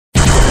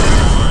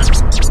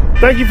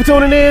Thank you for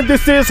tuning in.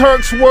 This is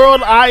Herc's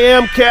World. I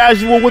am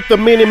Casual with the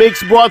mini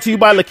mix, brought to you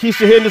by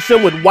Lakeisha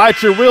Henderson with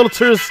White Your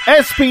Realtors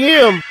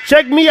SPM.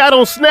 Check me out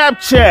on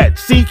Snapchat,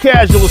 C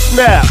Casual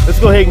Snap. Let's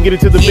go ahead and get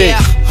into the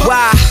mix.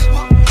 Why?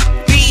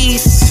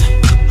 Beast.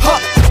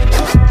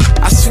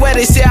 I swear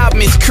this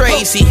album is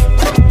crazy.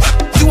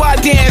 Do I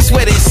dance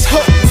with this?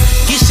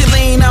 Get your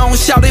lean on,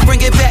 shout it,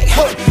 bring it back.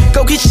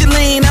 Go get your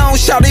lean on,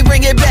 shout it,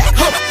 bring it back.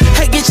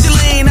 Hey, get your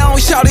lean on,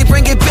 shout it,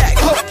 bring it back.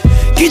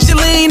 Get your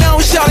lean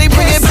on, shout it,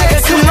 bring it back.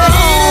 Come on.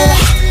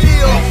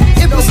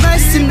 It was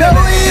nice to know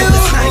you,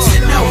 but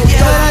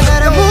I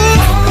gotta move.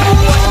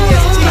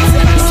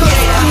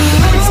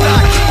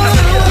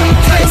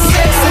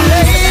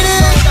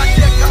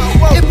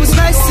 It was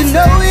nice to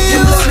know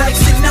you,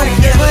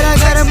 but I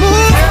gotta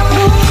move.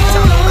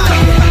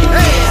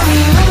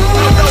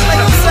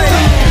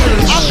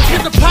 I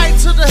hit the pipe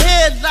to the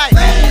headlight.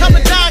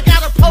 Coming down,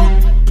 got a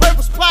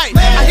purpose pipe.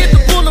 I hit the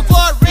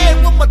boulevard red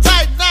with my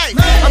tight knife.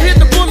 I'm hitting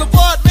the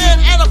boulevard, man,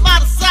 and I'm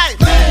out of sight.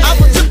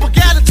 I'm a tip of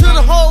gather to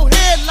the whole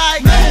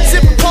headlight.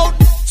 Sipping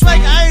potent,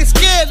 swag, I ain't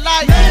scared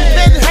like.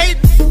 Men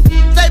hating,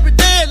 they be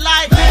dead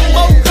like.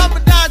 Boat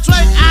coming down,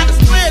 drink out of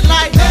spread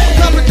like.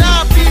 Coming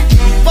down, beat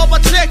for my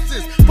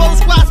Texas. Both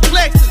squats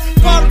flexes,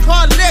 foreign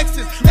car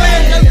Lexus.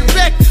 Man, they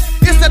directed.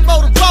 It's that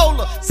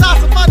Motorola,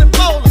 sauce of money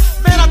bowler.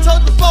 Man, I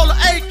told the bowler,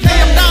 AK,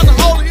 I'm down the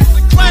hole. It's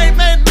the claim,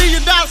 man, $1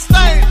 million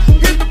stain.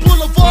 Hit the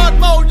boulevard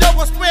mode, yo,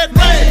 I spread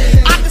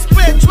rain. I can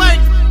spread drink,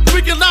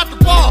 drinking out the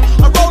bar.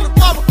 I roll the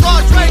bar,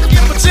 car drink,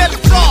 get my jelly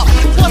draw.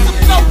 What's some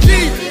no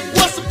G?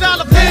 What's some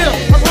dollar bill?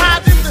 I'm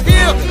riding the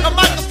hill, a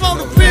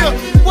microphone to feel.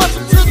 What's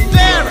some to the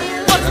dairy?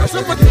 What's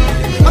some to my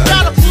I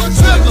gotta pull a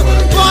trigger,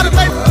 car to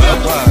make a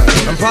trigger.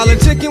 I'm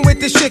politicking with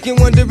this chicken,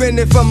 wondering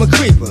if I'm a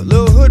creeper.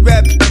 Little hood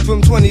rap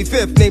from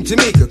 25th named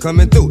Tamika,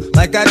 coming through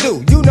like I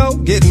do, you know,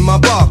 getting my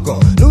bark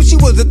on. Knew she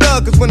was a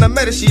thug, cause when I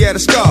met her, she had a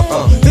scarf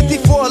on.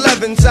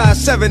 54'11",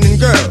 size 7 in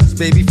girls.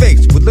 Baby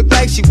face would look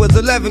like she was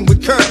 11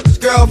 with curls.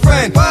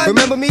 Girlfriend, what?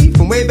 Remember me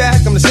from way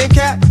back? I'm the same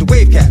cat with the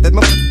wave cat that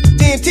my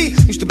TNT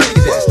used to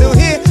baby that. Still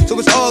here, so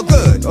it's all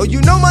good. Oh,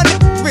 you know my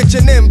niggas Rich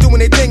and them doing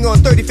their thing on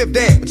 35th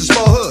Dam. It's a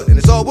small hood and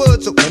it's all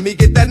wood, so let me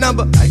get that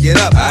number. I get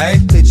up, I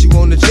hit you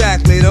on the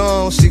jack later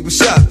on, see what's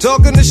up.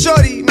 Talking to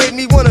shorty made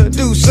me wanna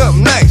do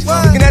something nice.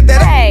 Looking at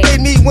that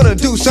made me wanna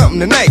do something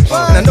tonight.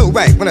 And I know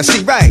right when I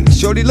see right.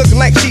 Shorty looking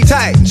like she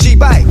tight and she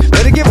bite.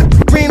 Better give it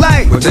the green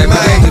light. Well, take my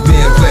games are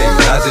being played.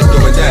 How's it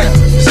going down?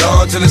 It's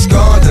on till it's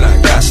gone, then I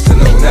got to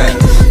know now.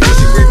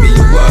 Cause you rip me,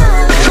 you up.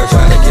 You're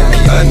trying to give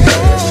me a name.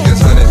 Just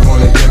cause honey's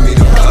wanna give me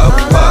the up.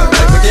 Take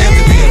my games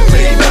are being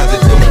played. How's it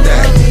going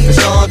down?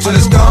 It's on till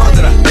it's gone,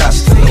 then I got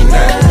to know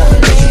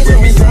now. Cause you rip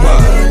me, you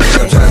up.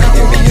 You're trying to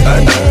give me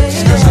a name.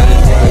 Just cause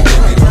honey's wanna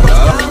give me the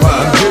up.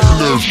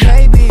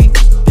 Baby,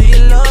 do you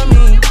love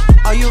me?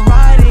 Are you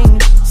riding?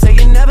 Say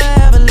you never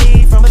ever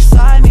leave from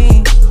beside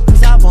me.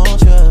 Cause I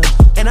want you,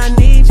 and I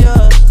need you,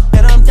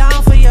 and I'm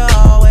down for you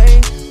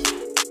always.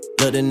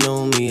 Look, the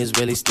new me is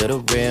really still the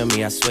real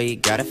me. I swear you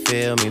gotta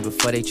feel me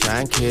before they try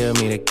and kill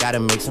me. They gotta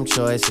make some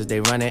choices, they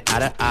running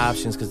out of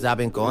options. Cause I've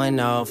been going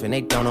off and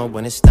they don't know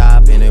when to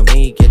stop. And when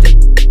you get the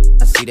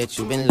I see that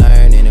you've been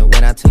learning. And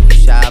when I take you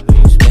shopping,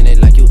 you spend it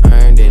like you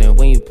earned it. And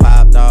when you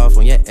popped off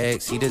on your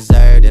ex, he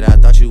deserved it. I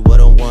thought you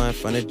would've won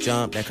from the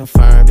jump, that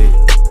confirmed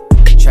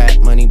it. Trap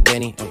money,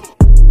 Benny,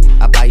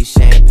 I buy you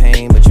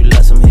champagne, but you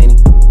love some Henny.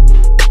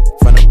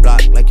 From the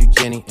block like you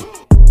Jenny.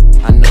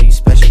 I know you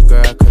special,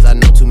 girl, cause I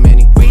know too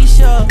many.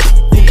 Risha,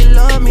 do you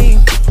love me?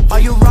 Are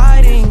you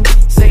riding?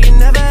 Say you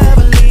never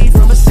ever leave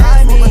from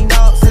beside me.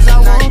 Cause I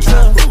want you,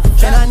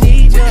 and I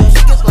need you, and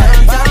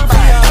I'm down for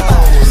you.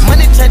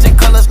 Money changing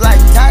colors like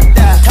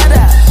tie-dye.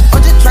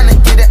 I'm just tryna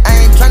get it, I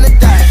ain't tryna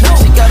die.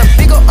 She got a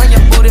big on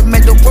your booty,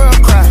 make the world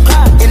cry.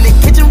 In the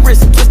kitchen,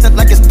 wrist twisted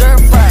like it's stir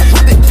fry.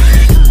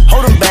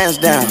 Hold them bands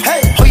down,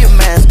 hold your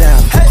mans down.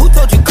 Who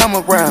told you come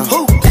around?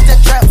 It's that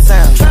trap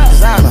sound.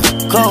 Designer,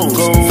 clothes,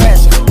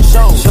 fashion,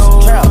 show,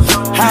 trap,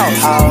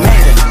 house,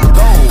 made it,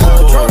 gold.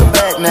 Control the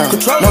bag now,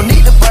 no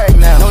need to brag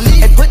now.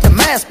 Hey, put the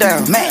mask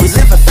down, we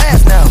living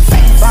fast now.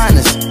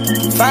 Finest,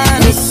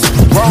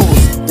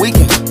 rose, we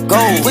can go,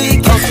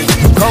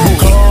 cold.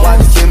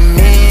 Watching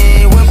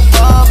me with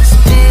Bob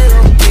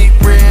still keep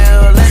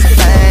real and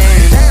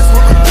fame. That's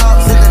what we talk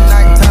in the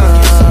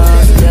nighttime.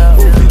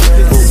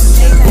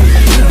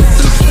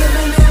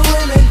 Giving it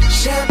women,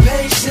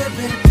 champagne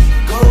sipping,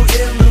 gold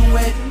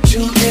everywhere,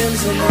 two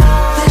M's in it.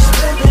 This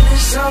living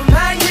is so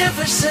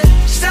magnificent,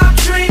 stop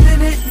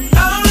dreaming it. Oh,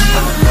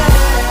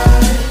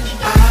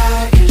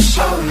 I can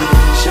show you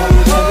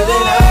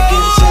everything I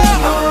can tell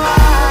you.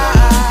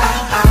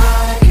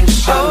 I can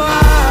show you.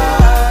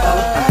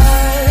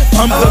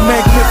 I'm the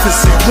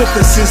magnificent with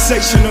the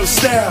sensational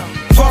style.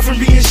 Far from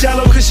being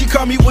shallow, cause she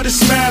caught me with a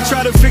smile.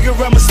 Try to figure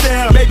out my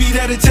style, maybe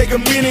that'll take a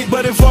minute,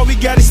 but if all we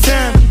got is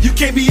time, you You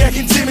can't be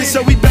acting timid,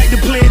 so we back to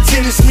playing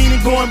tennis, meaning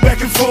going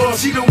back and forth.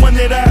 She the one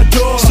that I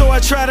adore, so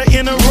I try to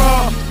enter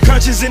raw.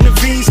 Conscious in the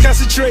veins,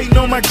 concentrating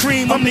on my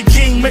cream. I'm the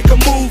king, make a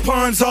move,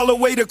 pawns all the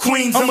way to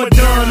Queens. I'm a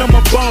don, I'm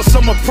a boss,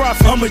 I'm a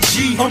prophet, I'm a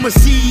G. I'm a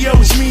CEO,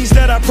 which means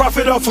that I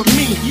profit off of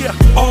me. Yeah,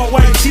 all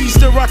white tees,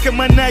 still rocking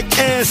my Nike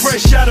ass.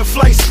 Fresh out of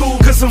flight school,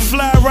 cause I'm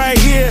fly right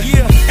here.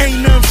 Yeah, ain't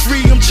nothing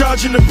free, I'm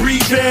charging to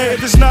breathe there.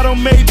 If it's not on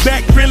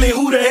Maybach, really,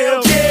 who the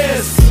hell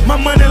cares? My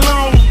money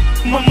long,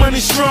 my money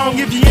strong.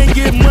 If you ain't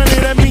getting money,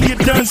 that mean you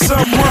done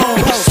something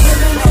wrong.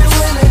 Swimming and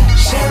winning,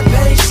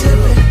 champagne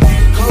sipping,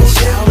 cold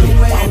shower,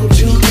 wet,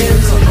 2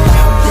 years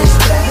around this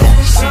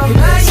bad. So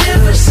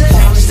magnificent,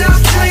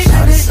 stop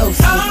dreaming it.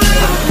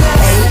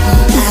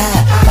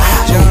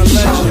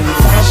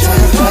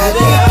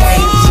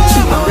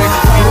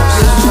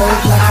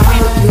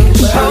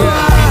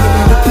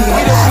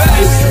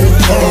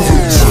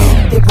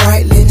 The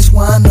bright lit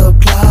 1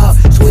 o'clock,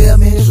 12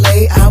 minutes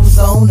late, I was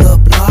on the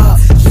block.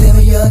 Slim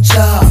a young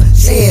child,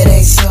 say it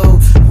ain't so.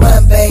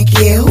 Run back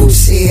here, who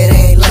said it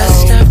ain't low?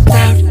 Just stepped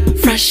out,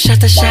 fresh out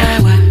the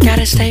shower.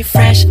 Gotta stay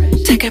fresh,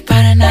 take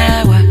about an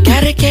hour.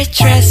 Gotta get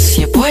dressed,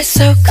 your boy's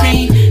so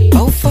clean.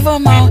 Both of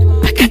them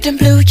on, I got them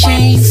blue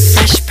jeans.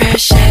 Fresh pair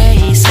of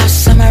shades,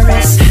 house on my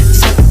wrist.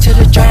 Stuck to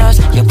the drawers,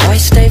 your boy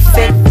stay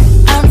fit.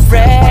 I'm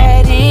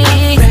ready,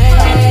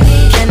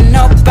 can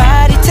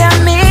nobody tell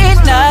me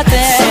nothing.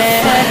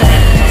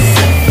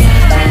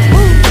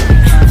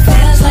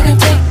 Feels like I'm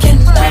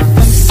taking off,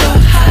 I'm so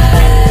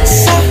high,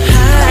 so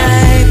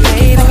high,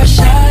 baby. For a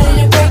shot in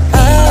a break,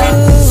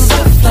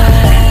 so fly.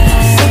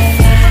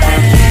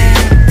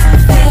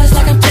 Feels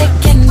like I'm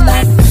taking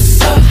off, I'm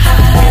so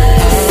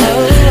high, so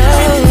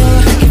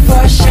low. Looking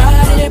for a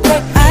shot in a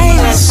break,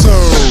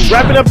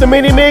 Wrapping up the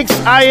mini mix,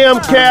 I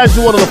am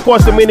Casual, and of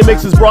course the mini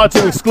mix is brought to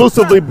you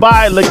exclusively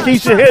by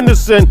Lakeisha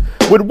Henderson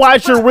with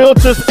Whiter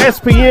Realtors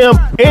SPM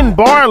in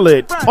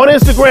Bartlett. On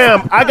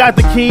Instagram, I got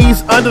the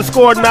keys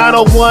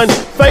 _901.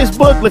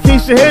 Facebook,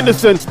 Lakeisha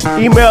Henderson.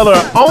 Email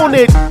her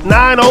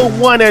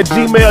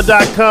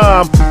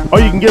ownit901@gmail.com, or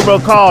you can give her a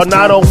call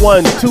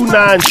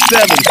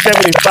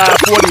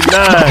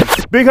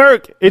 901-297-7549. Big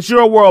Herc, it's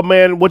your world,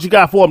 man. What you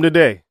got for him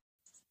today?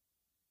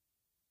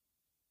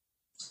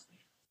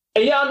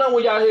 And y'all know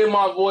when y'all hear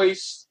my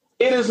voice,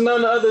 it is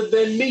none other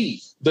than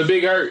me, the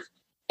Big Hurt,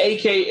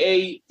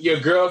 a.k.a. your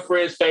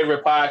girlfriend's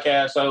favorite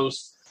podcast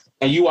host,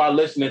 and you are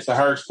listening to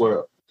Herc's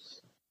World.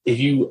 If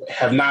you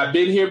have not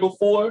been here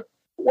before,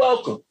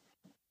 welcome.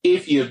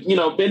 If you've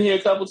been here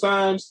a couple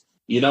times,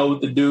 you know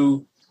what to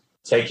do.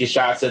 Take your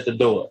shots at the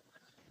door.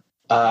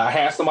 I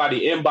had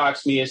somebody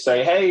inbox me and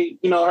say, "Hey,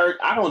 Herc,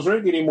 I don't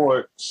drink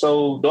anymore.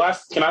 So do I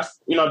still have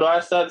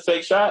to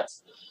take shots?"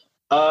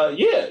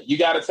 Yeah, you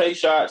got to take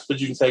shots,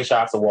 but you can take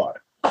shots of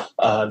water.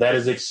 That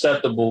is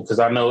acceptable because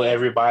I know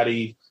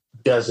everybody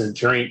doesn't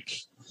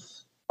drink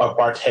or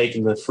partake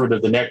in the fruit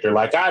of the nectar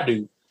like I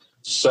do.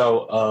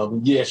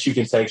 So, yes, you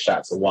can take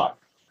shots of water.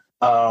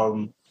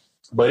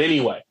 But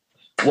anyway,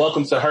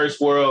 welcome to Herc's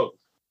World.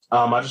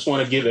 I just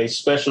want to give a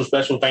special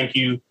thank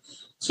you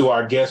to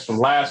our guests from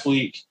last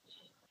week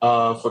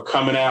for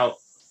coming out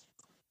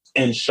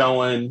and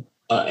showing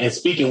and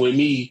speaking with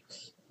me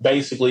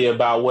basically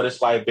about what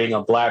it's like being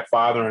a Black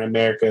father in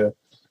America,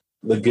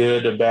 the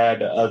good, the bad,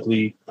 the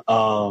ugly.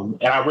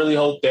 And I really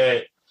hope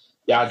that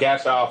y'all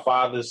got y'all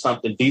fathers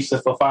something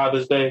decent for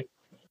Father's Day.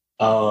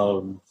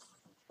 I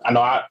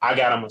know I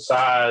got a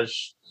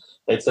massage.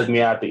 They took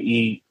me out to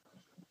eat.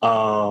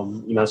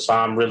 So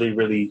I'm really,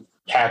 really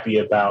happy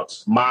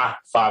about my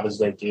Father's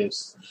Day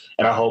gifts.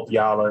 And I hope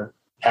y'all are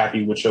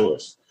happy with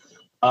yours.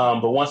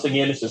 But once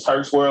again, this is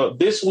Herc's World.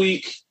 This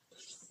week,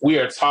 we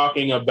are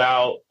talking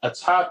about a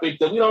topic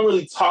that we don't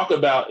really talk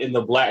about in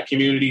the Black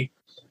community,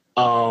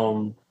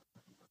 and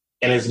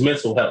it's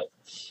mental health.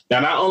 Now,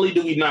 not only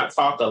do we not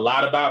talk a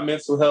lot about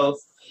mental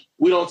health,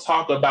 we don't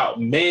talk about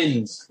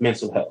men's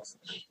mental health.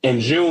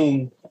 And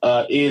June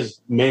is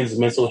Men's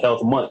Mental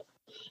Health Month.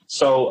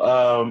 So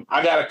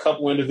I got a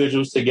couple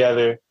individuals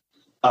together,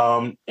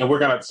 and we're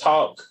going to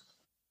talk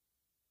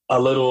a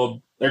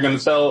little. They're going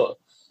to tell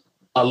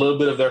a little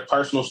bit of their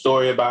personal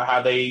story about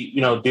how they,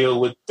 deal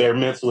with their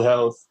mental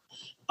health,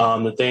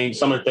 some of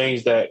the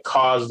things that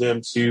cause them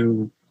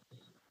to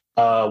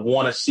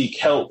want to seek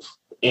help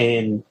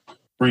in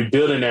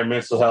rebuilding their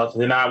mental health.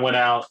 And then I went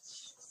out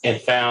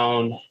and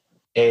found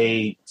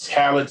a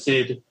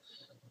talented,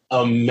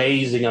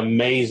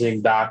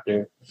 amazing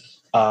doctor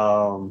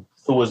who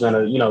was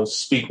going to,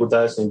 speak with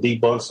us and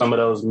debunk some of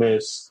those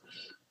myths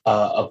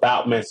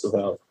about mental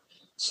health.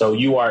 So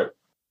you are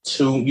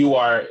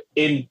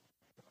in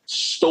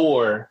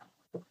store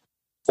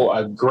for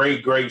a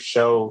great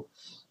show.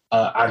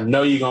 I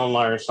know you're going to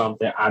learn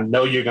something. I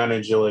know you're going to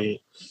enjoy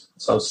it.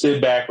 So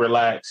sit back,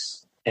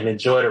 relax, and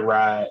enjoy the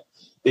ride.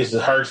 This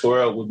is Herc's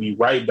World. We'll be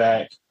right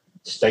back.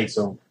 Stay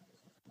tuned.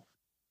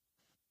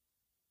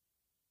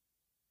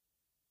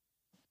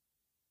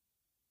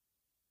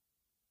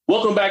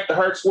 Welcome back to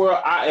Herc's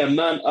World. I am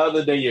none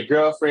other than your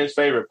girlfriend's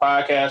favorite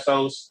podcast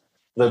host,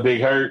 the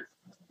Big Hurt.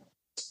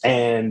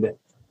 And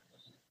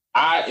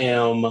I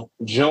am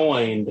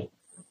joined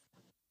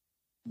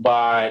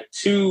by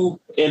two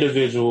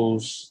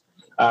individuals,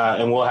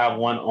 and we'll have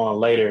one on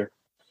later,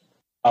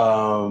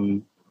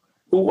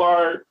 who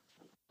are,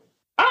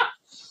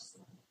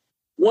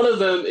 one of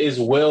them is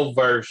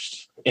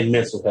well-versed in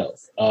mental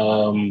health.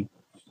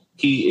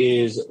 He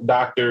is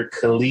Dr.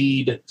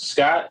 Khalid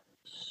Scott.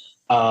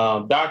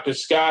 Dr.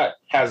 Scott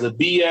has a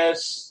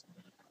BS,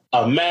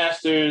 a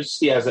master's,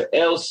 he has an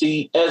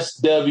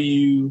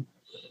LCSW,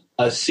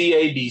 a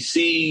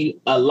CADC,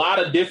 a lot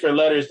of different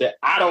letters that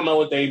I don't know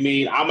what they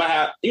mean. I'm going to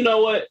have, you know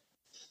what?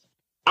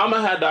 I'm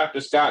going to have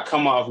Dr. Scott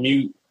come off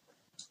mute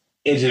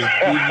and just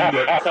give you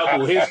a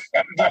couple of give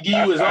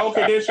you his own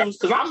credentials,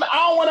 because I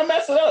don't want to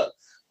mess it up.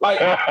 Like,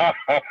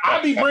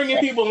 I be bringing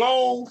people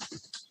on,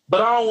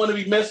 but I don't want to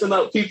be messing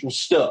up people's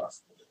stuff.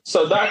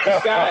 So, Dr.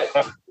 Scott,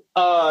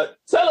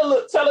 tell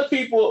the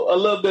people a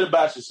little bit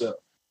about yourself.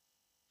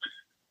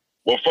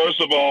 Well, first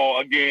of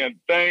all, again,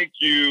 thank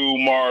you,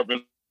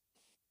 Marvin,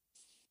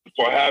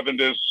 for having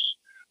this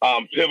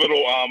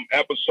pivotal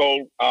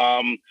episode,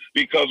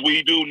 because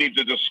we do need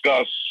to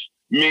discuss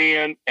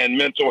men and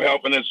mental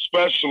health, and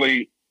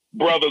especially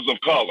brothers of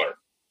color,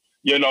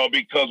 you know,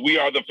 because we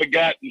are the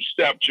forgotten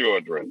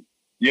stepchildren,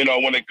 you know,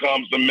 when it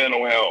comes to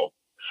mental health.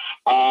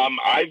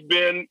 I've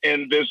been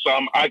in this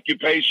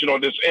occupation or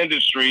this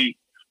industry,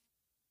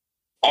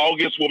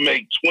 August will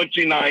make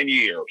 29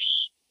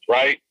 years,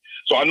 right?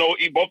 So I know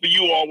both of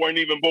you all weren't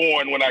even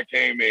born when I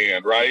came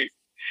in, right?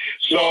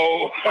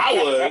 So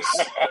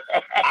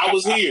I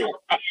was here.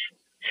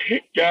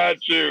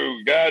 Got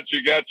you.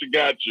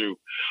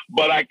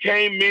 But I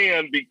came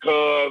in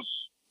because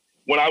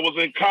when I was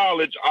in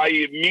college, I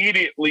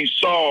immediately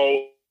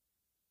saw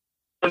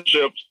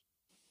friendships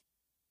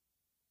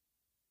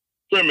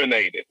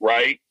discriminated,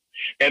 right?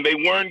 And they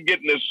weren't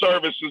getting the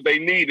services they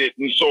needed.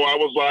 And so I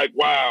was like,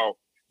 wow,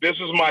 this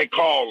is my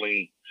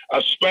calling,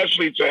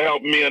 especially to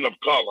help men of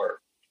color.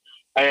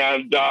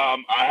 And I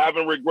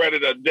haven't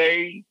regretted a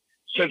day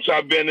since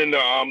I've been in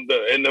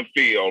the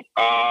field.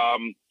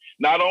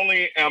 Not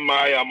only am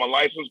I a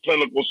licensed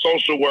clinical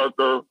social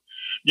worker,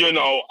 you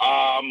know,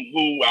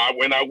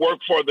 when I work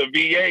for the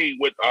VA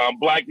with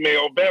Black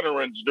male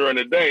veterans during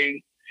the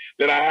day,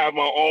 then I have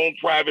my own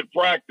private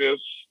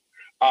practice,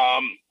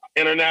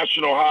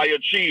 International High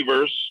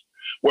Achievers,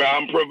 where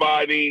I'm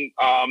providing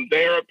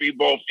therapy,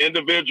 both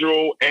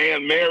individual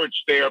and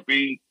marriage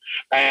therapy.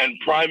 And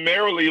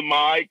primarily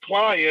my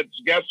clients,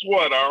 guess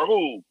what, are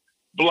who?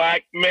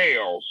 Black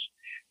males.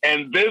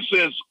 And this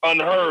is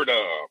unheard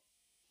of.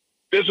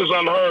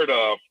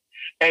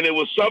 And it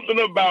was something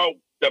about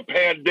the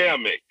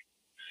pandemic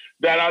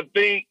that I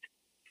think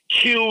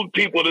cued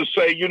people to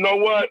say, you know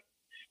what?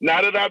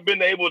 Now that I've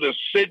been able to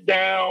sit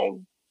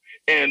down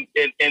and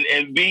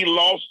be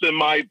lost in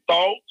my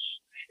thoughts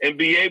and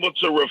be able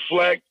to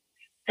reflect,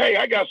 hey,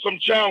 I got some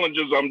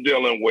challenges I'm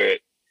dealing with.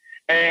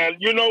 And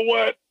you know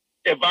what?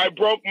 If I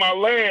broke my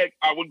leg,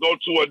 I would go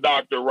to a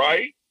doctor,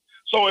 right?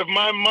 So if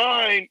my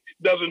mind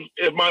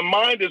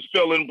is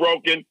feeling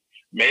broken,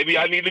 maybe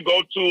I need to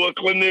go to a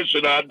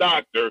clinician, a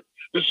doctor,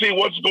 to see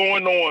what's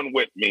going on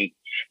with me.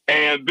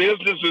 And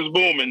business is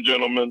booming,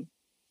 gentlemen.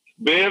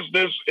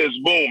 Business is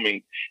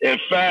booming. In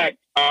fact,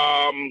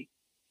 and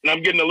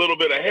I'm getting a little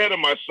bit ahead of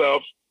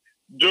myself,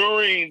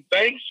 during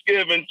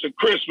Thanksgiving to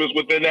Christmas,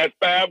 within that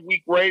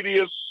 5-week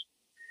radius,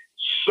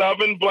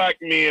 7 Black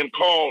men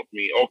called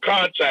me or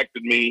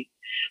contacted me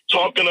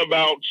talking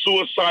about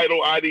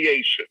suicidal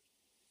ideation.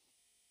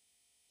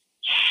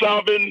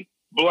 7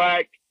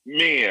 Black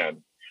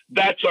men.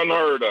 That's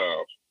unheard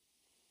of.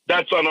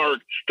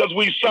 Because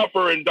we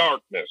suffer in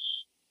darkness,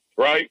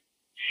 right?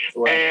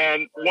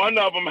 And one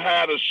of them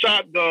had a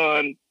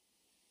shotgun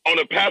on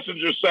the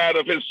passenger side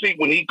of his seat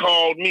when he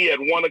called me at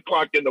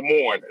 1:00 in the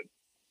morning.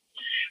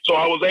 So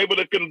I was able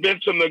to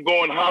convince him to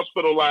go and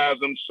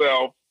hospitalize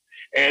himself.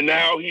 And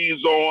now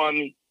he's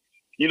on,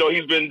 you know,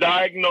 he's been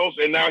diagnosed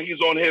and now he's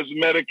on his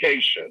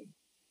medication.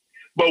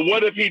 But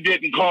what if he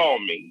didn't call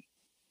me?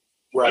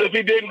 What if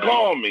he didn't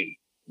call me?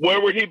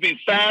 Where would he be?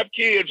 5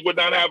 kids would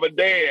not have a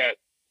dad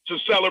to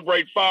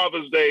celebrate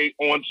Father's Day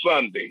on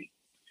Sunday.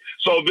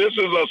 So this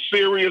is a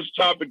serious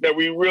topic that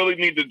we really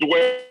need to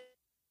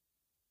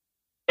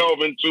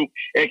delve into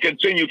and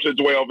continue to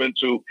delve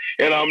into.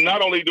 And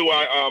not only do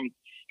I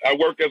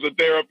work as a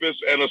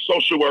therapist and a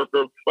social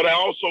worker, but I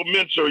also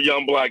mentor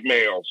young Black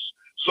males.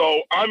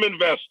 So I'm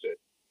invested.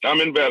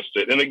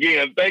 And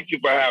again, thank you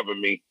for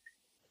having me.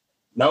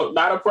 No,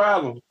 not a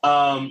problem.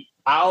 I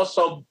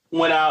also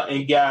went out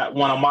and got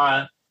one of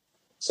mine.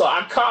 So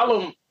I call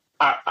them,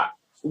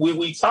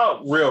 we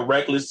talk real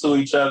reckless to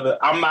each other.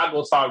 I'm not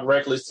going to talk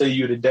reckless to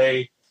you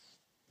today.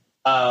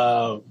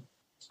 I'm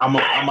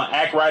gonna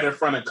act right in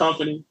front of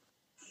company,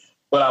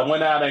 but I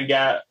went out and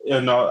got,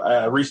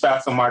 reached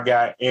out to my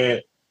guy,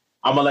 and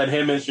I'm going to let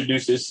him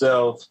introduce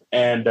himself,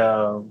 and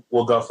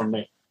we'll go from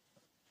there.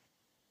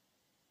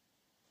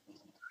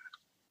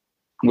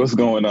 What's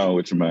going on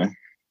with you, man?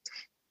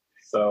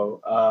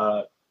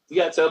 So you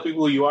got to tell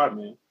people who you are,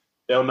 man.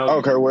 They'll know.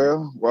 Okay,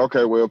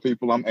 well,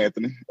 people, I'm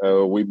Anthony.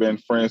 We've been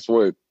friends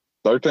for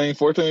 13,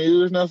 14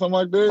 years now, something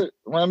like that,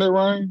 around that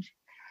range.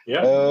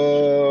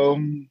 Yeah.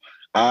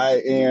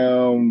 I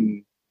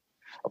am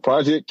a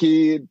project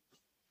kid.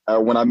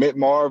 When I met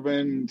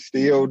Marvin,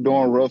 still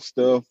doing rough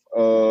stuff.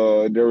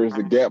 There was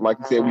a gap. Like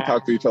you said, we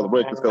talked to each other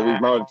because we've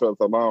known each other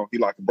so long. He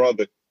like a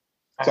brother.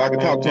 So I can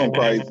talk to him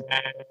crazy.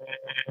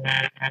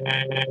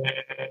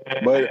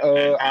 But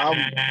I'm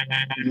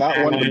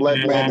not one of the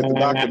black men that the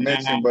doctor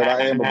mentioned, but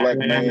I am a black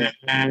man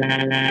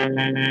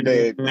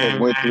that has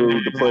went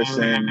through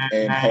depression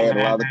and had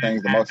a lot of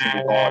things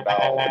emotionally going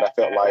on that I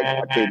felt like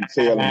I couldn't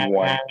tell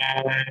anyone.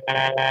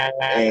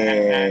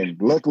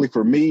 And luckily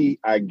for me,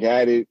 I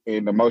got it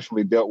and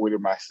emotionally dealt with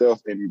it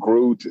myself and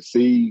grew to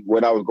see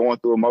what I was going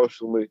through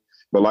emotionally.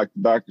 But like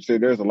the doctor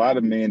said, there's a lot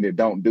of men that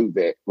don't do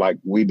that. Like,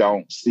 we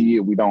don't see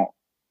it. We don't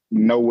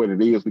know what it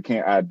is. We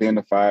can't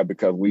identify it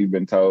because we've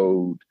been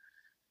told,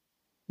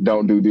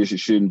 don't do this, you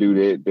shouldn't do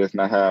that. That's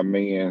not how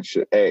men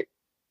should act.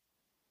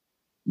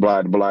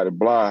 Blah, blah,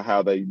 blah,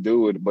 how they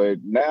do it. But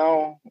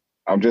now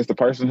I'm just a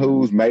person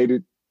who's made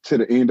it to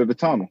the end of the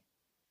tunnel.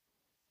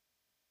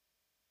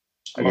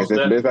 I guess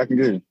that's the best I can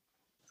give you.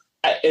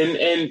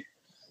 And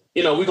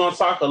you know, we're going to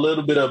talk a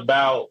little bit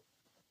about,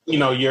 you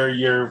know,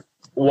 your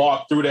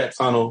walk through that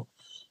tunnel.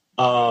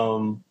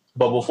 But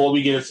before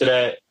we get into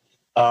that,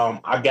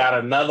 I got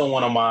another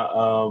one of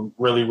my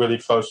really, really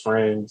close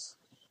friends,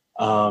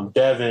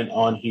 Devin,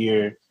 on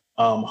here.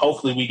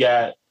 Hopefully we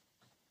got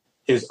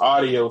his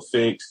audio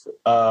fixed.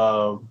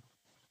 But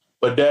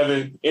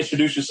Devin,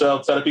 introduce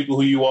yourself, tell the people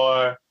who you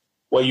are,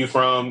 where you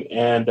from,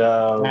 and we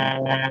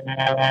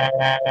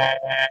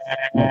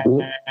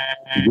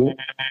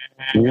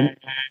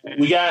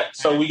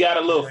got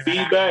a little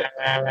feedback.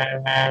 Kind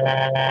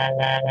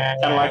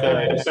of like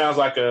it sounds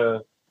like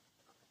a.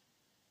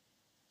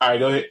 All right,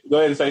 go ahead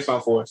and say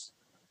something for us.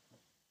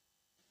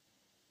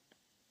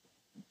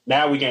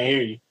 Now we can't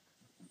hear you.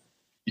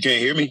 You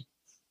can't hear me?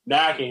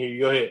 Now I can hear you.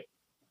 Go ahead.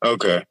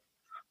 Okay.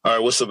 All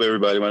right, what's up,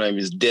 everybody? My name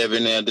is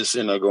Devin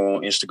Anderson. I go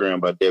on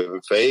Instagram by Devin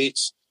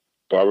Fades.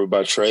 Barber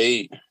by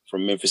trade,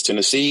 from Memphis,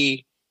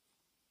 Tennessee.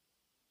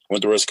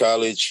 Went to Rush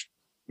College,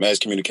 mass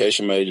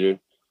communication major.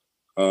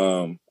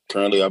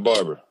 Currently I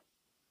barber.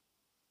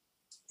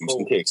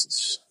 Houston,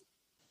 Texas.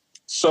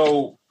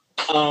 So,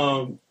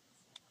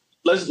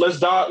 let's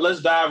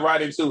dive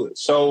right into it.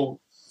 So,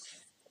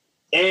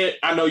 and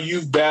I know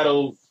you've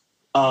battled,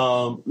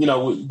 you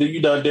know,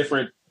 you've done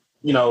different,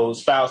 you know,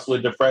 spouts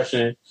with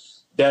depression.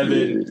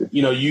 Devin,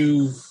 you know,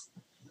 you've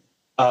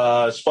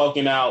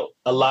spoken out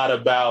a lot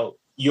about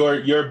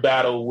your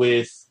battle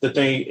with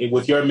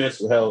with your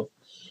mental health.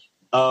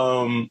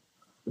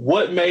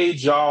 What made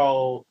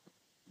y'all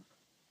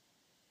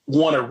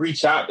want to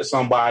reach out to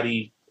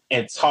somebody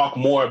and talk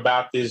more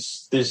about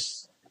this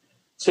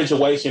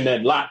situation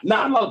that not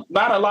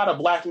a lot of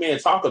black men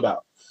talk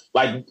about?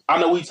 Like, I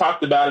know we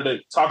talk about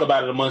it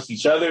amongst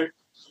each other,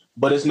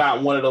 but it's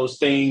not one of those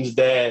things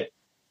that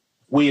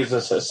we as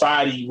a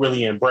society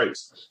really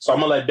embrace. So I'm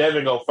gonna let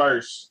Devin go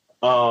first.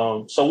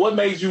 So what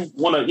made you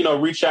want to, you know,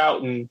 reach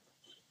out and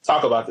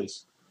talk about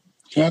this?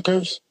 Can I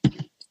curse?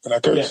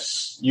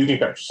 Yes, you can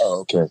curse.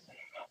 Oh, okay.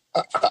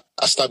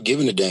 I stopped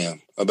giving a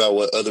damn about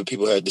what other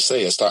people had to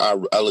say. I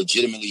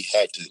legitimately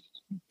had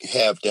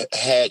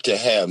to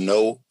have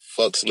no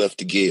fucks left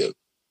to give.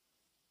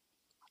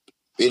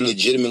 It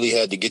legitimately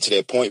had to get to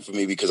that point for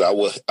me because I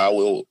would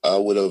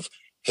have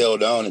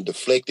held on and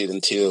deflected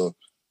until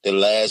the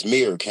last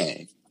mirror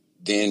came.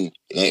 Then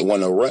it ain't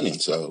one no running.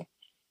 So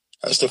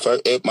that's the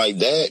first. My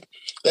dad,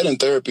 that in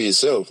therapy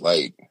itself.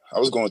 Like, I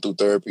was going through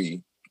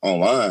therapy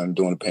online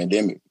during the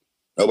pandemic.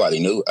 Nobody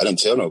knew. I didn't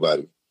tell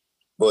nobody.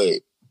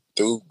 But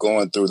through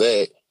going through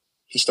that,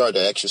 he started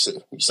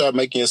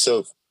making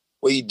himself.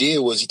 What he did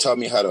was he taught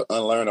me how to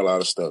unlearn a lot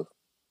of stuff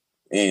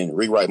and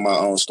rewrite my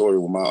own story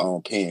with my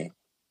own pen.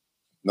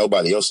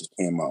 Nobody else's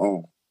pen, my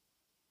own.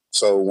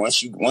 So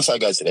once I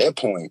got to that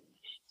point,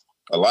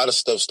 a lot of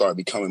stuff started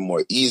becoming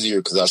more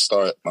easier because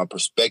my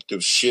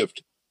perspective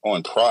shift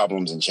on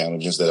problems and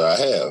challenges that I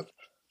have.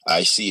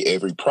 I see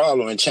every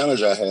problem and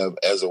challenge I have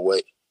as a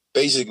way.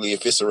 Basically,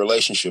 if it's a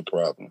relationship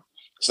problem,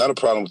 it's not a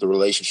problem with the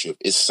relationship.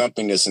 It's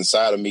something that's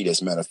inside of me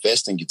that's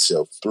manifesting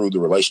itself through the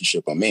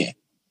relationship I'm in.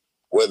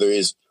 Whether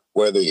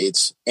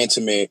it's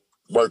intimate,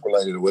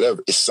 work-related, or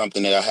whatever, it's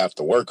something that I have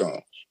to work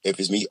on. If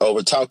it's me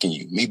over-talking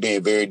you, me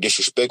being very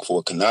disrespectful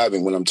or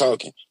conniving when I'm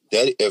talking,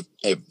 that if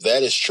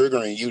that is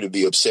triggering you to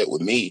be upset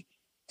with me,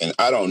 and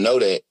I don't know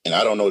that, and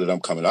I don't know that I'm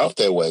coming off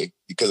that way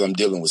because I'm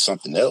dealing with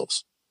something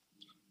else,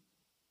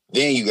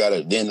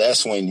 then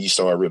that's when you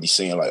start really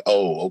seeing like,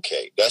 oh,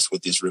 okay, that's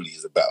what this really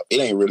is about. It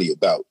ain't really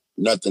about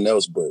nothing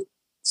else, but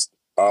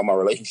all my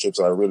relationships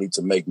are really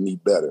to make me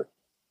better,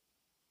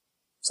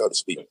 so to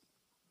speak.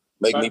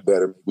 Make me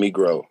better, make me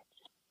grow.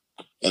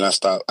 And I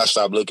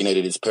stopped looking at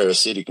it as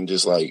parasitic and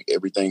just like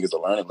everything is a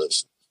learning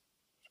lesson.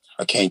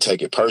 I can't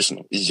take it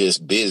personal. It's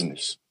just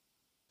business.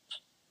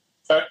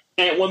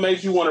 And what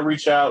made you want to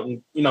reach out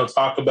and, you know,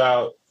 talk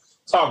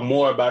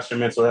more about your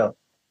mental health?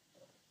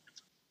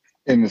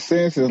 In the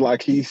sense, is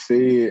like he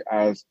said,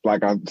 I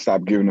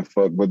stopped giving a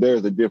fuck, but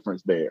there's a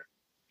difference there.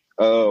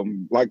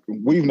 like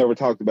we've never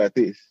talked about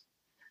this.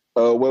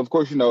 Well, of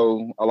course, you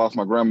know, I lost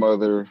my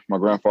grandmother, my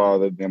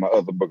grandfather, and my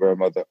other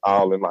grandmother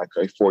all in like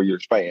a 4-year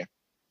span.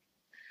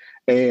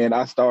 And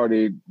I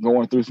started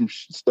going through some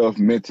stuff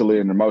mentally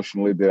and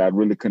emotionally that I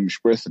really couldn't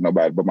express to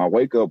nobody. But my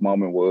wake up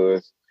moment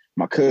was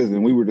my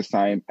cousin. We were the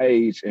same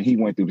age and he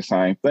went through the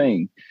same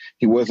thing.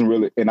 He wasn't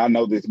really, and I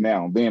know this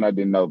now. Then I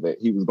didn't know that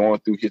he was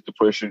going through his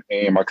depression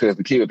and my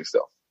cousin killed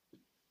himself.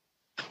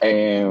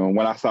 And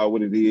when I saw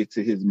what it did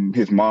to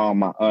his mom,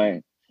 my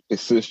aunt,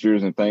 his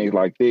sisters and things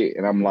like that,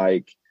 and I'm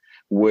like,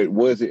 what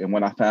was it? And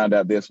when I found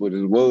out that's what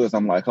it was,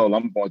 I'm like, hold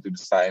on, I'm going through the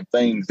same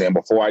things. And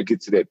before I get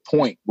to that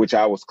point, which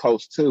I was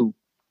close to,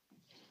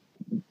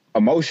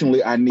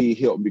 emotionally, I need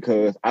help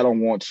because I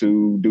don't want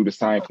to do the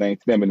same thing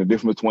to them. And the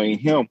difference between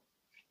him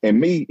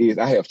and me is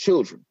I have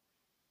children.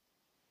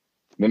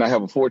 Then I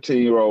have a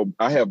 14-year-old.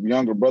 I have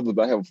younger brothers,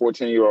 but I have a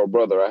 14-year-old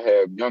brother. I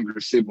have younger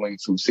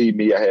siblings who see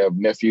me. I have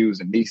nephews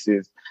and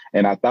nieces.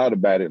 And I thought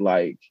about it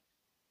like,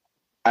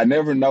 I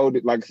never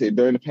noticed, like I said,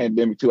 during the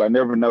pandemic too, I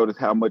never noticed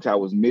how much I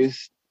was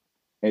missed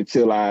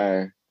until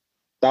I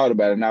thought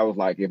about it. And I was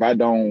like, if I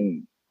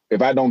don't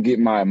get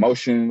my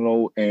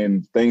emotional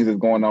and things that's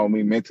going on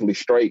with me mentally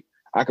straight,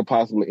 I could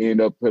possibly end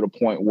up at a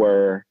point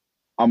where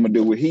I'm going to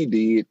do what he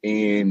did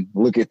and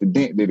look at the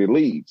dent that it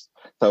leaves.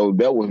 So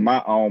that was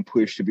my own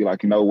push to be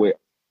like, you know what,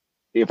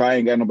 if I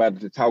ain't got nobody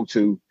to talk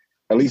to,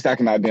 at least I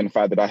can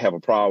identify that I have a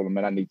problem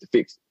and I need to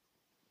fix it.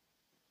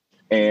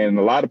 And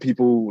a lot of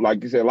people,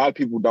 like you said, a lot of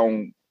people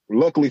don't,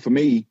 luckily for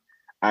me,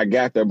 I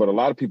got there, but a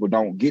lot of people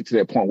don't get to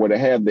that point where they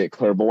have that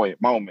clairvoyant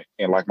moment.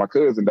 And like my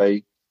cousin,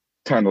 they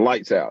turned the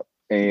lights out.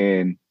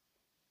 And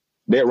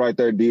that right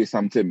there did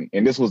something to me.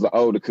 And this was the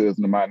older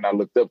cousin of mine, and I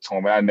looked up to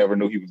him, and I never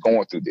knew he was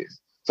going through this.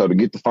 So to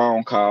get the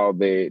phone call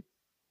that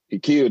he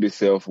killed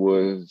himself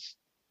was,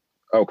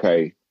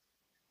 okay,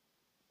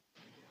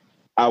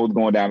 I was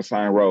going down the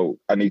same road.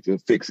 I need to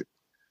fix it.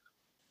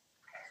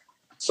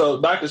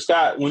 So, Dr.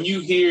 Scott, when you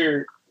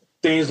hear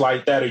things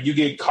like that, or you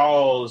get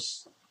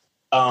calls,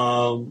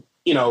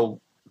 you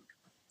know,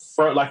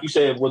 like you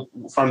said,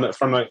 from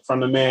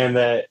the man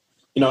that,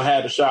 you know,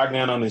 had the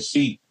shotgun on his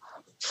seat,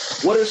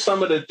 what are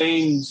some of the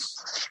things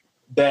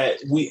that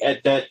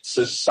that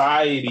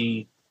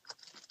society,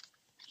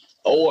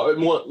 or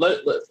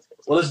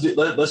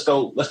let's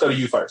go to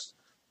you first.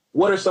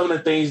 What are some of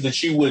the things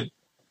that you would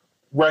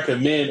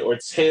recommend or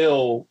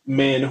tell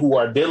men who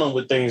are dealing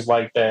with things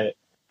like that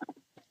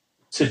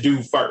to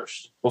do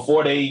first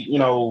before they, you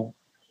know,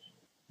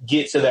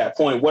 get to that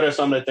point? What are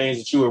some of the things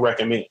that you would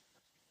recommend?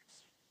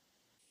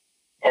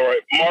 All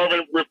right,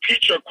 Marvin,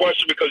 repeat your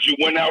question because you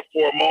went out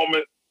for a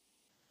moment.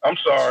 I'm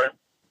sorry.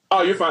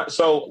 Oh, you're fine.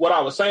 So what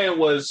I was saying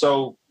was,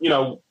 so, you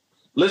know,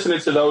 listening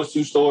to those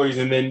two stories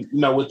and then,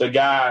 you know, with the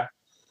guy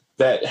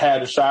that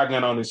had a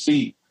shotgun on his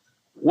seat,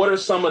 what are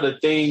some of the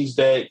things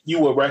that you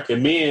would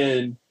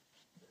recommend,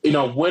 you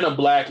know, when a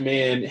black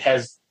man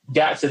has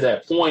got to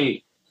that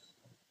point,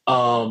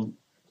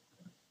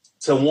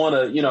 to want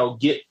to, you know,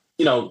 get,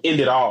 you know, end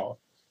it all?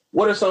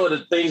 What are some of the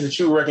things that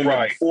you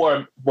recommend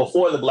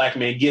before the black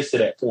man gets to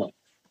that point?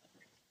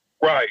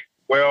 Right.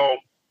 Well,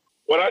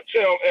 what I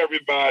tell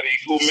everybody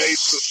who may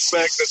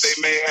suspect that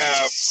they may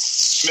have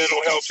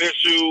mental health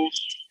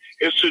issues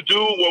is to do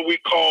what we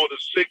call the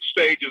 6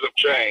 stages of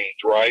change,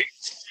 right?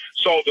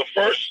 So the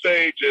first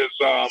stage is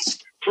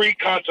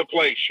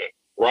pre-contemplation,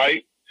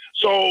 right?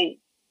 So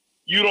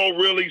you don't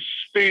really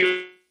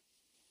feel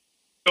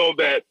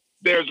that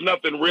there's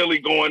nothing really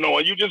going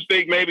on. You just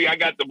think maybe I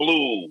got the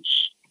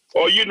blues,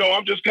 or, you know,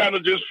 I'm just kind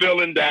of just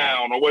feeling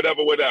down or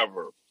whatever.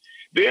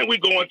 Then we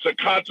go into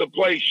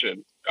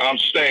contemplation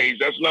stage.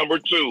 That's number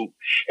 2.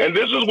 And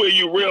this is where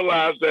you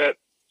realize that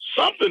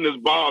something is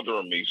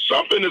bothering me.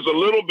 Something is a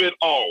little bit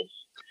off.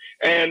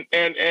 And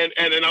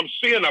I'm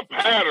seeing a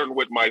pattern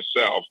with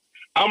myself.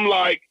 I'm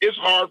like, it's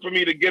hard for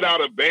me to get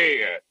out of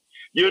bed.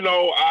 You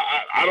know,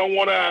 I don't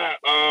want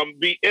to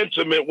be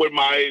intimate with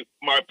my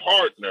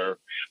partner.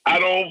 I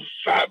don't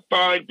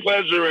find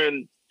pleasure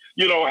in,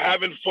 you know,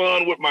 having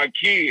fun with my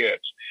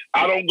kids.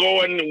 I don't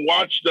go and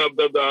watch the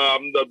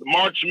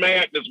March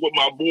Madness with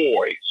my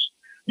boys.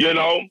 You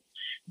know,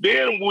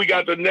 then we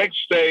got the next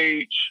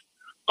stage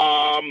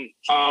where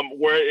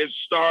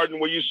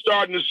you're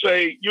starting to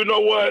say, you know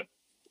what?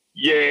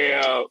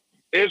 Yeah,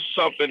 it's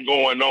something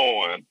going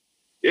on.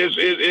 It's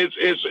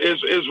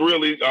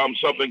really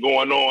something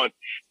going on,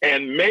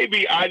 and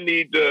maybe I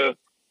need to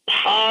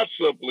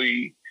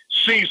possibly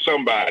see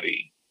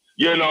somebody,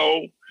 you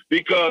know,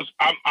 because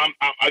I'm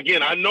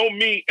again, I know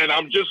me, and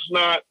I'm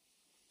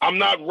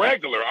not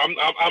regular.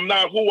 I'm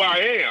not who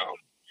I am.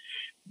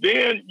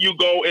 Then you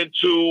go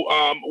into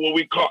what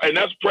we call, and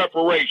that's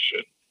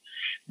preparation.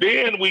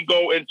 Then we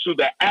go into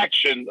the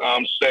action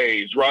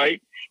stage,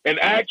 right? And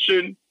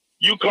action,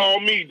 you call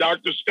me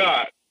Dr.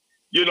 Scott.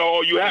 You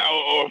know, you have,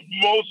 or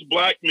most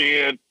black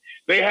men,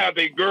 they have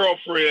their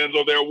girlfriends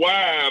or their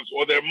wives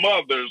or their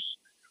mothers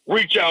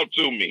reach out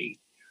to me,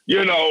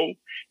 you know,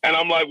 and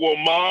I'm like, well,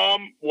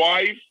 mom,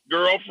 wife,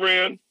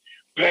 girlfriend,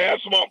 pass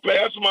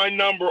my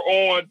number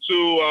on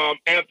to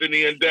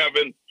Anthony and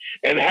Devin,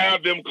 and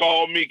have them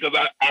call me because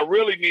I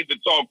really need to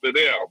talk to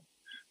them,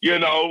 you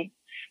know.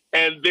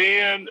 And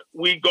then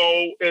we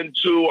go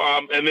into,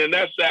 and then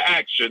that's the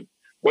action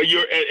where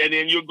and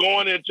then you're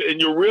going into, and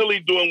you're really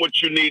doing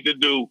what you need to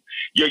do.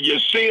 You're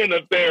seeing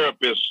a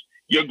therapist.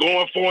 You're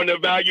going for an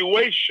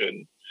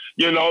evaluation,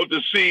 you know,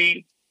 to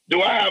see,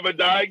 do I have a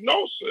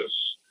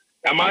diagnosis?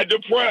 Am I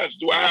depressed?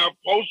 Do I have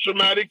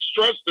post-traumatic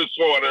stress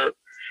disorder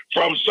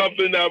from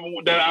something that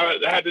I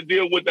had to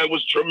deal with that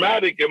was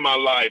traumatic in my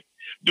life?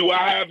 Do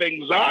I have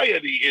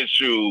anxiety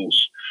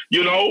issues?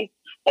 You know,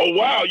 oh,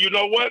 wow, you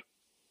know what?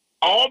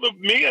 All the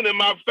men in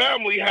my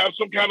family have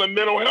some kind of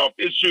mental health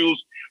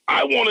issues.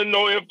 I want to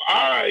know if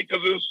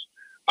because it's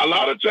a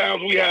lot of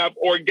times we have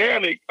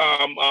organic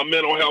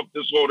mental health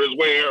disorders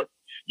where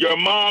your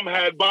mom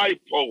had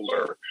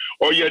bipolar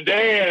or your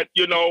dad,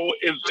 you know,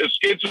 is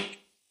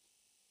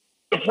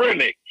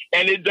schizophrenic,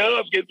 and it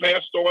does get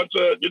passed on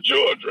to your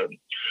children.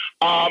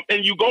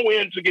 And you go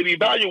in to get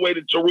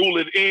evaluated to rule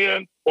it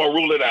in or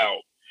rule it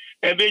out.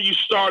 And then you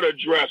start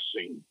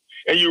addressing,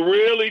 and you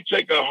really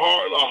take a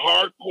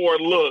hardcore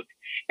look,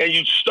 and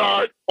you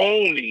start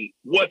owning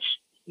what's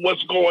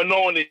going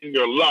on in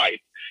your life.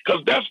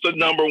 Because that's the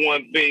number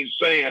one thing,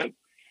 saying,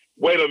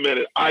 wait a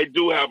minute, I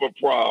do have a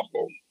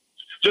problem.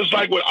 Just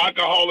like with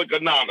Alcoholics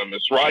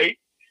Anonymous, right?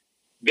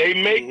 They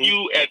make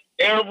you at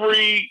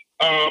every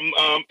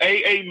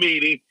AA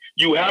meeting,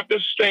 you have to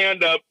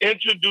stand up,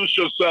 introduce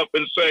yourself,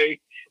 and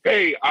say,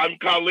 hey, I'm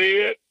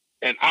Khalid,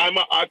 and I'm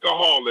an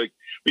alcoholic.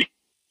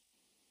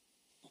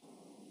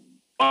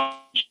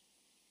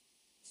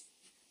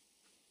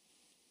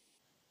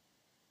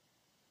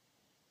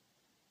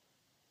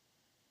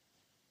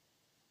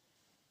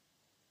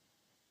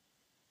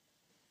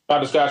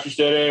 Dr. Scott, you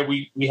still there?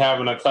 We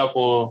having a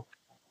couple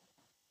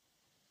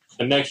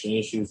connection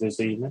issues this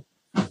evening.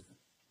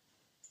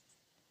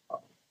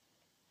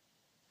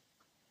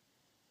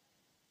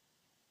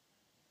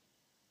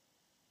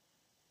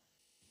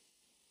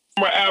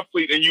 Former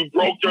athlete and you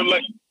broke your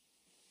leg.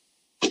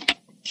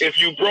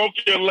 If you broke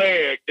your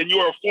leg and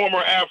you're a former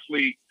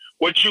athlete,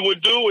 what you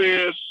would do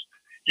is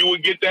you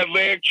would get that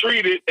leg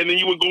treated, and then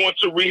you would go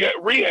into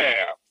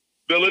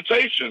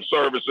rehabilitation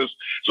services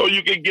so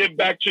you could get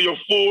back to your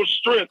full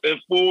strength and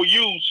full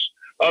use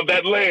of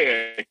that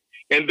leg.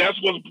 And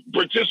that's what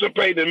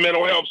participating in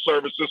mental health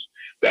services,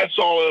 that's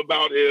all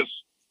about, is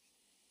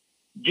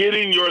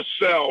getting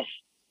yourself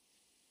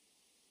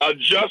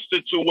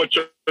adjusted to what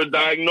your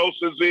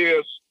diagnosis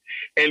is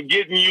and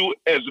getting you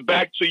as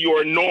back to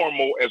your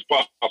normal as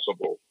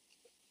possible.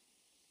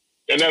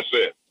 And that's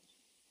it.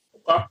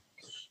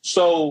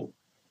 So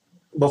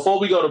before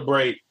we go to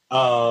break,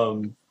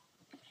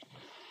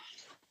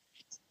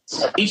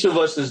 each of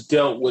us has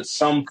dealt with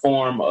some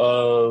form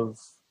of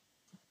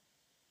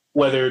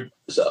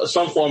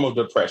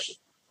depression.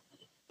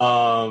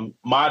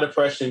 My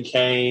depression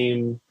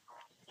came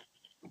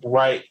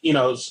right,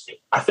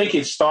 I think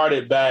it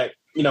started back,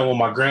 when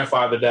my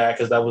grandfather died,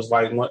 because that was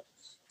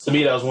to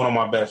me, that was one of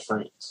my best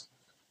friends.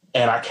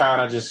 And I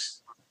kind of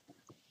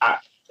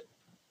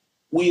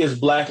we as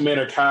black men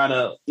are kind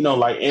of,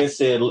 like Ann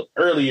said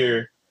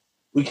earlier,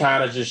 we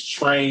kind of just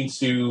trained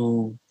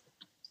to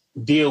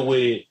deal with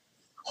it,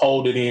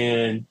 hold it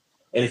in,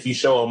 and if you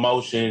show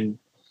emotion,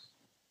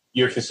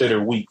 you're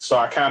considered weak. So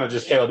I kind of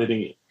just held it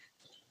in.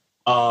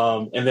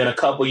 And then a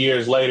couple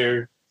years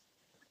later,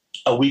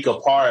 a week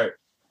apart,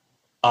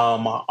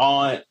 my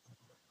aunt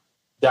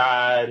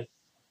died,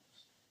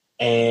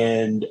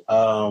 and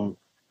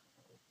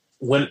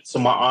went to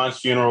my aunt's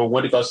funeral,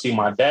 went to go see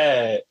my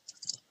dad,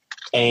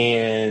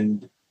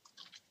 and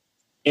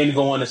in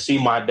going to see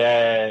my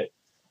dad,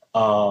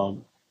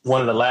 one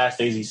of the last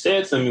things he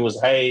said to me was,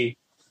 hey,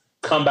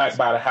 come back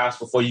by the house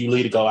before you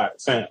leave to go out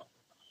of town.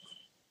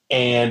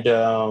 And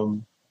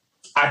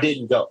I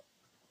didn't go.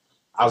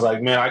 I was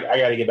like, man, I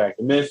got to get back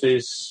to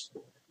Memphis,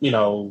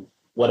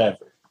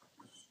 whatever.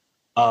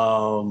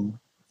 And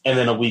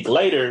then a week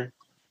later,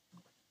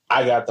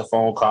 I got the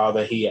phone call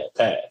that he had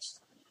passed.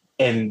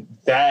 And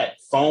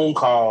that phone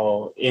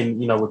call, and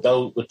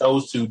with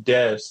those two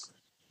deaths,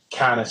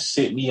 kind of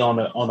set me on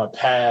a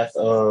path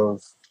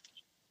of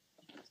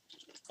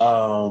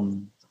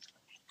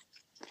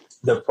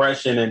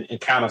depression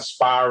and kind of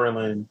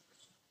spiraling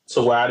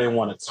to where I didn't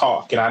want to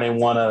talk and I didn't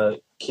want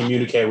to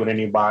communicate with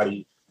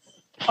anybody.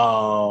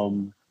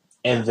 And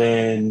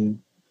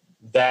then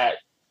that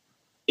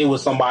it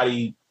was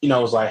somebody,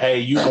 was like, hey,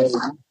 you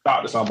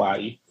talk to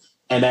somebody.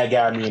 And that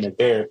got me into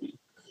therapy.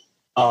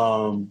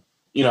 So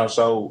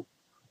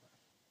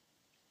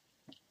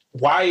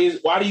why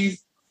do you,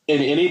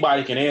 and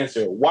anybody can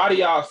answer, why do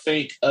y'all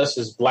think us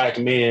as black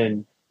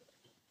men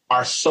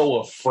are so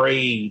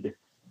afraid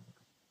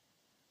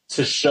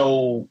to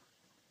show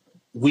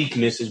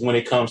weaknesses when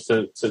it comes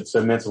to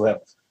mental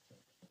health?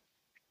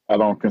 I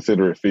don't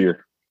consider it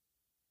fear.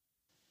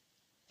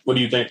 What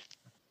do you think?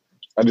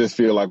 I just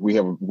feel like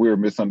we're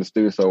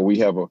misunderstood. So we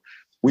have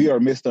we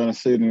are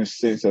misunderstood in the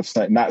sense of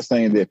not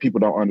saying that people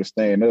don't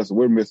understand us.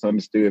 We're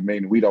misunderstood,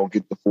 meaning we don't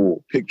get the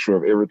full picture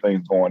of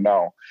everything going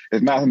on.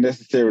 It's not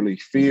necessarily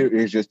fear,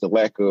 it's just the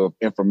lack of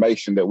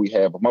information that we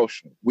have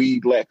emotionally.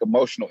 We lack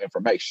emotional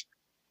information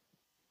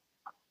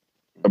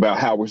about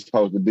how we're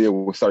supposed to deal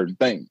with certain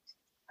things.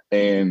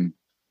 And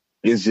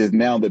it's just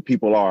now that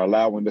people are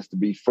allowing us to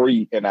be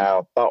free in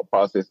our thought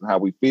process and how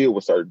we feel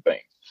with certain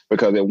things.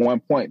 Because at one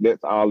point,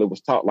 that's all it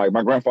was taught. Like,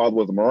 my grandfather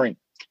was a Marine.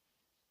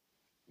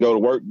 Go to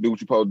work, do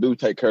what you're supposed to do,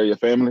 take care of your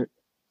family,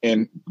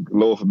 and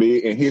Lord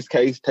forbid, in his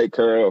case, take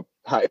care of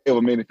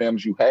however many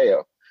families you have,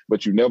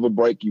 but you never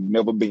break, you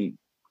never bend.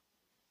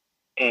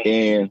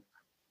 And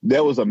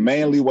that was a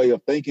manly way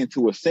of thinking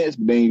to a sense,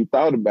 but then you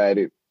thought about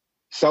it,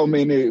 so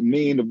many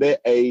men of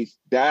that age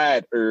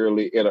died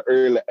early, at an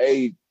early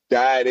age,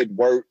 died at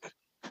work,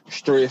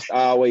 stressed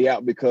all the way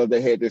out because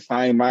they had the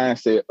same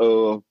mindset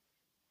of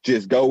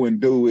just go and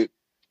do it,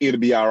 it'll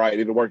be all right,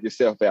 it'll work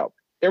itself out.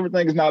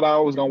 Everything is not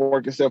always going to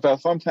work itself out.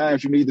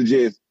 Sometimes you need to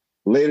just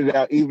let it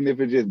out, even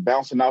if it's just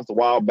bouncing off the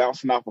wall,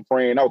 bouncing off a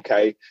friend.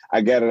 Okay, I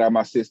got it out of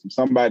my system.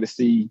 Somebody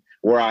see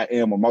where I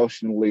am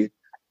emotionally.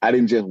 I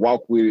didn't just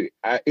walk with it.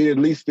 It at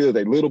least feels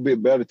a little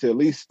bit better to at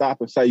least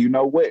stop and say, you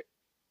know what?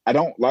 I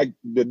don't, like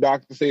the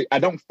doctor said, I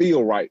don't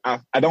feel right.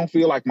 I don't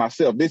feel like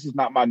myself. This is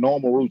not my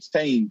normal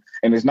routine.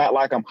 And it's not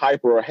like I'm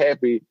hyper or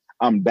happy.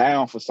 I'm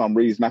down for some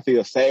reason. I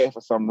feel sad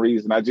for some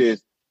reason. I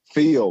just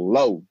feel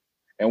low.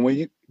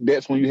 And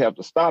that's when you have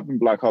to stop and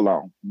be like, hold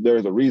on,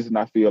 there's a reason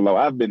I feel low.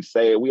 I've been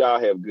sad. We all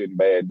have good and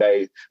bad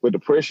days, but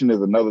depression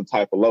is another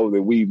type of low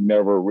that we've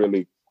never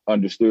really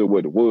understood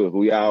what it was.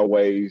 We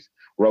always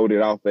wrote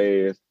it off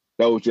as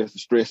that was just the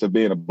stress of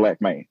being a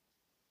black man.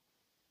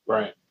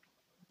 Right.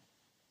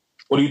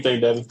 What do you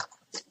think, Devin?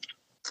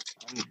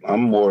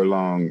 I'm more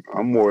along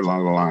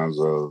the lines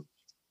of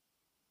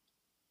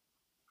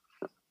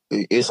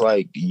it's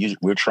like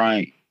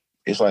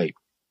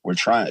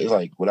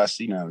what I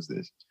see now is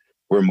this.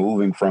 We're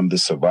moving from the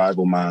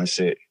survival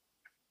mindset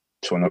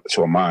to a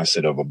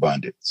mindset of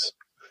abundance,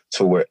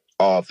 to where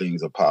all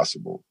things are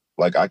possible.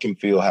 Like, I can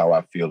feel how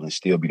I feel and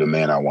still be the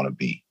man I want to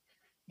be.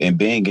 And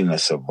being in a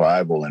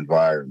survival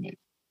environment,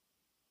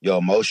 your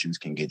emotions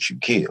can get you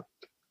killed.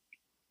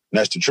 And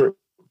that's the truth.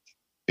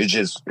 It's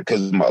just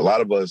because a lot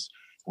of us,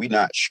 we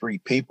not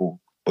street people,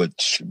 but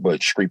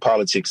street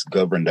politics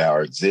governed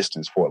our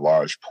existence for a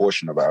large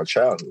portion of our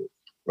childhood,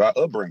 our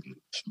upbringing,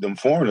 them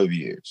formative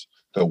years.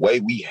 The way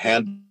we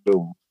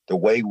handle, the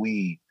way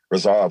we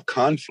resolve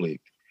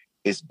conflict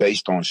is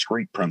based on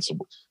street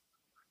principles.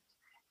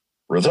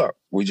 Real talk.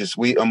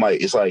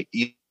 It's like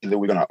either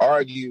we're gonna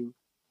argue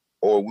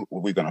or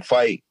we're gonna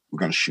fight, we're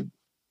gonna shoot.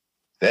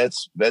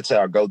 That's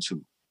our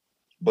go-to.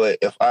 But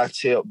at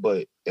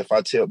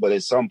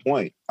some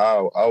point, I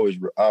always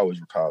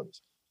recall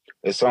this.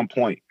 At some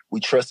point, we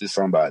trusted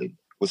somebody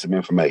with some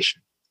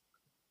information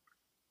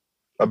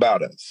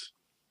about us.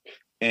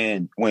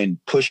 And when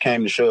push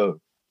came to shove,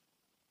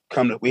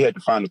 we had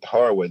to find out the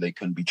hard way they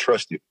couldn't be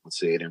trusted with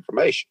said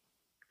information.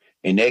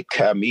 And that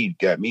got me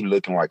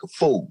looking like a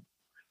fool,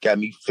 got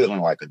me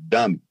feeling like a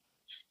dummy.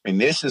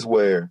 And this is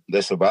where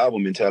the survival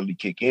mentality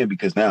kick in,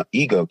 because now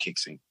ego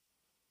kicks in.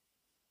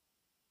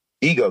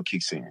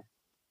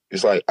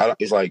 It's like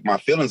my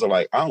feelings are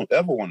like, I don't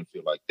ever want to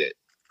feel like that.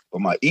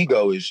 But my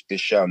ego is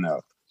shouting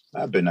out,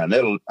 I better not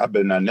never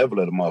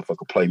let a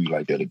motherfucker play me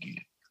like that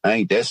again. I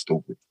ain't that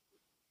stupid.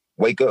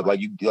 Wake up.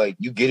 Like you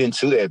get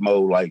into that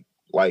mode,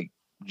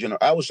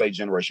 I would say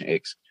Generation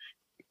X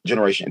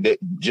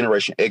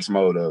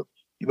mode of,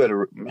 you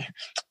better,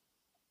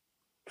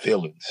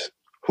 feelings.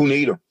 Who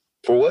need them?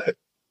 For what?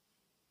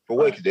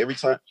 Because every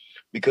time,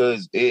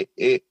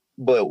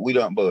 but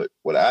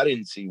what I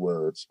didn't see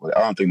was, what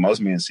I don't think most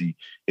men see,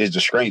 is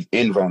the strength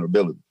in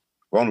vulnerability.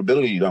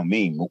 Vulnerability don't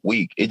mean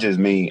weak. It just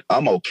means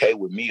I'm okay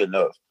with me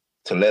enough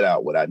to let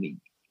out what I need.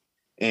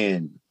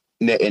 And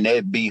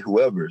that be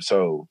whoever.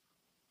 So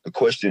the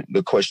question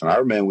I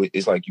remember with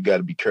is like, you got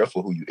to be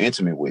careful who you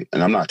intimate with.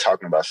 And I'm not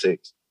talking about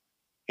sex.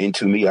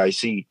 Into me, I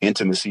see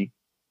intimacy.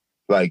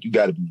 Like, you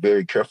got to be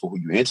very careful who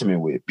you intimate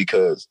with,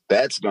 because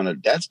that's gonna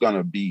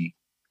be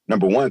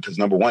number one. Because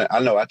number one, I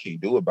know I can't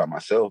do it by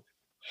myself.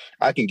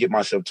 I can get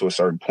myself to a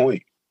certain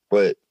point,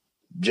 but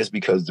just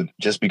because the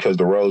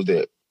roles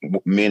that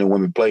men and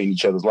women play in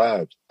each other's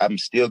lives, I'm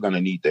still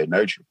gonna need that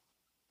nurture,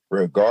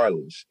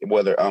 regardless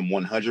whether I'm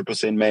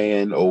 100%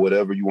 man or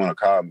whatever you want to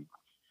call me.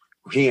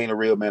 He ain't a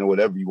real man or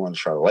whatever you want to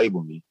try to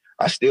label me.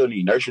 I still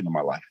need nurture in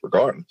my life,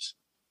 regardless.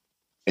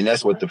 And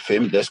that's what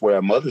that's what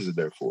our mothers are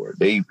there for.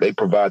 They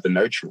provide the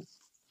nurture.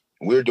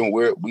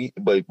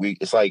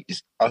 It's like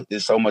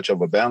it's so much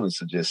of a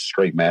balance of just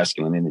straight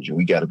masculine energy.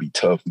 We got to be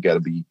tough. We got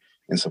to be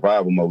in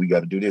survival mode. We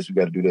got to do this. We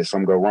got to do that.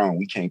 Something go wrong,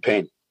 we can't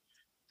panic.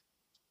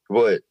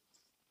 But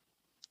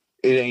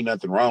it ain't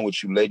nothing wrong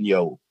with you letting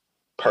your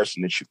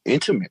person that you're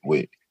intimate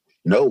with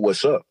know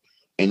what's up.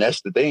 And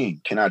that's the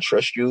thing. Can I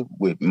trust you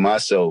with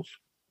myself?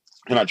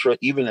 Can I trust,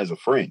 even as a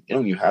friend? You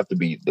don't even have to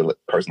be the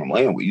person I'm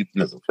laying with.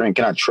 Even as a friend,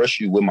 can I trust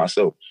you with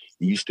myself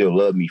and you still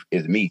love me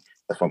as me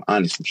if I'm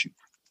honest with you?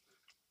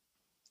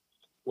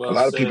 Well a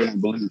lot said. of people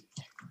don't believe.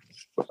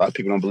 A lot of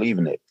people don't believe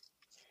in it.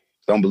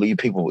 Don't believe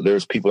people.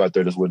 There's people out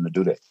there that's willing to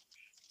do that.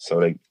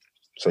 So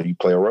you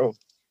play a role.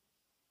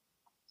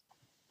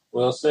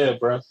 Well said,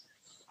 bro.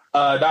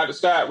 Dr.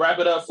 Scott, wrap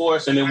it up for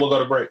us, and then we'll go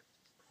to break.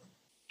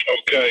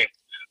 Okay.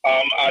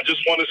 I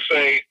just want to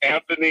say,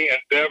 Anthony and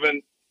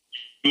Devin,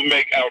 you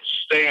make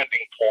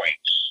outstanding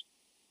points.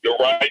 You're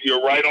right.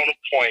 You're right on the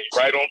point,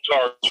 right on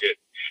target.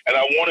 And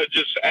I want to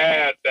just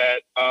add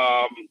that,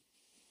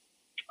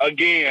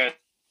 again,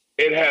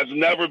 it has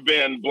never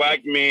been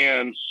black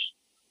men's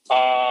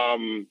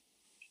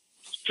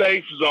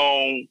safe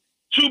zone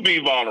to be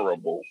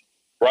vulnerable,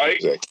 right?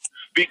 Exactly.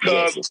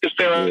 Because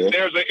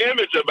there's an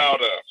image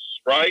about us,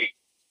 right?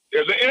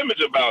 There's an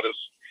image about us.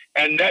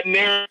 And that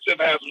narrative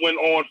has went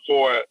on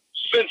for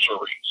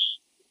centuries,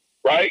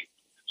 right?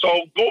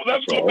 So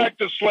let's go back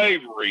to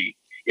slavery.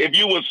 If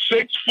you were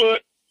 6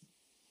 foot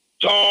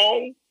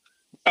tall,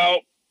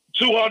 about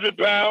 200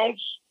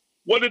 pounds,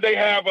 what did they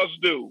have us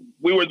do?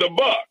 We were the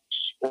bucks,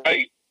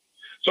 right?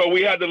 So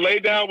we had to lay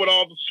down with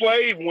all the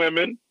slave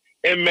women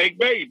and make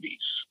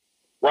babies,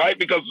 right?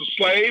 Because the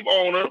slave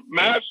owner,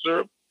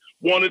 master,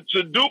 wanted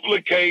to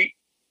duplicate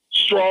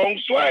strong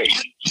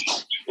slaves,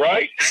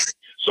 right?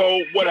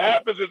 So what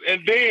happens is,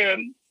 and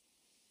then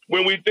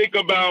when we think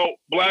about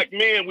black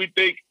men, we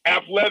think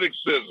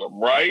athleticism,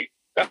 right?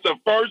 That's the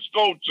first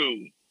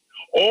go-to.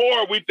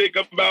 Or we think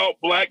about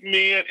black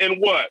men and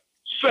what?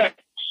 Sex,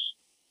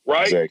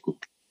 right? Exactly.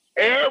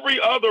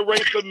 Every other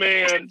race of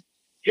man,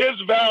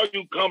 his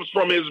value comes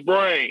from his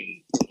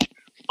brain.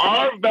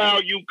 Our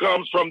value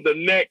comes from the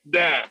neck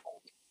down.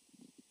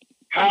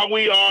 How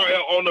we are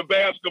on the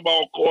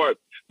basketball court,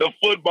 the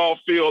football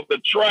field, the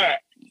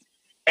track,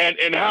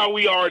 and how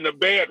we are in the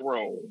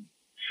bedroom.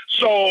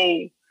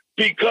 So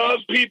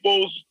because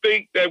people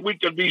think that we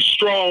can be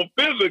strong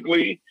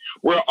physically,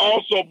 we're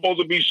also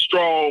supposed to be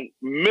strong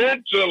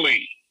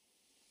mentally,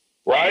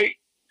 right?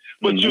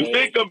 But you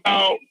think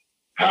about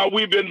how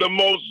we've been the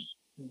most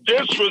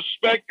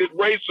disrespected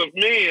race of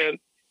men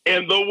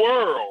in the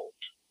world,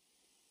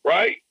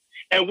 right?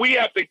 And we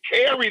have to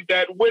carry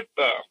that with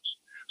us.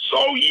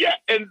 So, yeah,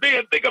 and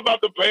then think about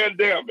the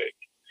pandemic.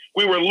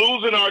 We were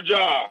losing our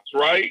jobs,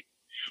 right?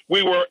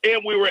 We were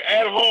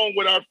at home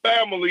with our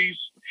families,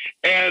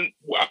 and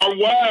our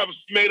wives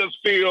made us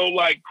feel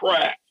like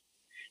crap.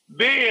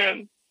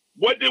 Then,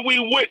 what did we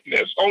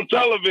witness on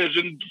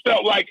television?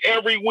 Felt like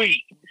every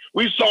week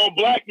we saw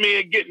black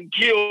men getting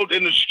killed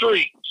in the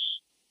streets.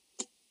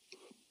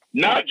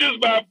 Not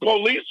just by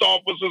police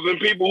officers and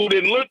people who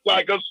didn't look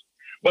like us,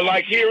 but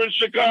like here in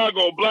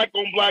Chicago, black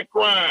on black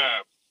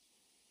crime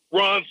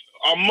runs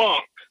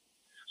amok.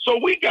 So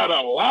we got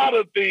a lot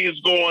of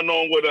things going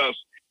on with us.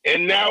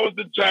 And now is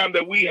the time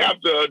that we have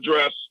to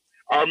address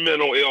our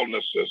mental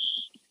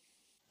illnesses.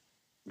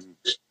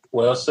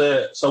 Well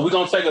said. So we're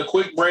going to take a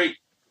quick break.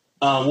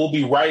 We'll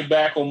be right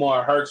back on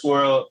more Herc's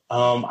World.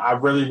 I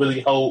really,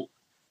 really hope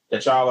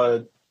that y'all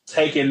are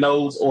taking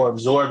notes or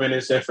absorbing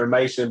this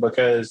information,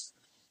 because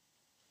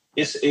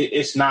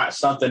it's not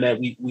something that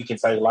we can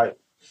take lightly.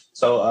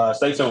 So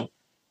stay tuned.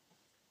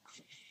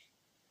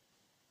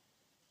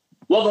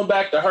 Welcome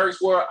back to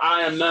Herc's World.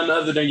 I am none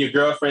other than your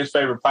girlfriend's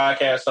favorite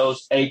podcast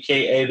host,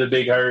 a.k.a. The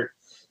Big Hurt.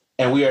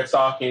 And we are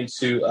talking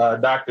to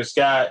Dr.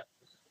 Scott,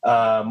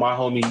 my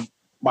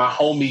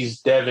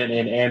homies Devin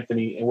and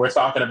Anthony. And we're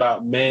talking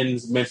about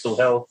men's mental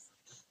health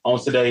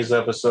on today's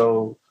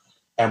episode.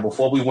 And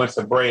before we went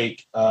to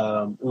break,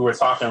 we were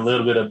talking a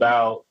little bit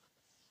about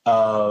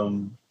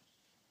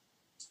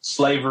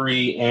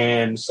slavery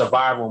and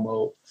survival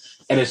mode.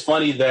 And it's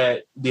funny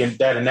that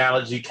that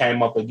analogy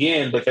came up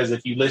again, because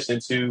if you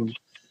listen to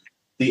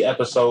the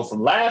episode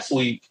from last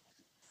week,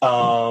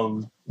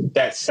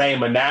 that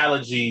same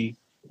analogy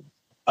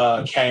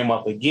came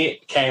up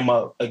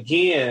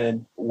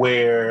again,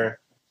 where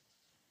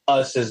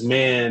us as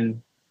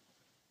men,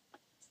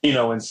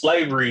 in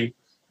slavery,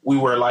 we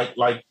were like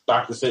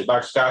Dr.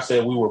 Scott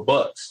said, we were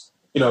bucks.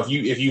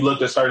 If you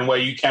looked a certain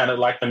way, you kind of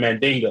like the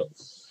Mandingo,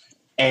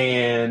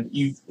 and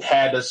you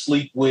had to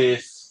sleep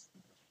with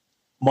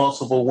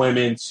multiple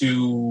women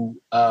to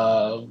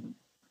try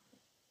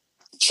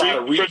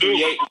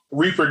to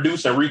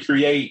reproduce and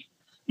recreate,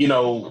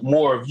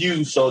 more of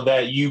you, so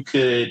that you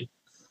could,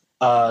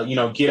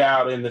 get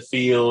out in the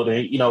field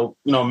and,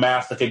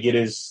 Master could get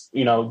his,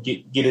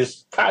 get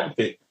his cotton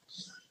picked.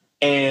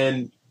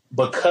 And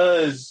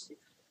because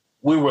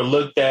we were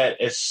looked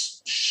at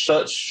as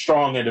such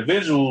strong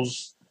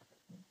individuals,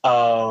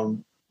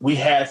 we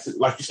had to,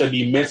 like you said,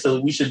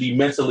 we should be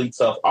mentally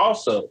tough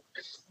also.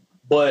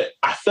 But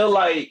I feel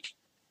like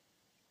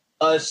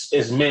us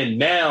as men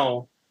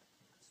now,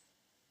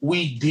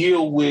 we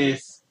deal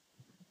with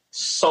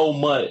so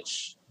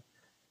much,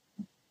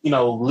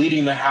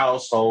 leading the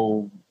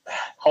household,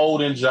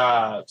 holding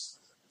jobs,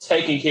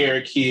 taking care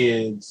of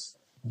kids,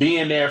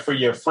 being there for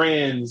your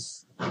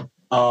friends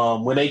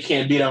when they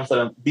can't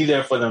be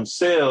there for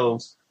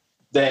themselves,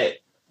 that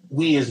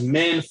we as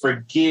men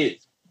forget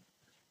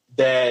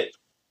that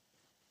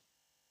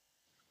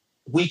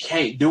we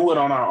can't do it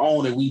on our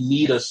own and we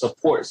need a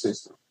support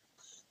system.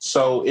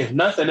 So if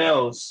nothing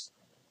else,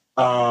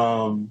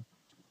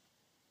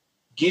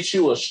 get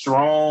you a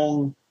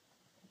strong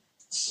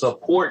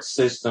support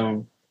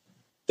system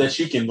that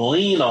you can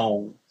lean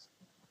on.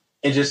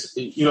 And just,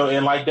 you know,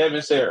 and like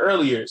Devin said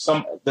earlier,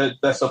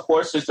 the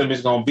support system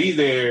is going to be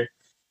there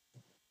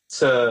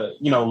to,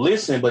 you know,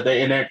 listen, but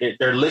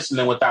they're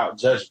listening without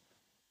judgment.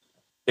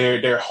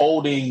 They're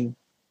holding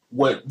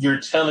what you're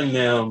telling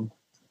them,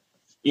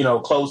 you know,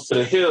 close to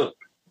the hip,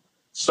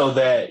 so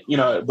that, you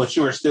know, but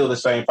you are still the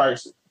same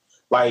person.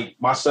 Like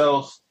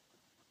myself,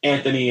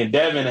 Anthony, and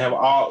Devin have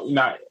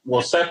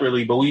all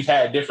separately, but we've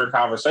had different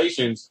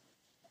conversations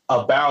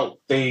about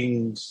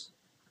things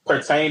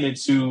pertaining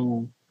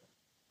to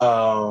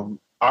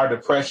our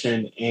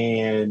depression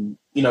and,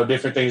 you know,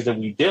 different things that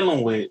we're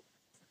dealing with.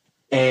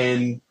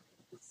 And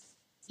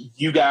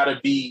you got to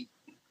be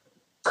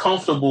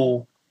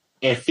comfortable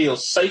and feel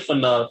safe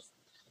enough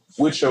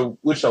with your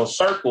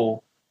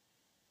circle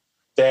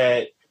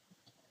that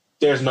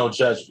there's no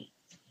judgment.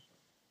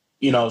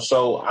 You know,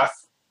 so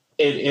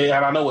and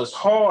I know it's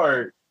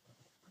hard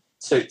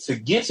to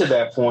get to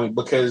that point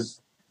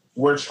because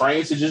we're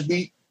trained to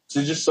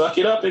just suck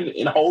it up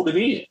and hold it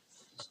in.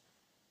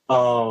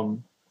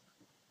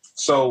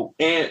 So,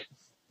 and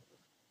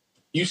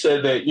you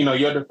said that, you know,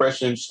 your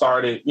depression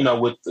started, you know,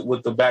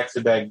 with the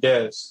back-to-back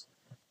deaths.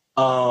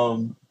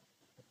 And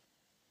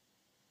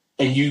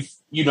you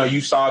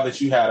saw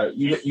that you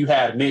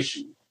had an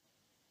issue.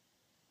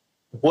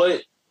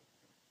 What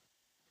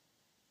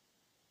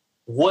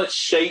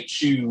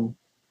shaped you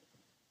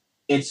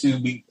into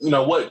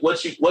what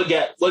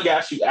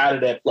got you out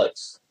of that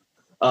place?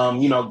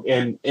 You know,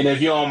 and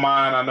if you don't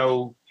mind, I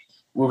know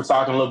we were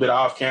talking a little bit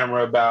off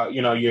camera about,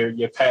 you know,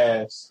 your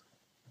past.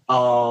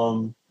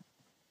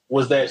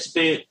 Was that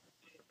stint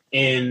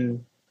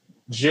in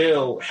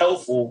jail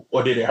helpful,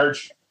 or did it hurt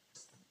you?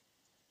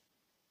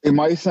 It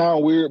might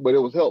sound weird, but it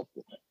was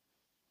helpful.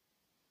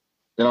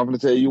 And I'm going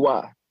to tell you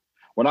why.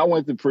 When I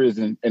went to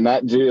prison, and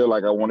not jail,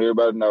 like I want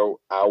everybody to know,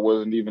 I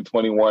wasn't even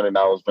 21, and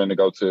I was going to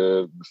go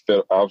to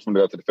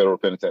the federal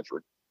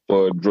penitentiary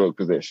for drug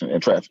possession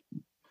and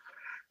trafficking.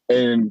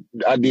 And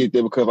I did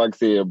that because, like I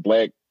said,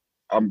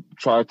 I'm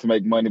trying to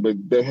make money, but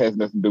that has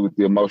nothing to do with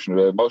the emotional.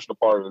 The emotional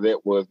part of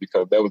that was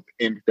because that was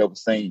the image that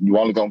was saying you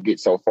only going to get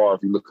so far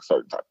if you look a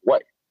certain type of way.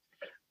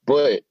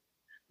 But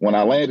when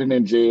I landed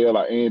in jail,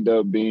 I ended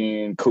up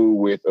being cool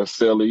with a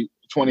silly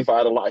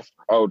 25 to life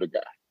older guy.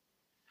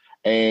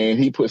 And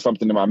he put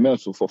something in my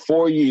mental. For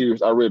 4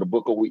 years, I read a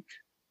book a week.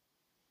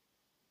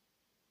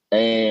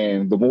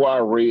 And the more I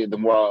read, the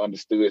more I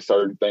understood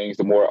certain things,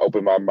 the more I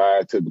opened my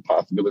mind to the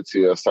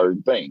possibility of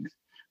certain things.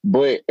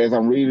 But as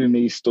I'm reading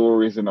these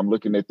stories and I'm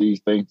looking at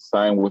these things,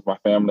 same with my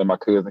family and my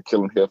cousin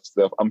killing health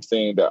stuff, I'm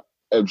saying the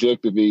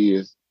objective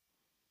is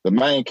the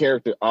main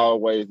character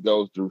always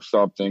goes through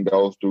something,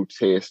 goes through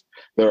tests.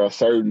 There are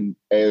certain,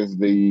 as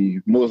the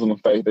Muslim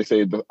faith, they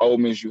say the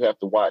omens you have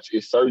to watch.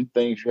 It's certain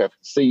things you have to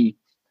see.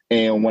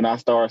 And when I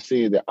start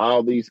seeing that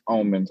all these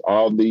omens,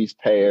 all these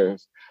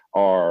pairs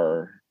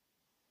are,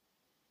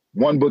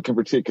 one book in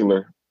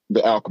particular,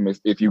 The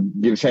Alchemist, if you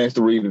get a chance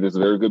to read it, it's a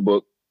very good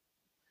book.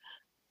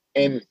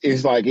 And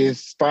it's like,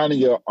 it's finding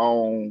your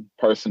own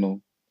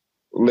personal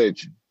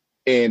legend.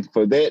 And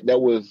for that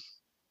was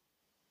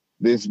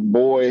this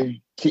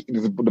boy,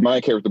 the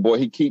main character boy,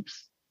 he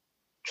keeps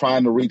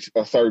trying to reach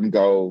a certain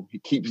goal. He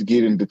keeps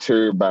getting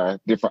deterred by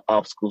different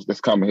obstacles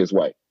that's coming his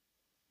way.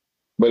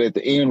 But at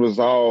the end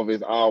resolve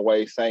is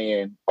always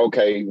saying,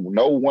 okay,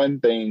 no one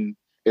thing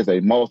is a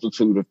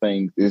multitude of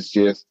things. It's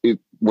just,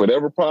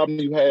 whatever problem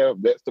you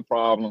have, that's the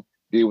problem.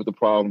 Deal with the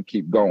problem,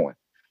 keep going.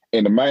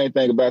 And the main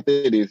thing about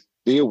that is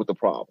deal with the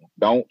problem.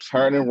 Don't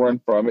turn and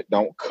run from it.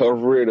 Don't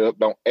cover it up.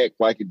 Don't act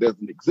like it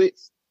doesn't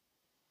exist.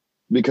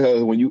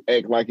 Because when you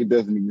act like it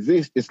doesn't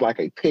exist, it's like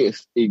a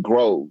pest. It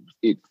grows,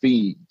 it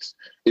feeds,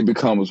 it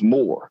becomes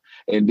more.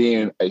 And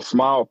then a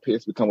small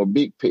pest becomes a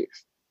big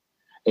pest.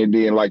 And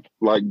then like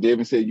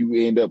Devin said, you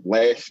end up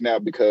lashing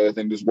out because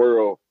in this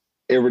world,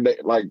 every day,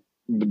 like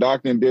the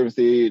doctor and Devin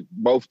said,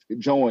 both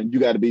join, you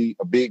got to be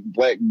a big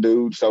black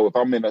dude. So if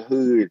I'm in the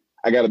hood,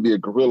 I got to be a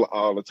gorilla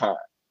all the time.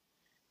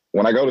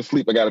 When I go to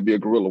sleep, I got to be a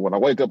gorilla. When I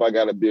wake up, I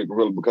got to be a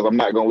gorilla because I'm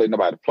not going to let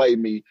nobody play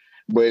me.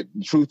 But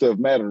the truth of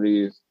the matter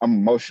is I'm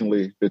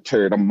emotionally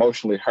deterred. I'm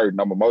emotionally hurt.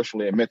 I'm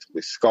emotionally and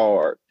mentally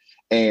scarred.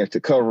 And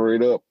to cover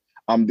it up,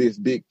 I'm this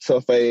big,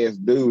 tough-ass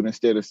dude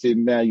instead of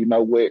sitting down, you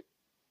know what?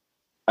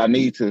 I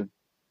need to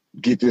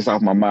get this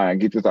off my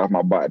mind, get this off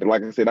my body.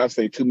 Like I said, I've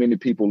seen too many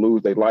people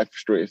lose their life for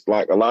stress.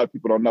 Like a lot of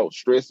people don't know,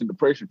 stress and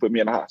depression put me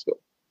in the hospital.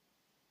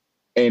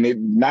 And it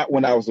not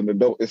when I was an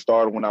adult, it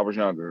started when I was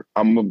younger.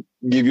 I'm going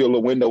to give you a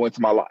little window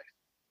into my life.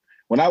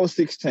 When I was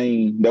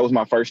 16, that was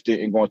my first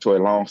stint in going to a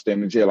long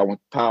stint in jail. I went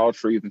to Tall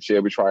Trees and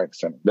Shelby Triangle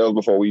Center. That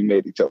was before we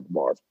met each other,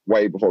 Marv,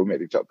 way before we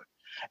met each other.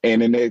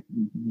 And in that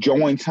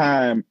joint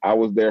time, I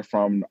was there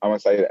from, I'm going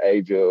to say, the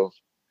age of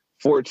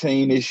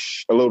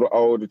 14-ish, a little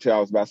older, till I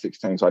was about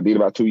 16. So I did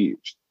about 2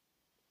 years.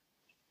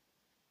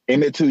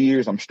 In that 2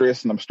 years, I'm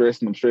stressing,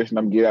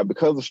 I'm getting out.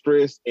 Because of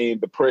stress and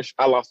depression,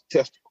 I lost a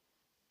testicle.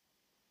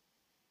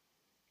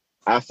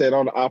 I sat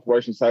on the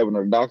operation table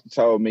and the doctor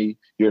told me,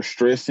 you're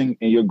stressing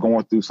and you're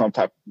going through some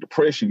type of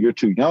depression. You're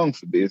too young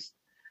for this.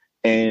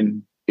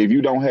 And if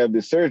you don't have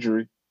this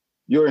surgery,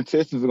 your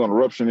intestines are going to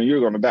rupture and you're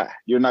going to die.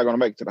 You're not going to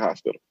make it to the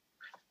hospital.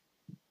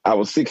 I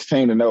was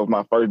 16 and that was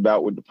my first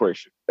bout with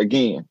depression.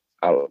 Again,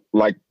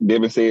 like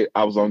Devin said,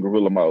 I was on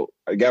gorilla mode.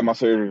 I got my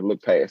surgery to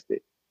look past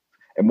it.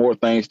 And more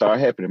things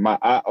started happening. My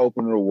eye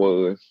opener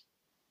was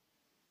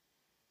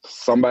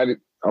somebody,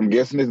 I'm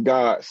guessing this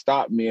God,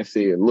 stopped me and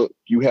said, look,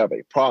 you have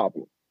a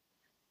problem.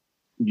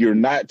 You're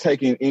not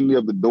taking any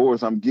of the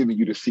doors I'm giving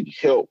you to seek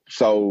help.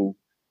 So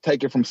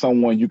take it from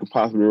someone you can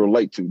possibly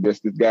relate to. That's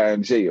this guy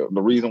in jail.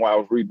 The reason why I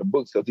was reading the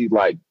books, because he's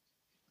like,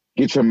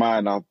 get your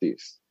mind off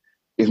this.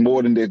 It's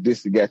more than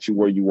this that got you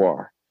where you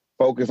are.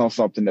 Focus on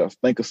something else.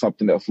 Think of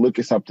something else. Look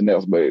at something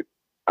else. But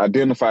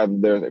identify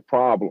that there's a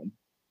problem.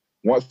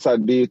 Once I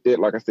did that,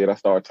 like I said, I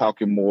started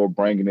talking more,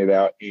 bringing it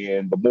out.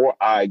 And the more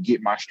I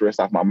get my stress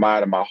off my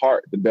mind and my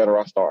heart, the better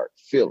I start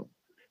feeling.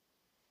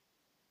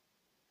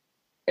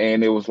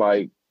 And it was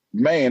like,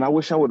 man, I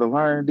wish I would have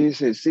learned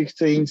this at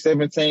 16,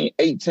 17,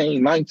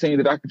 18, 19,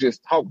 that I could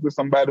just talk to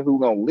somebody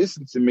who's going to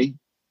listen to me.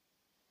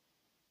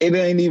 It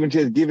ain't even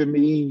just giving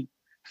me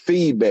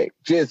feedback.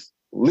 Just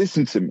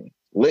listen to me.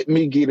 Let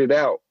me get it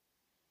out.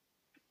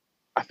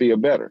 I feel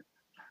better.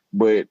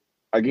 But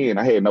again,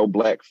 I had no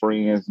black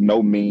friends,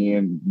 no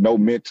men, no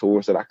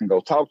mentors that I can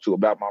go talk to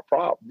about my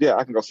problem. Yeah,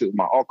 I can go sit with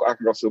my uncle, I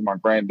can go sit with my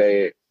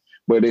granddad,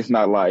 but it's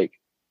not like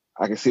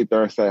I can sit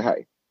there and say,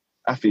 hey,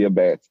 I feel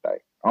bad today.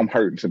 I'm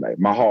hurting today.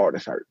 My heart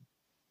is hurting.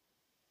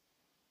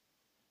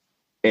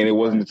 And it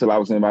wasn't until I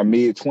was in my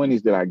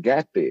mid-20s that I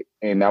got that.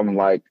 And I'm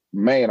like,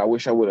 man, I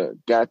wish I would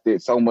have got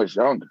that so much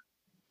younger.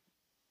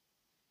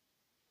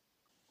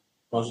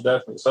 Most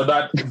definitely. So,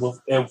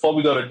 and before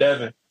we go to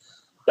Devin,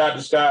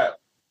 Dr. Scott,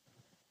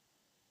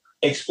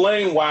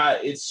 explain why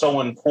it's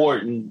so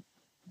important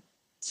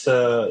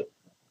to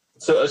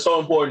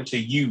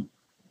you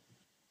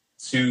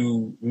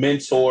to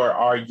mentor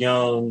our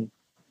young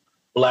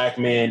Black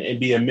men and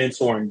be a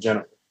mentor in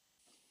general.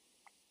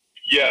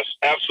 Yes,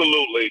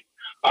 absolutely.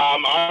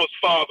 I was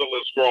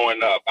fatherless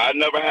growing up. I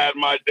never had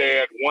my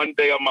dad one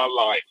day of my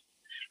life.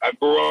 I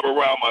grew up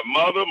around my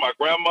mother, my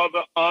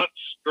grandmother, aunts,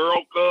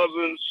 girl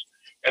cousins,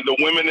 and the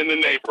women in the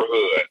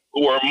neighborhood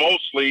who are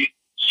mostly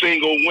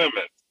single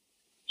women,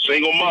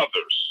 single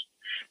mothers.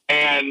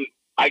 And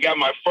I got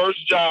my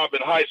first job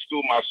in high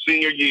school my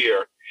senior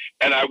year,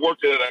 and I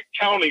worked at an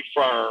accounting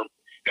firm,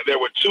 and there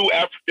were two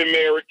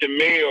African-American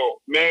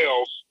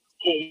males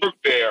who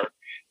worked there,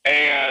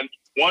 and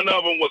one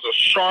of them was a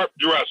sharp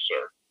dresser,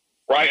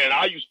 right?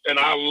 And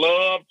I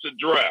loved to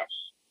dress,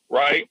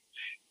 right?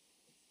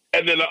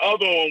 And then the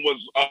other one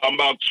was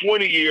about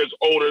 20 years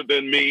older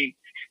than me,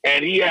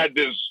 and he had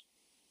this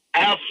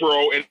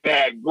afro and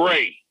had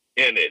gray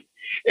in it.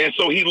 And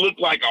so he looked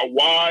like a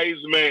wise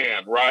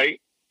man, right?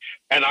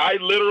 And I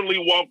literally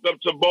walked up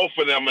to both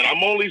of them, and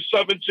I'm only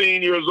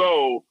 17 years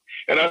old,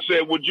 and I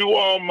said, would you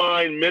all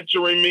mind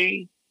mentoring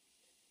me?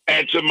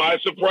 And to my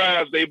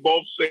surprise, they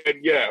both said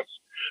yes,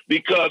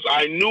 because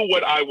I knew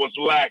what I was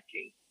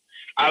lacking.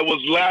 I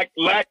was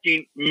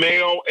lacking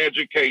male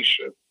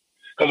education,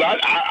 because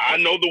I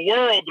know the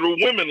world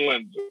through women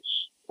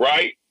lenses,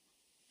 right?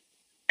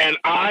 And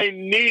I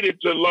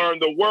needed to learn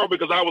the world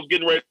because I was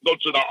getting ready to go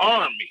to the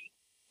Army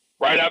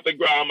right after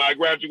I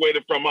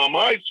graduated from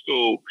high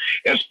school.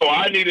 And so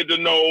I needed to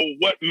know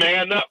what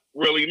man up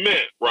really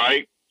meant,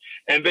 right?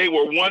 And they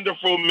were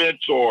wonderful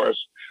mentors.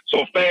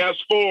 So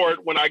fast forward,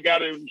 when I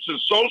got into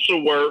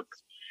social work,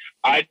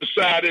 I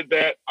decided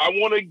that I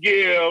want to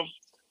give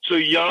to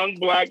young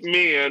Black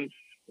men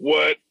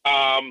what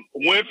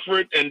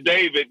Winfred and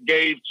David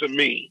gave to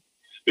me,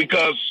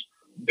 because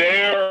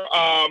their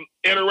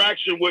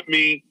interaction with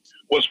me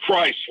was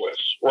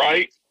priceless,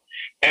 right?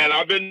 And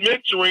I've been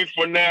mentoring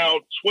for now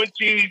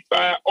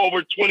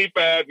over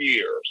 25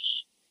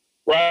 years,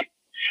 right?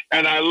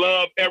 And I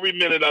love every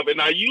minute of it.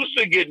 And I used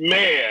to get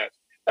mad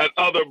at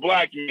other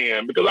Black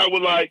men because I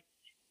was like,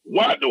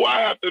 why do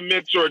I have to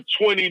mentor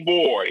 20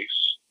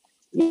 boys?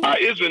 Why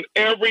isn't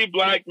every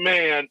Black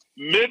man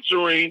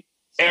mentoring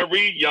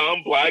every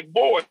young Black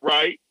boy,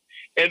 right?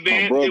 And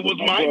then it was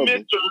my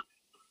mentor,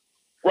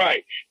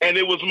 right? And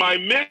it was my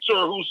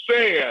mentor who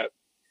said,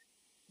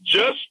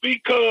 just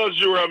because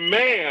you're a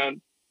man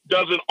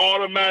doesn't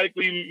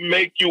automatically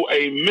make you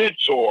a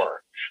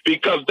mentor,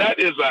 because that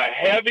is a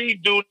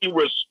heavy-duty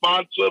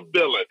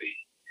responsibility,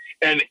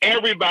 and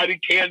everybody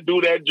can't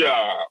do that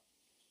job.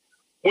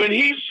 When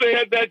he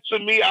said that to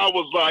me, I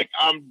was like,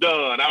 I'm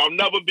done. I'll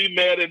never be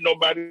mad at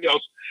nobody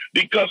else,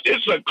 because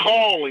it's a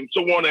calling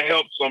to want to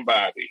help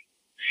somebody.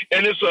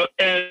 And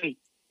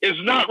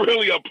it's not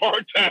really a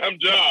part-time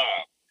job.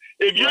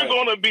 If you're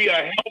going to be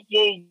a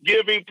helpful,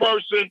 giving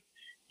person,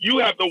 you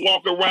have to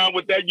walk around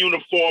with that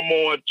uniform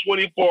on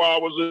 24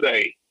 hours a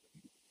day,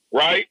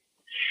 right?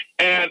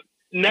 And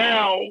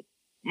now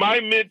my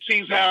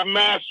mentees have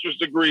master's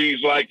degrees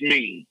like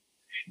me.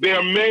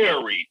 They're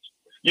married,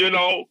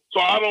 so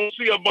I don't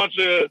see a bunch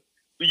of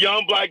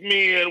young Black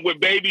men with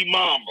baby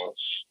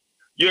mamas,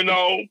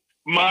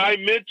 my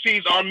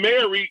mentees are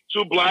married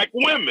to black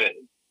women.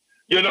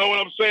 You know what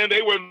I'm saying?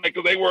 They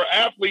were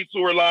athletes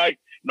who were like,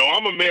 no,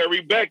 I'm going to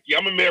marry Becky.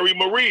 I'm going to marry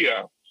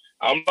Maria.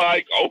 I'm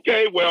like,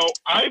 okay, well,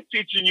 I'm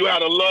teaching you how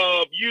to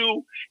love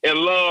you and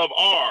love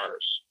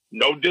ours.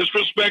 No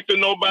disrespect to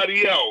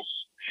nobody else.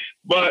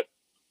 But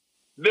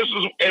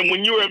and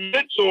when you're a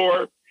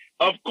mentor,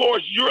 of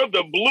course, you're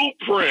the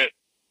blueprint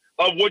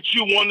of what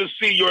you want to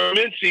see your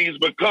mentees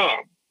become,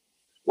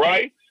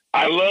 right?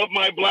 I love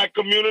my black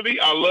community.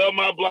 I love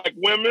my black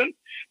women.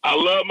 I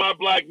love my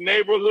black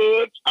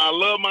neighborhoods. I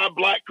love my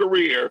black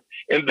career.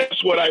 And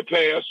that's what I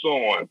pass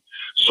on.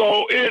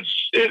 So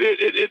it's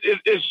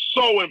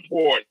so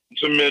important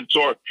to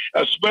mentor,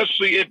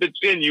 especially if it's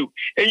in you.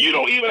 And you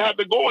don't even have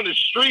to go in the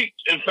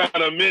streets and find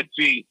a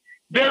mentee.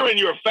 They're in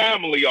your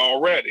family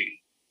already.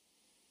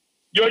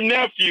 Your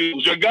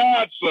nephews, your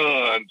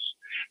godsons,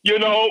 you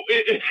know,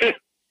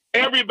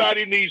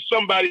 everybody needs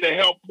somebody to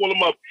help pull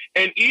them up.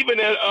 And even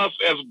as us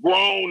as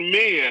grown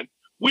men,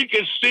 we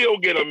can still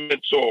get a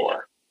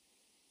mentor.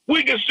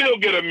 We can still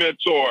get a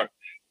mentor.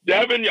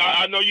 Devin,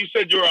 I know you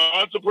said you're an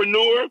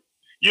entrepreneur.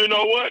 You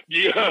know what?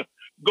 Yeah.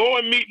 Go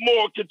and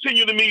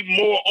continue to meet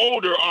more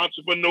older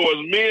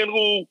entrepreneurs, men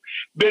who've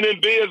been in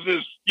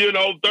business,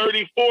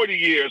 30, 40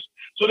 years,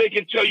 so they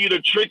can tell you the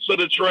tricks of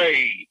the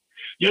trade.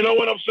 You know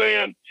what I'm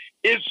saying?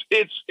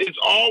 It's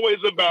always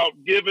about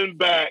giving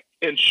back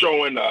and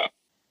showing up.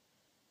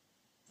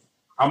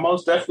 I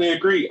most definitely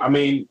agree. I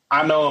mean,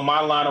 I know in my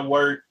line of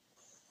work,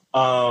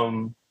 I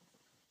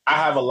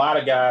have a lot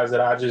of guys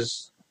that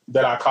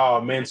I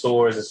call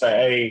mentors and say,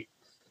 hey,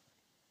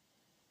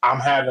 I'm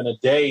having a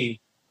day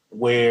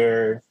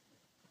where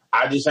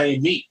I just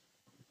ain't me.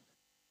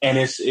 And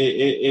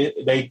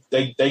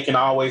they can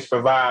always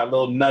provide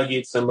little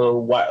nuggets and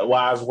little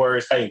wise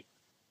words. Hey,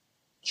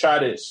 try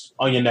this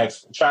on your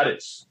next one. Try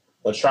this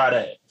or try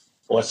that.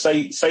 Or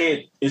say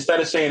it, instead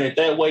of saying it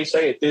that way,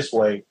 say it this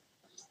way.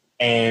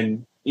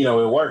 And, it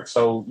works.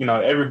 So,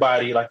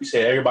 everybody, like you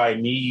said,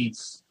 everybody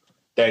needs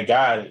that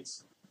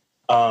guidance.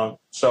 So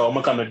I'm going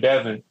to come to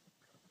Devin.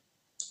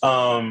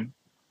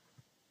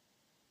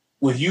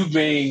 With you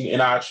being an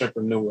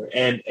entrepreneur,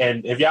 and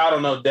if y'all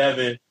don't know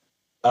Devin,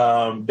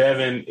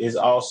 Devin is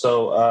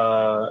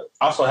also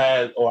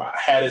had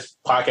his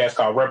podcast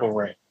called Rebel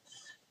Rant.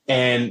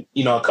 And,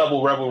 a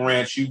couple Rebel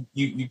Rants,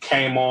 you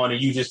came on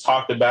and you just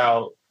talked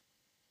about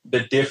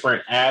the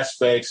different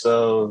aspects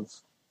of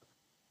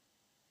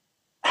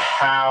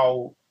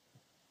how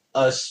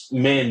us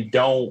men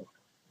don't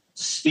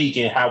speak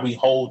and how we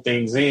hold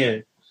things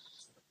in.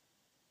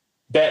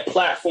 That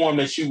platform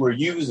that you were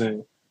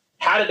using,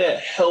 how did that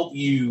help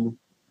you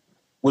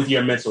with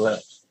your mental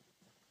health?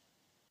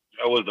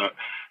 That was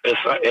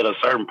at a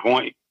certain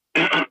point.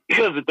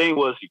 Because the thing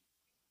was,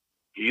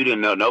 you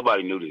didn't know,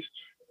 nobody knew this.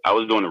 I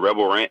was doing the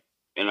Rebel Rant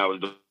and I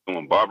was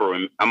doing barber,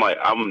 and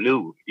I'm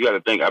new. You got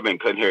to think, I've been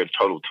cutting hair a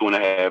total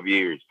 2.5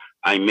 years.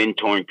 I'm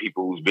mentoring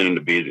people who's been in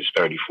the business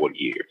 30, 40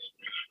 years.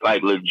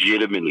 Like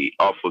legitimately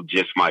off of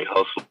just my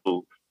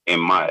hustle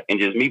and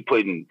just me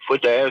putting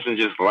foot to ass and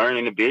just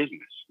learning the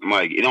business. I'm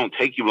like, it don't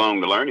take you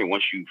long to learn it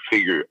once you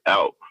figure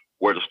out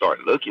where to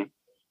start looking.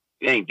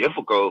 It ain't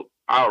difficult.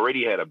 I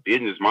already had a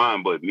business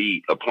mind, but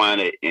me applying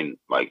it in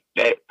like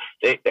that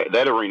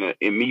arena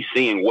and me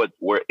seeing what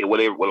a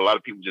lot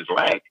of people just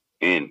lack.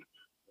 And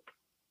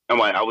I'm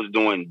like, I was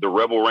doing the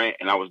Rebel Rant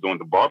and I was doing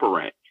the Barber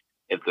Rant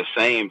at the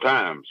same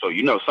time. So,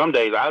 some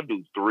days I'll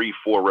do 3-4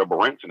 Rebel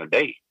Rants in a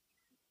day.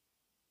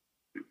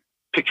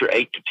 Picture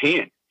 8 to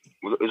 10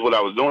 is what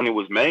I was doing. It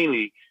wasn't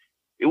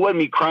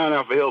me crying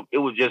out for help. It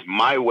was just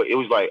my way. It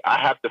was like, I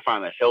have to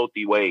find a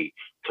healthy way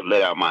to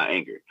let out my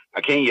anger.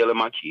 I can't yell at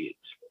my kids,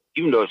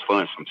 even though it's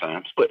fun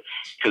sometimes, but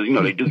because,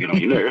 they do get on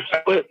your nerves,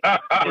 but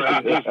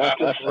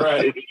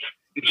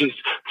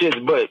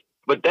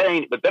but that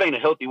ain't a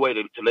healthy way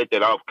to let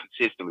that off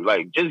consistently.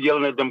 Like just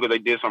yelling at them because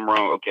they did something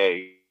wrong.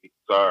 Okay, it's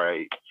all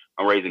right.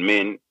 I'm raising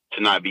men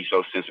to not be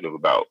so sensitive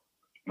about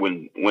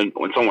when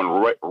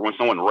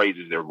someone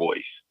raises their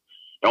voice.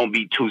 Don't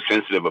be too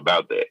sensitive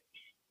about that.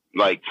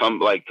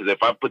 Because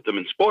if I put them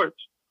in sports,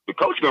 the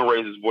coach is gonna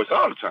raise his voice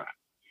all the time.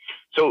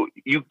 So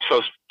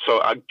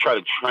I try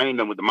to train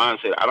them with the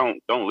mindset.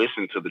 Don't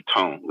listen to the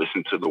tone,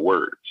 listen to the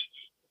words.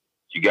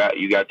 You got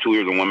 2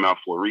 ears and 1 mouth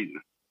for a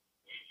reason.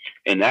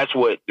 And that's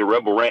what the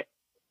Rebel Rant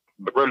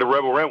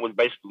was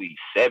basically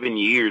 7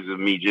 years of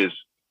me just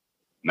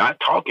not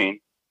talking,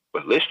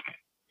 but listening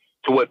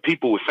to what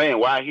people were saying,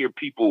 what I hear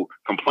people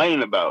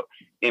complaining about,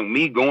 and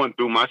me going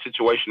through my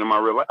situation in my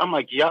real life. I'm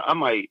like,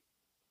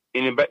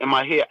 in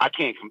my head, I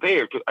can't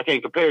compare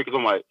because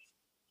I'm like,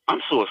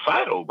 I'm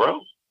suicidal,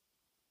 bro.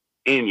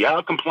 And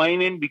y'all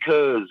complaining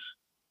because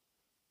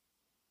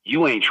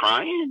you ain't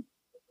trying.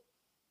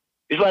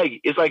 It's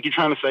like you're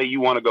trying to say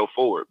you want to go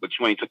forward, but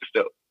you ain't took a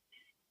step.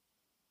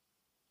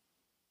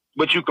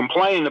 But you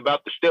complain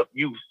about the step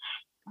you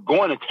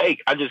going to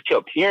take. I just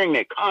kept hearing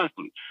that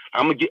constantly.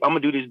 I'm gonna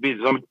do this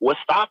business. What's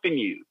stopping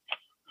you?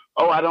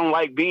 Oh, I don't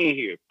like being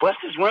here.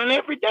 Buses run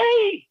every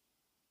day.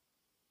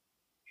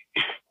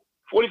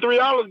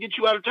 $43 get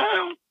you out of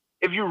town.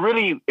 if you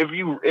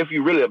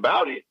really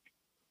about it,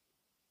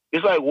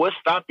 it's like, what's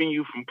stopping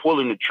you from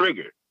pulling the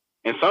trigger?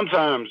 And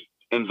sometimes,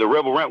 and the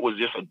Rebel Rant was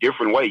just a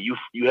different way. You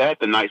had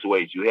the Nice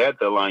Ways, you had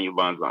the Alanya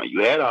Vanzan,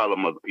 you had all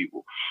them other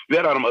people, you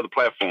had all them other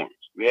platforms,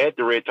 you had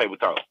the Red Table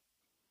Talk.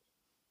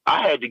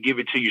 I had to give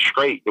it to you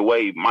straight the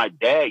way my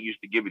dad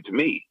used to give it to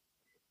me.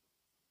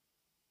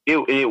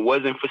 It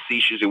wasn't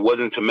facetious. It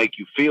wasn't to make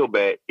you feel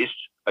bad. It's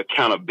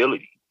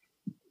accountability.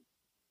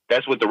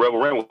 That's what the Rebel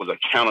Rant was,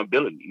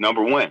 accountability.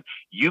 Number one,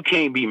 you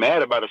can't be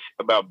mad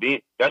about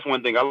being, that's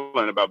one thing I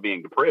learned about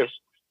being depressed,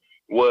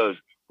 was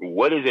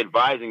what is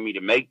advising me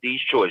to make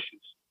these choices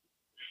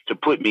to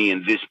put me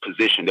in this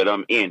position that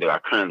I'm in that I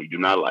currently do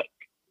not like?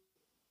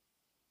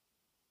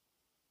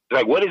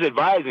 Like, what is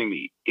advising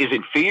me? Is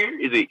it fear?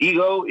 Is it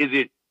ego? Is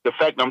it the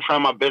fact that I'm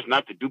trying my best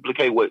not to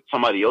duplicate what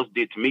somebody else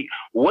did to me?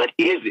 What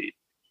is it?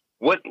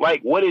 What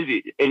is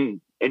it?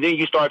 And then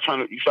you start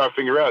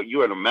figure out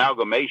you're an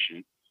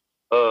amalgamation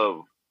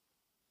of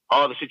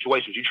all the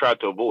situations you tried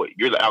to avoid.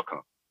 You're the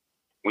outcome.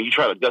 When you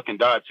try to duck and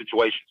dodge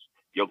situations,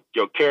 your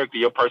character,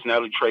 your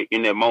personality trait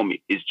in that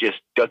moment is just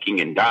ducking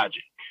and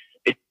dodging.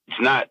 It's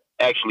not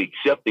actually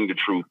accepting the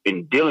truth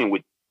and dealing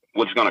with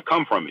what's going to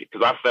come from it.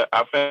 Because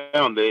I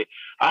found that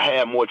I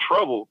had more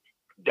trouble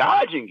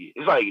dodging it.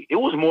 It's like it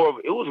was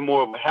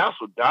more of a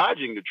hassle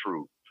dodging the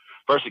truth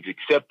versus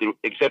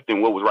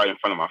accepting what was right in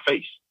front of my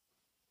face.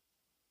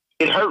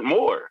 It hurt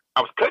more.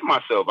 I was cutting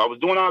myself. I was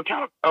doing all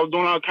kind of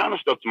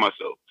stuff to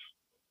myself,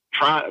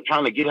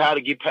 trying to get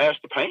past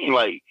the pain.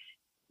 Like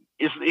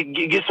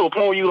it gets to a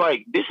point where you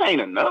like, this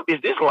ain't enough. Is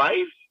this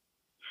life?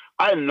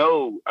 I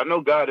know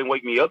God didn't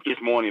wake me up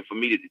this morning for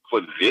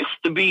this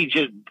to be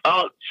just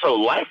so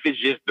life is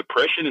just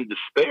depression and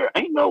despair.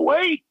 Ain't no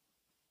way.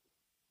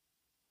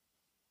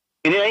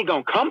 And it ain't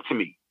gonna come to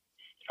me.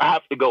 I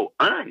have to go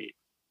earn it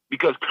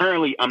because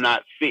currently I'm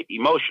not fit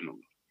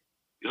emotionally.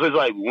 So it's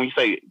like when you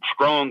say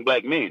strong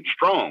black men,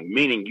 strong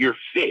meaning you're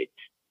fit.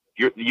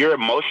 Your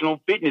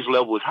emotional fitness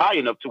level is high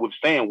enough to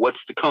withstand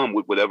what's to come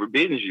with whatever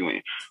business you're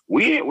in.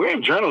 We're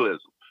in journalism.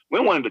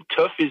 We're one of the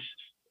toughest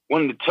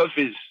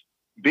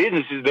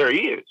businesses there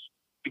is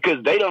because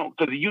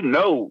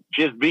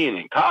just being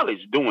in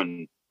college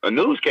doing a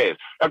newscast,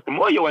 Dr.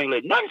 Moyo ain't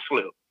let nothing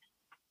slip.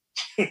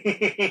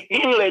 He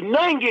ain't let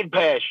nothing get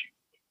past you.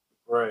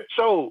 Right.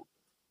 So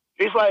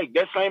it's like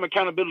that same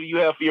accountability you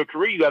have for your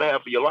career, you got to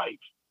have for your life.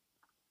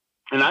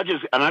 And I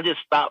just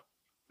stopped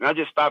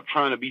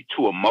trying to be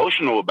too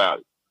emotional about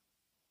it.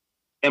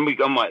 And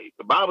I'm like,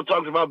 the Bible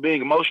talks about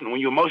being emotional. When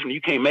you're emotional,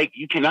 you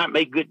cannot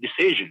make good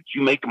decisions.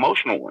 You make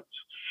emotional ones.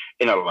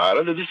 And a lot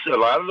of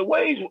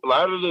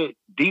the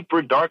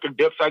deeper, darker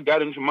depths I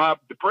got into my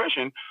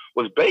depression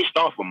was based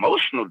off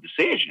emotional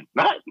decisions,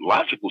 not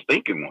logical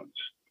thinking ones.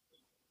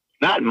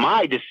 Not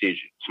my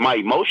decisions, my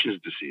emotions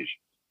decisions.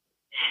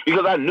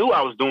 Because I knew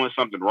I was doing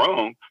something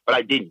wrong, but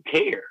I didn't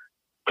care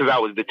because I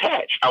was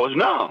detached. I was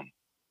numb.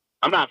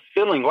 I'm not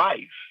feeling life.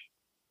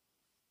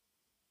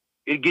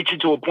 It gets you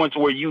to a point to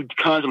where you're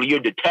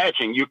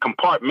detaching, you're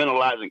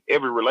compartmentalizing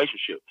every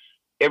relationship.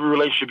 Every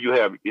relationship you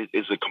have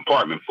is a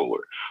compartment for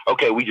it.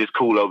 Okay, we just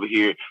cool over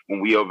here when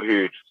we over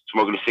here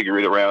smoking a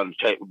cigarette around.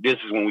 This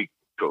is when we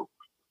go.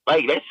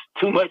 Like, that's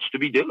too much to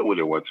be dealing with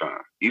at one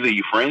time. Either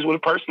you're friends with a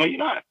person or you're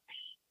not.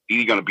 Either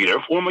you're going to be there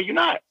for them or you're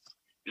not.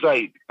 It's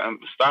like, I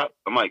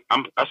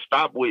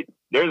stop with,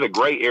 there's a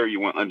gray area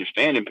when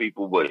understanding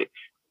people, but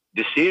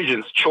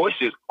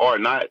choices are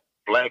not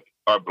black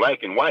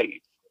and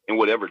white. And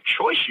whatever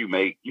choice you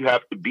make, you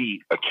have to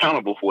be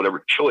accountable for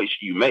whatever choice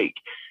you make.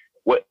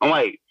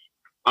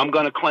 I'm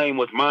going to claim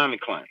what's mine to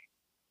claim.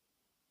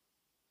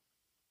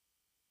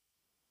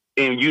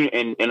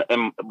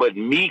 But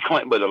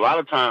a lot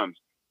of times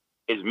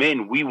as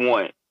men, we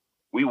want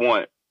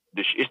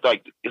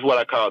it's what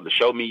I call the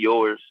show me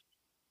yours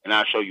and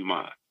I'll show you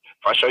mine.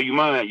 If I show you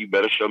mine, you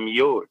better show me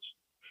yours.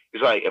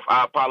 It's like, if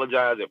I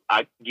apologize, if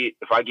I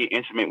get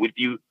intimate with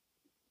you,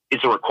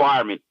 it's a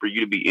requirement for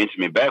you to be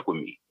intimate back with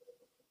me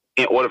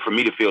in order for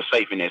me to feel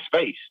safe in that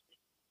space.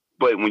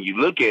 But when you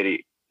look at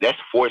it, that's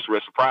forced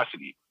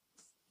reciprocity.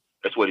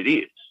 That's what it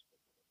is.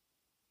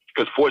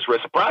 Because forced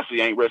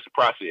reciprocity ain't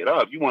reciprocity at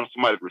all. If you want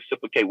somebody to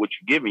reciprocate what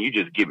you're giving, you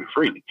just give it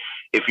freely.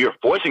 If you're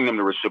forcing them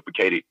to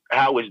reciprocate it,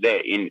 how is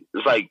that? And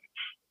it's like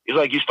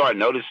you start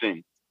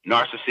noticing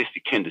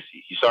narcissistic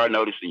tendencies. You start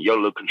noticing your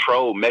little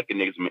control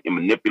mechanism and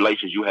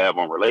manipulations you have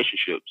on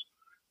relationships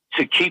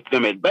to keep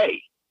them at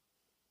bay.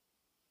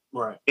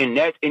 Right. And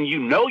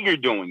you're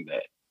doing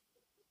that.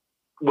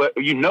 But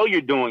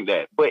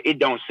it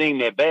don't seem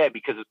that bad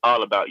because it's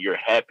all about your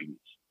happiness.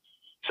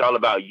 It's all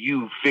about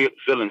you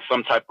feeling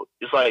some type of,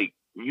 it's like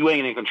you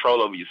ain't in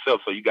control over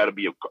yourself, so you got to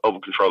be over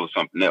control of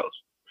something else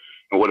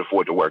in order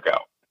for it to work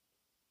out.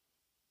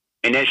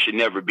 And that should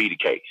never be the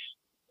case.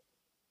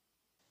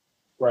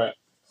 Right.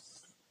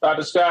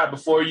 Dr. Scott,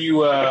 before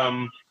you,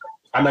 I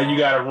know you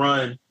got to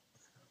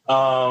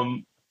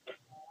run.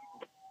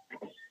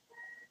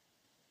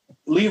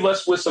 Leave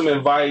us with some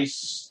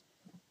advice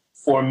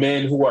for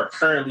men who are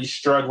currently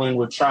struggling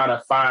with trying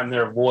to find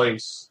their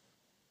voice.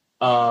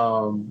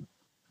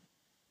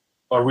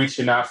 or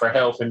reaching out for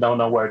help and don't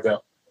know where to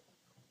go?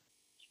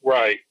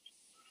 Right.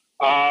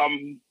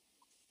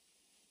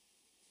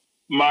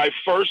 My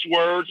first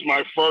words,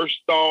 my first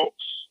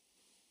thoughts,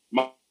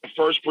 my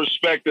first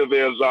perspective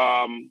is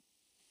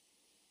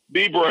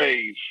be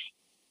brave.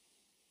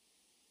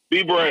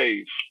 Be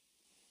brave.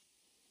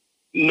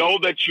 Know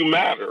that you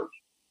matter,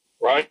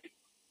 right?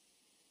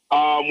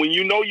 When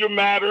you know you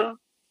matter,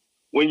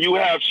 when you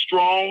have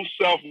strong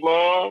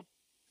self-love,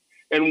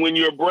 and when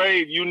you're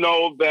brave, you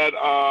know that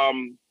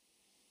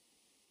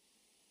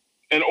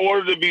in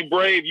order to be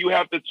brave, you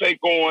have to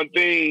take on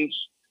things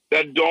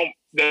that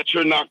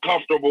you're not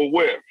comfortable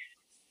with.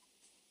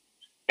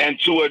 And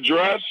to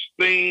address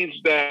things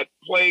that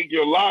plague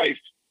your life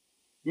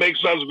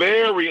makes us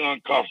very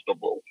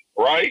uncomfortable,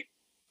 right?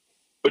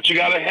 But you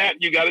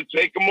gotta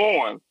take them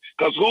on,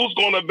 because who's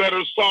gonna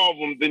better solve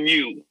them than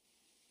you?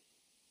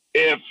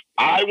 If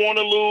I want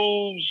to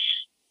lose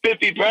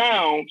 50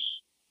 pounds,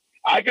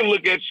 I can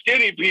look at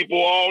skinny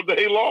people all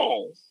day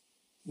long.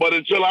 But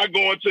until I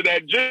go into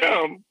that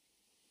gym,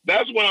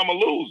 that's when I'm going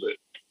to lose it.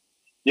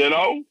 You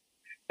know,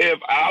 if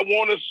I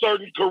want a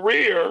certain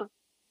career,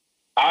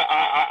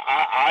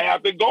 I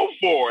have to go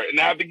for it, and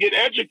I have to get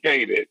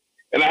educated,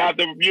 and I have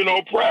to,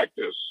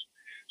 practice.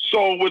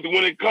 So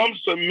when it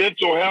comes to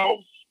mental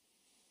health,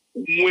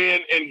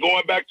 and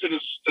going back to the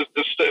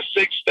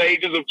 6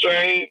 stages of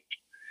change,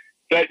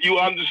 that you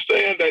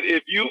understand that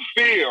if you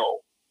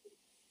feel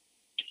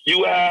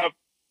you have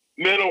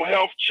mental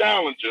health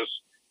challenges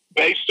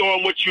based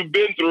on what you've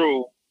been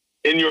through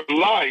in your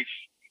life,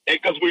 and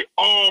because we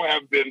all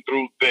have been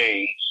through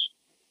things,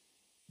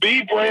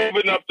 be brave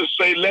enough to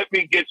say, let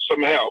me get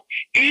some help.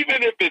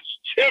 Even if it's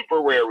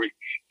temporary,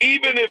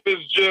 even if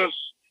it's just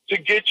to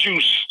get you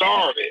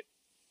started,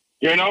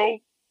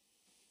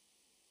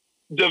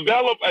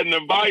 develop an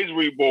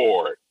advisory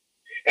board.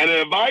 And an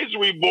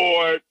advisory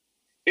board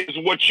is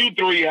what you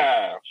three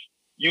have.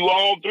 You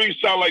all three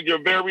sound like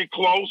you're very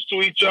close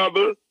to each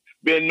other,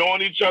 been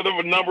knowing each other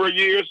for a number of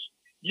years.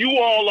 You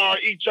all are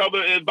each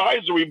other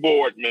advisory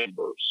board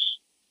members.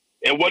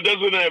 And what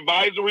does an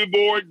advisory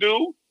board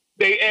do?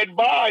 They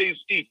advise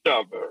each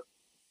other.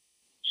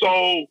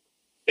 So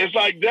it's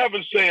like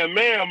Devin saying,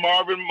 man,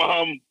 Marvin,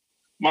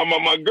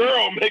 my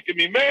girl making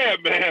me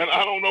mad, man.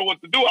 I don't know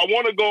what to do. I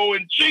want to go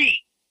and cheat.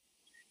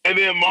 And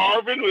then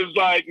Marvin was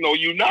like, no,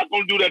 you're not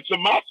going to do that to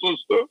my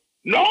sister.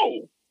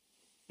 No.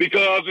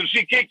 Because if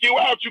she kick you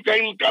out, you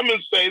can't come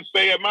and stay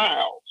at my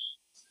house.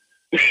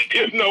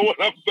 You know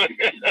what I'm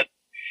saying?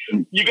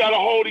 You got to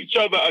hold each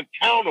other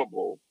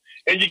accountable.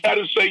 And you got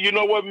to say, you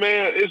know what,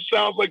 man, it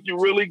sounds like you're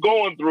really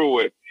going through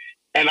it.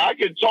 And I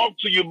can talk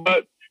to you,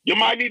 but you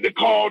might need to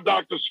call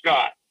Dr.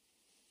 Scott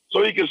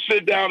so he can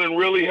sit down and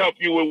really help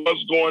you with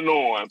what's going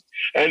on.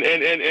 And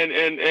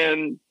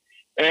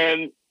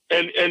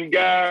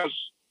guys,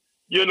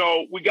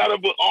 we got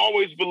to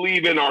always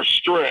believe in our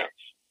strength.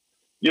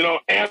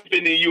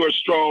 Anthony, you are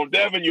strong.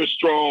 Devin, you're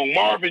strong.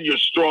 Marvin, you're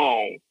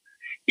strong.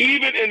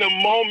 Even in the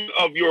moment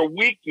of your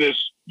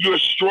weakness, you're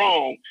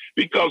strong.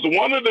 Because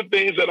one of the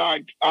things that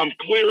I'm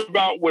clear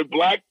about with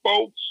Black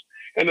folks,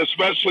 and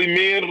especially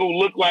men who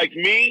look like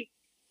me,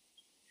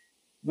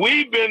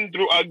 we've been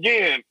through,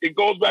 again, it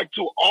goes back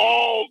to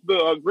all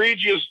the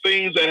egregious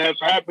things that has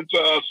happened to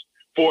us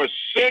for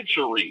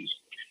centuries.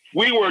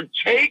 We were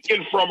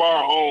taken from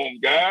our home,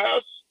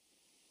 guys.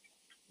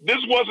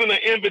 This wasn't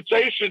an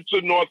invitation to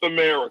North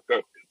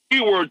America.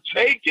 We were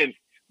taken.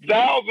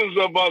 Thousands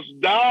of us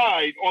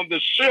died on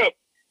the ship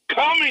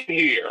coming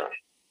here.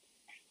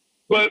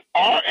 But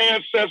our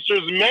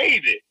ancestors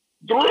made it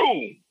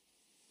through,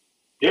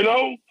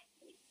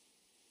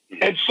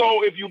 And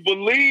so if you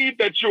believe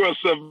that you're a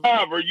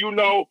survivor,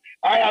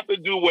 I have to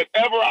do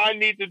whatever I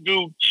need to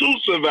do to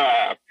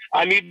survive.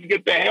 I need to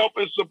get the help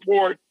and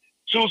support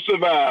to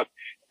survive.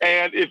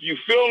 And if you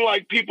feel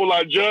like people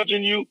are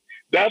judging you,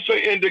 that's an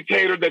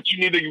indicator that you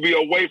need to be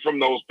away from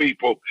those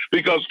people,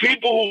 because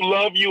people who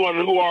love you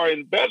and who are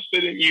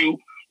invested in you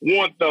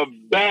want the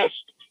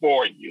best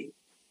for you.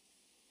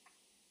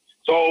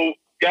 So,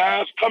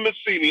 guys, come and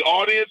see me.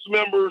 Audience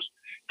members,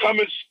 come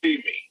and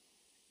see me.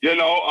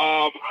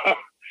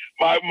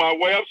 My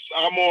website,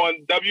 I'm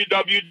on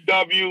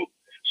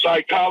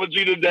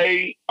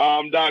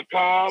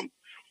www.psychologytoday.com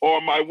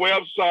or my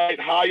website,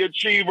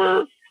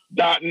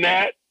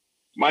 highachiever.net.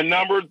 My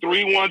number,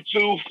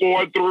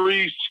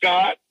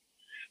 312-43-SCOTT.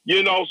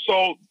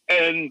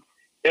 And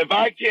if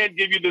I can't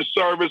give you the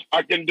service,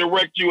 I can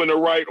direct you in the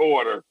right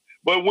order.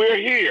 But we're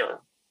here,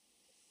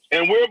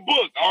 and we're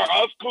booked.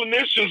 Us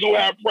clinicians who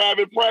have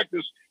private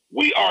practice,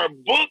 we are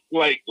booked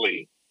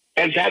lately,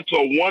 and that's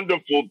a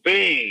wonderful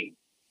thing.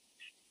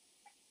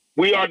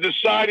 We are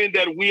deciding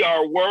that we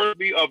are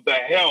worthy of the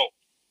help.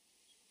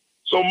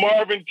 So,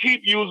 Marvin,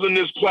 keep using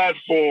this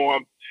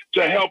platform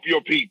to help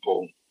your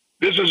people.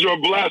 This is your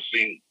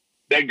blessing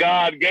that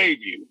God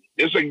gave you.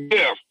 It's a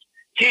gift.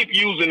 Keep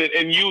using it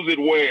and use it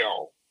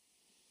well.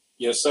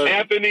 Yes, sir.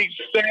 Anthony,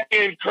 stay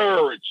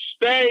encouraged.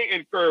 Stay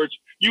encouraged.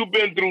 You've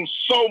been through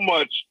so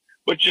much,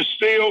 but you're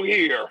still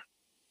here.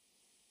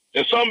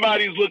 And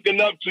somebody's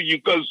looking up to you,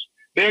 because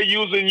They're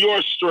using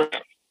your strength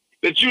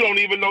that you don't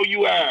even know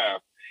you have.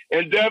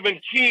 And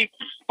Devin keeps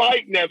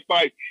fighting that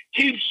fight,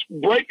 keeps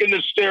breaking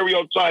the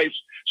stereotypes,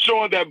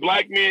 showing that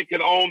black men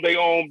can own their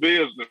own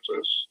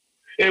businesses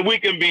and we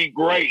can be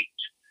great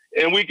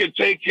and we can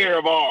take care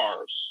of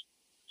ours.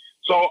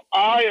 So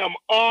I am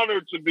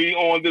honored to be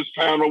on this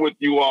panel with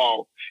you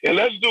all. And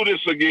let's do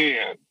this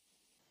again.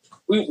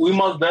 We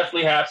most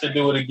definitely have to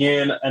do it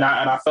again. And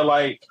I feel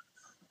like,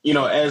 you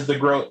know, as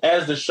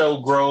the show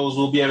grows,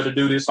 we'll be able to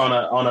do this on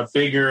a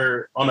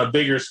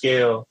bigger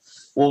scale.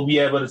 We'll be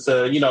able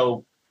to, you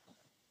know,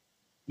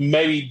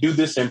 maybe do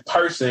this in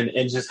person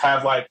and just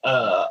have like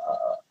a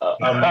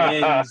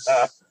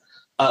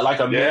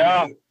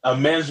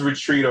men's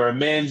retreat or a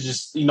men's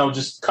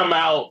just come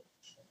out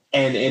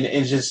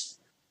and just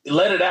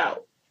let it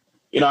out,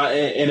 you know.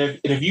 And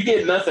if you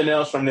get nothing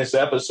else from this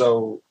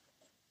episode,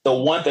 the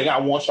one thing I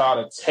want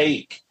y'all to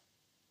take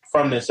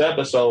from this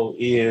episode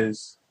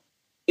is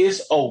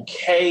it's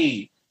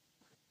okay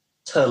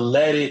to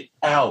let it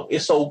out.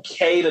 It's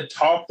okay to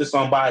talk to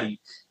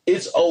somebody.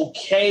 It's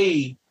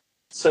okay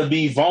to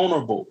be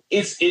vulnerable.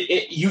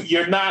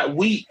 You're not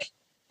weak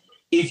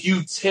if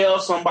you tell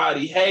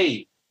somebody,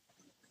 hey,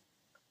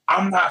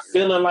 I'm not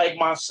feeling like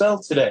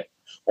myself today,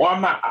 or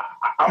I'm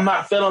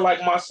not feeling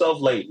like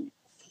myself lately.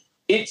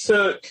 It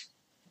took,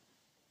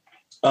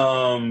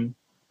 you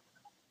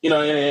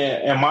know,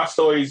 and my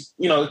story's,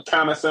 you know,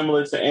 kind of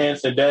similar to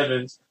Ant's and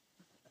Devin's,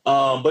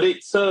 but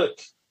it took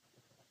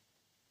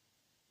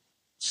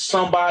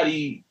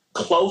somebody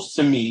close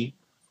to me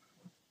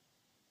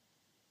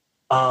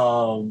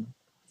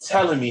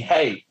telling me,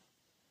 hey,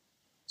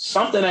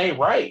 something ain't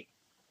right.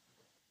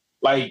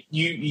 Like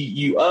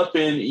you up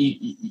and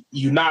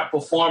you not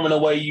performing the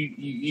way you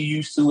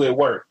used to at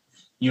work.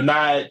 You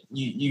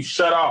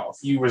shut off.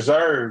 You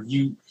reserve.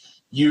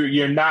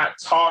 You're not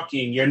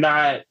talking. You're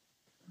not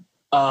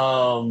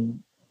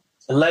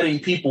letting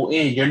people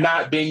in. You're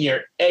not being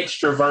your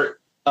extroverted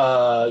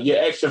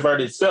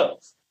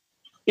self.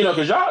 You know,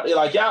 because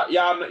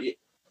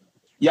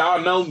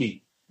y'all know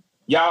me.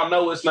 Y'all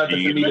know it's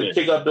nothing for me to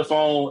pick up the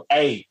phone.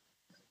 Hey,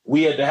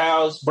 we at the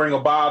house, bring a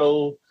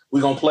bottle.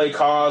 We're going to play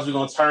cards. We're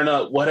going to turn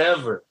up,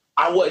 whatever.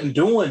 I wasn't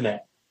doing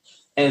that.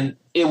 And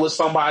it was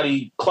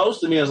somebody close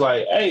to me was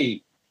like,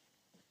 hey,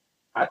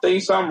 I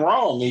think something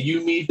wrong. And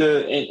you need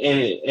to,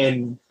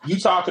 and you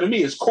talking to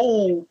me, it's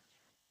cool,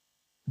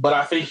 but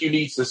I think you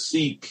need to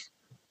seek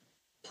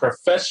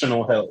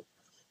professional help.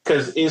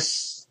 Because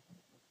the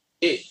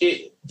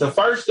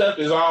first step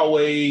is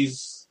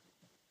always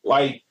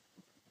like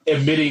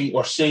admitting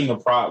or seeing the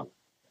problem.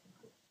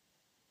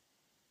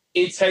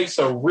 It takes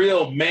a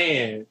real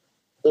man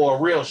or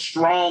a real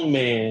strong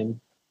man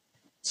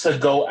to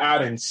go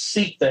out and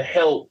seek the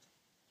help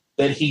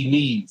that he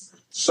needs.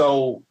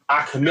 So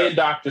I commend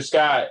Dr.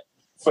 Scott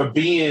for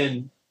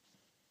being,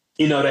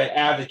 you know, that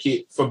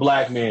advocate for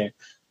black men.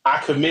 I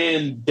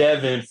commend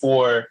Devin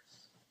for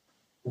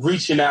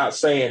reaching out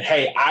saying,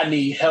 hey, I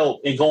need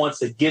help, and going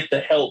to get the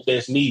help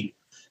that's needed.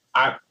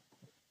 I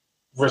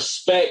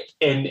respect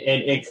and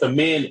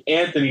commend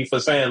Anthony for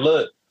saying,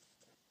 look,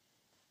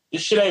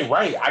 this shit ain't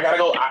right. I gotta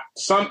go.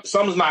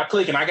 Something's not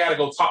clicking. I gotta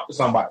go talk to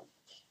somebody.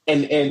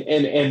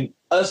 And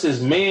us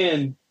as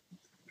men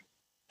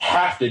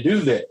have to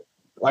do that.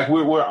 Like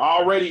we're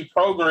already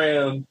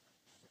programmed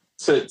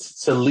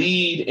to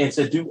lead and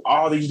to do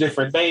all these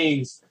different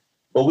things,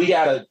 but we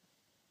gotta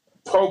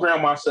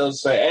program ourselves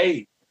to say,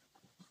 hey,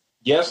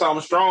 yes, I'm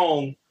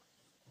strong,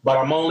 but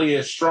I'm only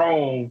as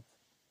strong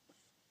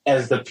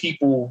as the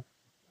people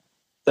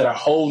that are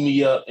holding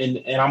me up, and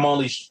I'm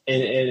only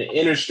and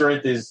inner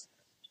strength is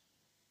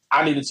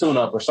I need to tune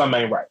up or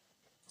something ain't right.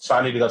 So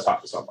I need to go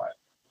talk to somebody.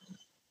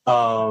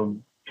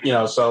 You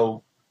know,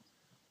 so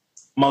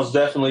most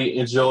definitely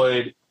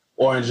enjoyed,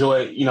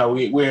 you know,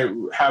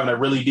 we're having a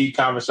really deep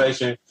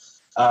conversation.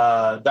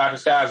 Dr.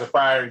 Sky is a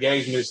prior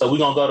engagement. So we're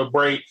going to go to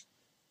break,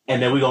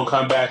 and then we're going to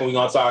come back and we're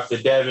going to talk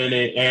to Devin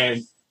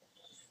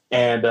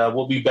and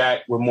we'll be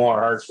back with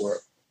more Hurts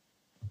World.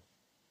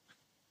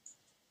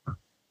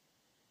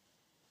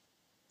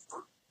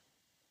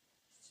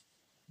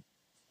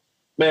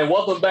 Man,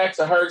 welcome back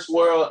to Hurts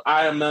World.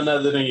 I am none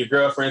other than your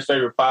girlfriend's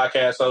favorite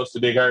podcast host,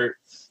 The Big Hurt.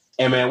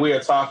 And, man, we are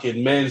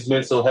talking men's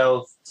mental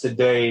health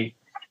today.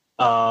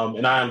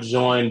 And I am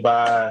joined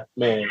by,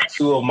 man,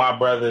 two of my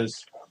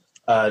brothers,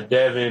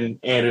 Devin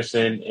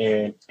Anderson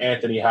and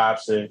Anthony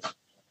Hobson.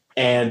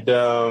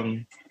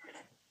 And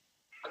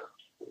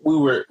we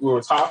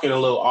were talking a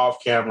little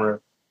off camera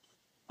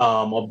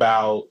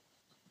about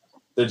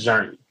the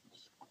journey.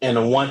 And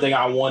the one thing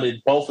I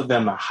wanted both of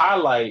them to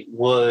highlight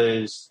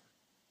was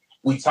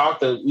we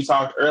talked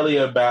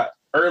earlier about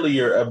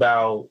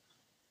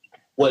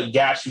what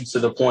got you to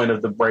the point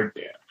of the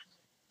breakdown.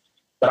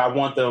 But I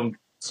want them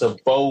to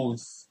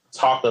both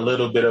talk a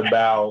little bit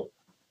about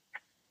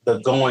the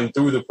going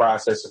through the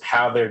process of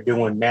how they're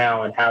doing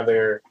now and how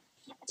they're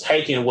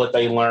taking what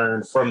they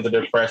learned from the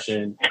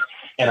depression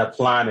and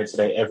applying it to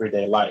their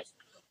everyday life.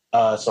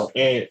 So,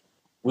 Ed,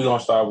 we're going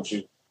to start with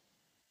you.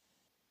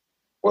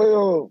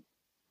 Well,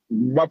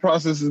 my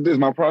process is this.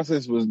 My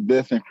process was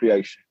death and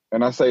creation.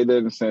 And I say that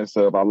in the sense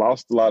of I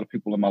lost a lot of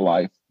people in my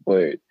life,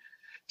 but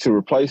to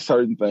replace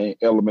certain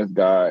elements,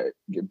 God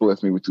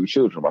blessed me with 2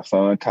 children. My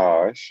son,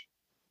 Taj,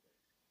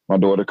 my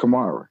daughter,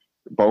 Kamara.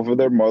 Both of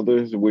their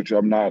mothers, which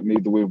I'm not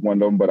neither with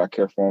one of them, but I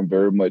care for them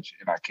very much.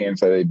 And I can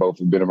say they both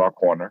have been in my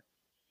corner.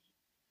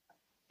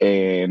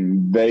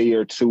 And they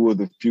are 4 of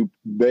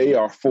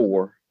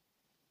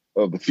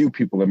the few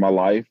people in my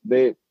life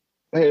that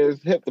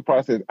has helped the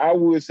process. I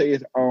would say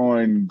it's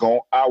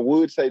ongoing. I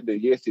would say that,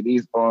 yes, it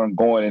is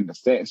ongoing in a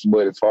sense,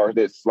 but as far as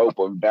that slope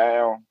of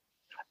down,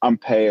 I'm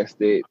past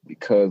that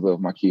because of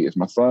my kids.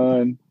 My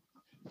son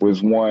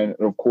was one,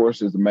 of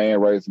course, as a man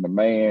raising a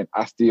man.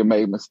 I still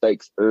made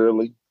mistakes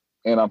early,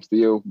 and I'm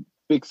still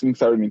fixing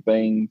certain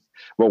things.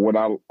 But when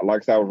I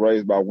was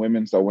raised by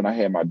women, so when I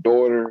had my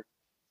daughter,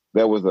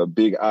 that was a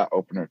big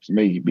eye-opener to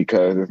me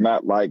because it's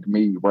not like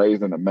me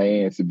raising a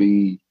man to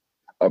be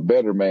a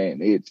better man.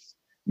 It's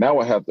now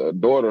I have a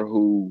daughter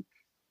who,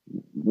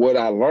 what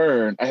I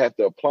learned, I have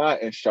to apply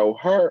and show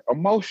her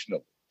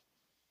emotionally.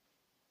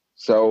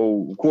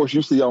 So, of course,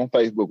 you see on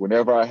Facebook,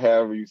 whenever I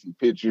have her, you see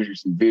pictures, you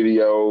see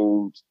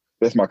videos.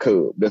 That's my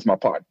cub. That's my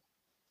partner.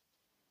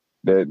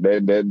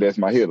 That's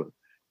my hitter.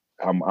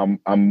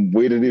 I'm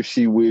with it if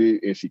she with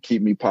it, and she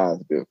keep me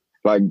positive.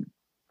 Like,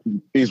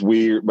 it's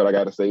weird, but I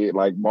gotta say it.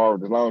 Like,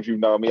 Marvin, as long as you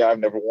know me, I've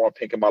never worn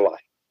pink in my life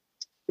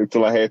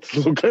until I had this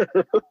little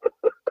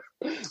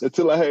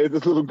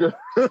girl.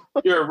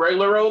 You're a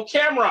regular old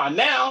Cameron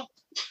now.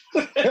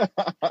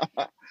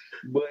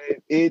 But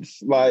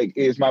it's my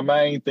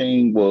main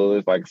thing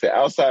was, like I said,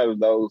 outside of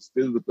those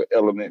physical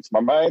elements,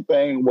 my main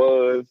thing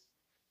was,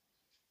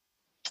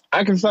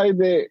 I can say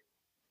that,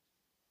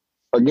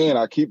 again,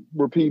 I keep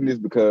repeating this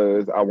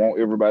because I want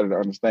everybody to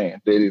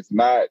understand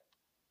that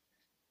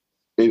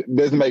it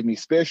doesn't make me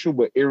special,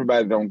 but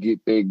everybody don't get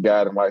that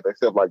guidance like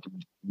themselves. Like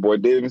Boy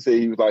Devin said,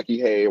 he was like, he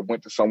had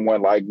went to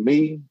someone like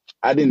me.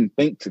 I didn't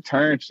think to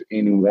turn to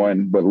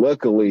anyone, but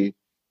luckily,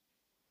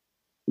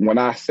 when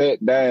I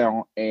sat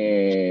down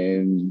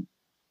and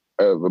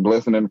the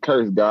blessing and the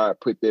curse, God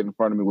put that in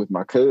front of me with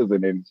my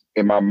cousin. And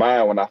in my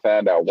mind, when I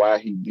found out why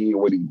he did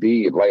what he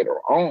did later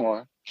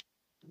on,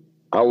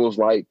 I was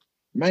like,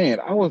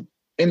 man, I was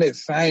in that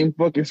same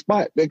fucking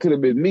spot. That could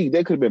have been me.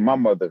 That could have been my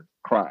mother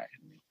crying.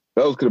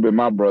 Those could have been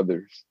my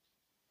brothers.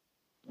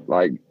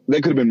 Like,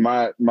 they could have been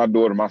my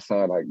daughter, my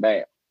son, like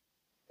that.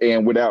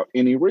 And without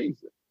any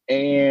reason.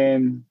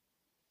 And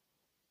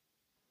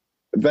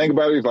the thing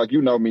about it is, like,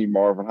 you know me,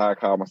 Marvin, how I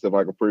call myself.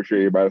 I can appreciate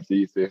everybody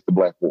sees it's the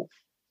Black Wolf.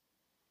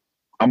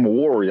 I'm a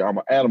warrior. I'm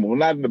an animal.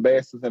 Not in the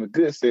bad sense, in a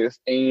good sense.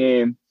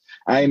 And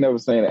I ain't never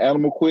saying an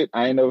animal quit.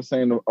 I ain't never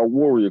saying a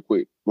warrior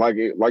quit. Like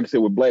I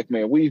said, with black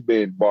men, we've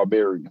been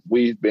barbarians.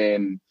 We've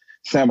been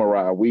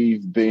samurai.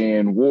 We've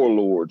been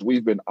warlords.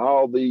 We've been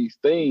all these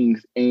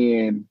things.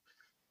 And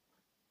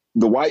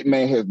the white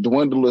man has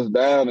dwindled us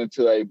down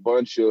into a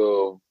bunch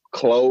of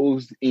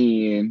closed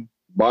in,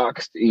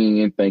 boxed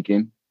in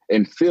thinking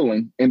and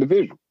feeling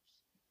individuals.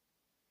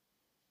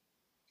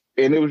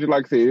 And it was just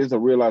like I said, it's a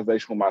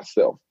realization for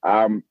myself.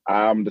 I'm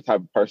the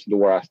type of person to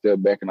where I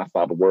step back and I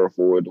saw the word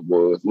for it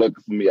was. Lucky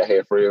for me, I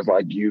had friends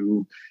like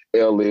you,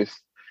 Ellis.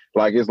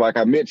 Like, it's like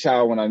I met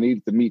y'all when I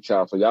needed to meet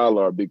y'all. So y'all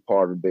are a big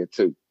part of that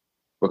too.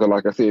 Because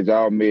like I said,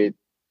 y'all met,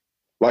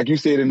 like you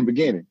said in the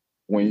beginning,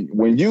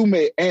 when you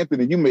met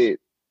Anthony, you met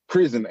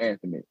prison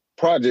Anthony,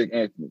 project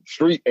Anthony,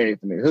 street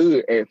Anthony,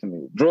 hood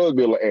Anthony, drug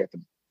dealer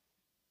Anthony.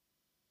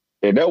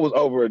 And that was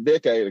over a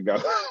decade ago.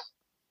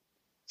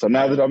 So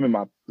now that I'm in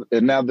my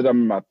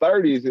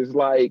 30s, it's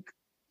like,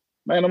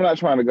 man, I'm not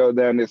trying to go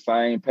down this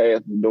same path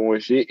of doing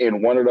shit.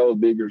 And one of those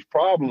biggest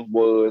problems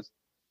was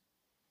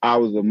I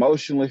was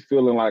emotionally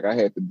feeling like I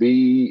had to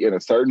be in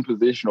a certain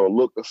position or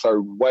look a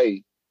certain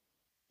way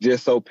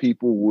just so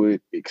people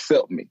would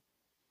accept me.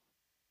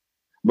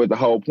 But the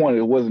whole point,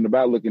 it wasn't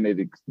about looking at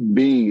it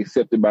being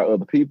accepted by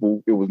other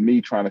people. It was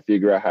me trying to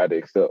figure out how to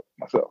accept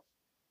myself.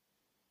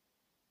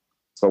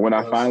 So when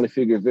I finally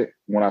figured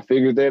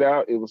that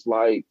out, it was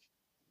like,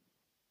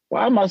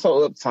 why am I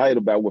so uptight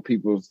about what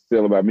people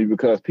feel about me?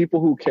 Because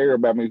people who care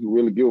about me, who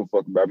really give a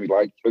fuck about me,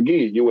 like,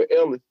 again, you with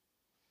Ellis,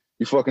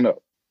 you fucking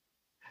up.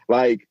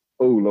 Like,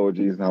 oh, Lord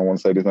Jesus, I don't want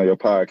to say this on your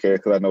podcast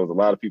because I know there's a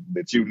lot of people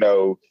that you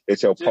know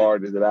at your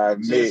parties that I've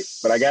met.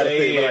 But I got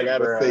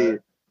to say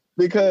it.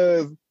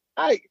 Because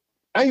I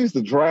used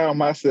to drown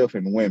myself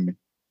in women.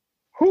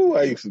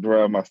 I used to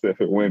drown myself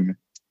in women.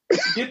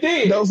 You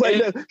did. Don't say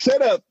that.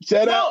 Shut up.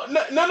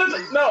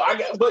 No.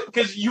 But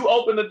because you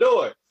opened the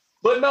door.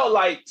 But no,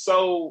 like,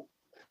 so.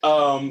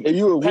 And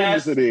you were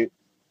witness to that.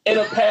 In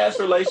a past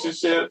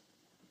relationship,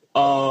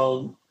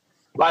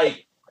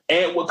 like,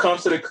 Ant would come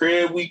to the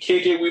crib, we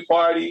kick it, we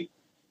party.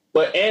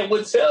 But Ant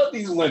would tell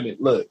these women,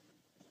 look,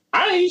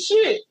 I ain't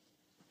shit.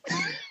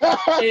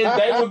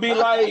 And they would be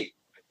like,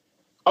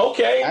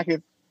 okay,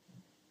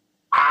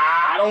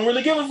 I don't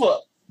really give a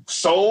fuck.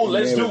 So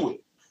let's do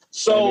it.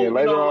 So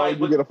later on,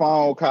 you get a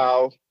phone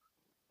call.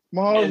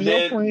 Mom, And your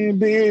then- friend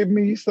did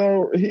me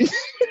so.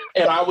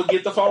 And I would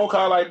get the phone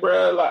call like,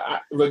 bro,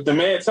 like the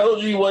man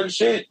told you he wasn't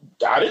shit.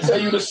 I didn't tell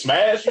you to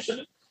smash. You should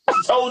have.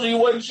 He told you he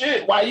wasn't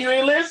shit. Why you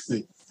ain't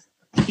listen?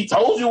 He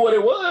told you what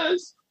it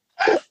was.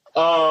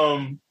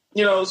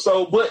 You know,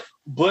 so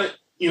but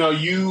you know,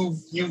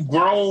 you've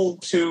grown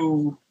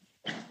to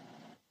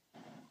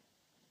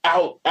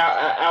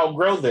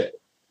outgrow that,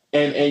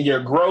 and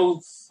your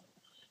growth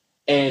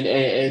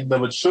and the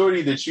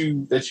maturity that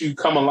you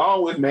come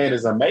along with, man,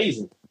 is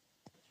amazing.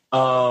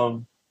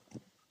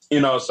 You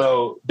know,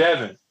 so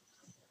Devin,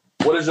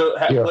 what is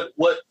your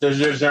what does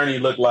your journey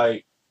look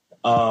like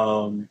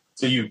to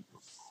you?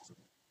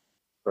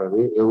 But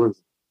it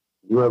was.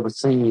 You ever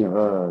seen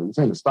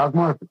the stock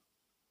market?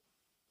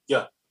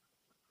 Yeah.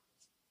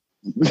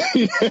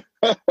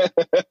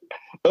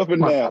 Up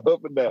and down,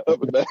 up and down,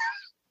 up and down.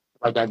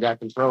 Like I got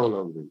control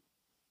over it.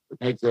 The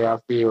next day I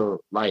feel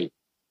like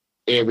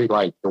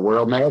the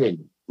world mad at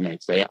me. The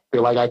next day I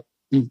feel like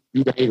few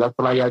days I feel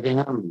like I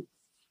can't handle it.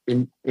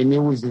 And it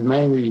was just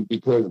mainly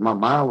because my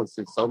mind was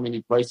in so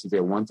many places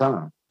at one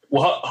time.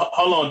 Well,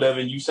 hold on,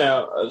 Devin. You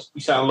sound a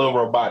little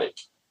robotic.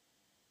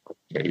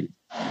 Okay.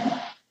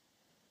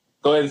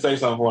 Go ahead and say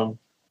something for me.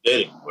 That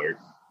didn't work.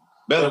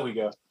 Better. There we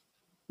go.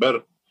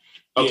 Better.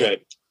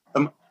 Okay.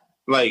 Yeah.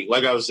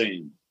 Like I was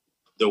saying,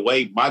 the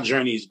way my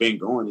journey has been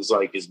going is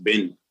like it's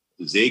been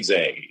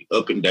zigzag,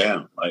 up and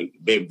down, like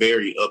been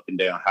very up and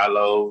down, high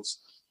lows,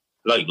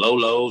 like low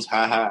lows,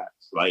 high highs,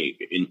 like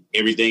and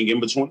everything in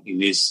between.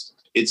 It's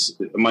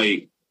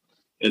my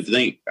the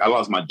thing. I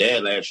lost my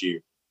dad last year,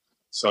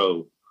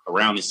 so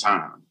around this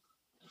time.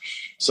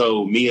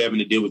 So me having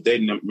to deal with that,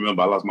 and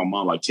remember I lost my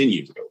mom like 10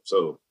 years ago.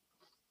 So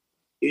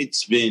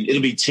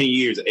it'll be 10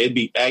 years.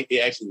 It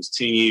actually was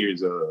 10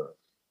 years.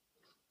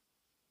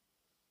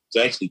 It's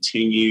actually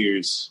 10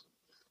 years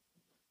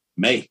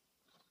May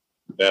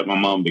that my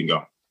mom been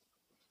gone.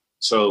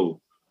 So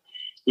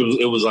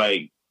it was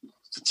like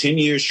 10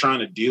 years trying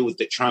to deal with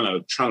it,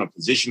 trying to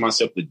position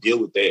myself to deal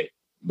with that.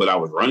 But I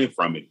was running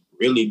from it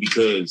really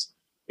because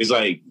it's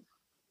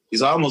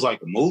almost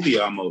like a movie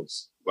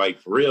almost.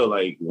 Like for real,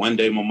 like one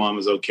day my mom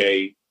is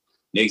okay.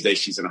 Next day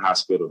she's in the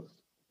hospital.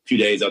 A few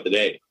days after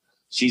that,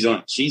 she's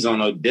on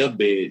her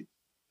deathbed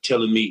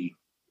telling me,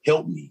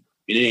 help me.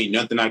 And it ain't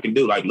nothing I can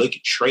do. Like look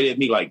straight at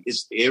me. Like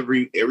it's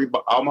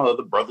all my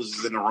other brothers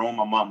is in the room.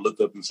 My mom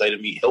looked up and say to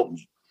me, help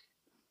me.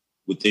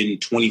 Within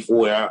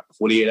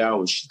 48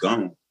 hours, she's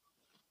gone.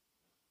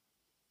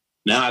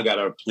 Now I got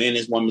to plan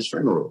this woman's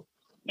funeral.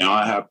 Now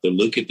I have to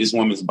look at this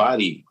woman's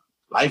body,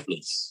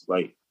 lifeless.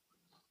 Like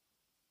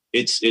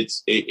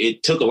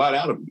it took a lot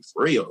out of me,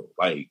 for real.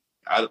 I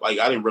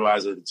didn't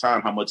realize at the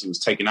time how much it was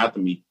taken out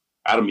of me,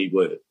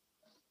 but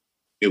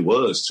it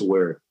was to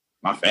where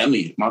my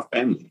family felt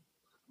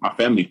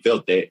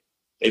that.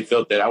 They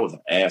felt that I was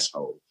an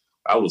asshole.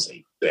 I was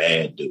a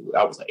bad dude.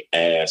 I was an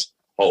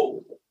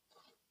asshole.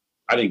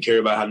 I didn't care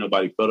about how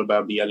nobody felt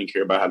about me. I didn't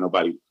care about how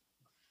nobody.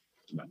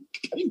 I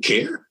didn't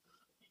care.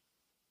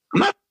 I'm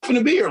not going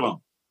to be here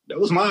long. That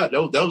was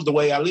the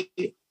way I lived.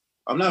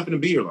 I'm not going to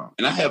be here long,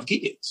 and I have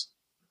kids.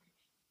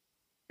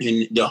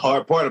 And the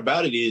hard part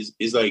about it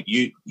is like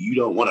you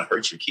don't want to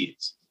hurt your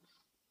kids,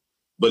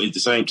 but at the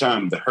same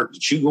time, the hurt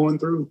that you're going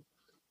through,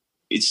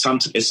 it's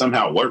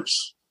somehow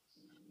worse.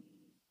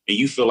 And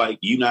you feel like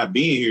you not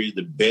being here is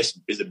the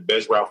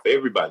best route for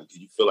everybody because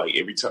you feel like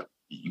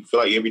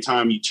every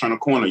time you turn a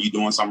corner, you're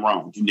doing something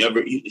wrong.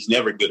 It's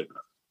never good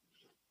enough.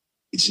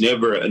 It's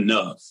never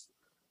enough.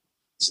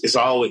 It's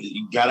always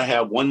you gotta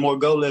have one more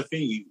goal left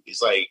in you.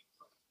 It's like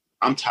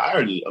I'm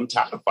tired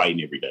of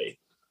fighting every day.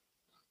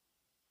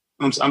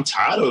 I'm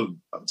tired of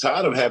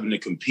having to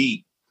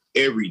compete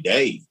every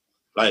day.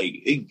 Like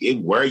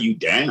it wear you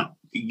down.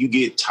 You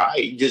get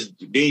tired.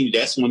 Then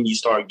that's when you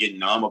start getting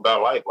numb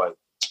about life. Like,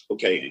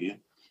 okay, man.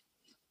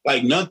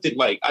 Like nothing.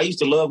 Like I used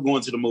to love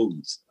going to the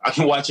movies. I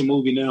can watch a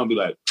movie now and be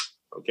like,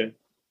 okay,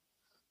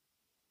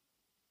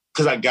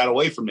 because I got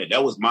away from it.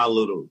 That was my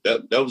little.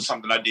 That was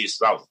something I did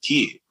since I was a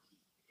kid.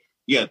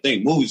 You gotta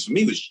think movies for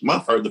me was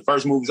the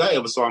first movies I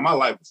ever saw in my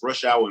life was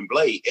Rush Hour and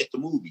Blade at the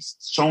movies,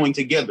 showing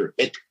together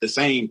at the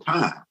same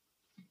time.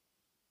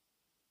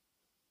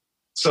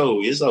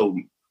 So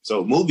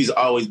movies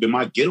always been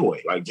my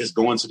getaway, like just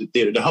going to the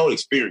theater, the whole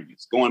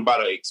experience, going by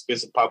the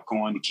expensive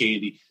popcorn, the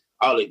candy,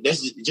 all that.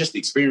 That's just the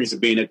experience of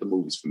being at the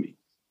movies for me.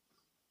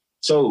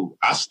 So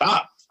I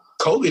stopped.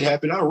 COVID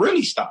happened. I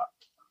really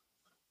stopped.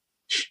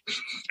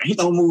 Ain't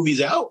no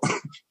movies out.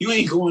 You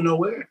ain't going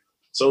nowhere.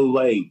 So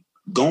like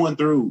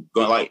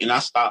and I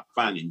stopped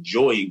finding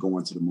joy in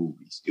going to the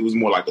movies. It was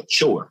more like a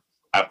chore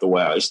after a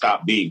while. It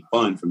stopped being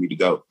fun for me to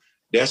go.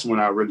 That's when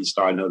I really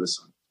started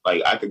noticing.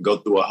 Like I could go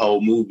through a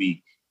whole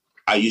movie.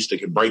 I used to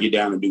could break it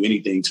down and do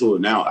anything to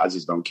it. Now I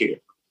just don't care.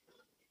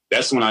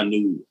 That's when I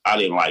knew I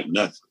didn't like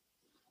nothing.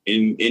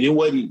 And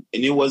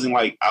it wasn't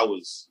like I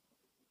was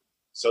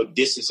so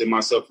distancing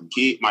myself from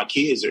my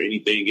kids or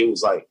anything. It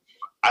was like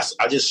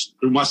I just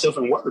threw myself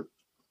in work.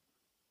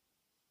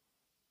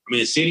 I'm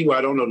in a city where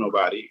I don't know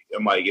nobody.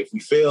 I'm like, if we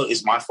fail,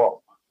 it's my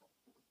fault.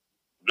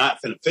 I'm not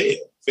finna fail.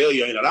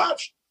 failure ain't an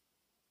option.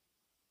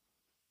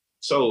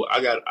 So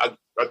I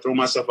throw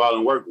myself out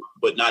and work,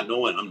 but not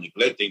knowing I'm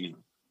neglecting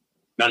them.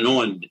 Not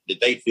knowing that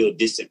they feel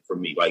distant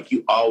from me. Like,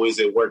 you always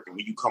at work, and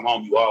when you come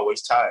home, you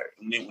always tired.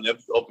 And then whenever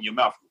you open your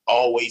mouth, you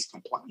always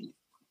complaining.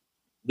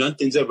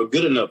 Nothing's ever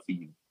good enough for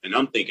you. And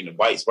I'm thinking the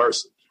vice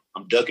versa.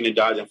 I'm ducking and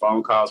dodging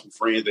phone calls from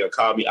friends. They'll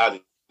call me. I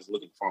just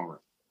look at the phone.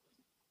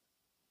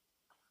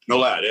 No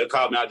lie. They'll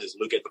call me. I just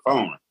look at the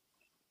phone.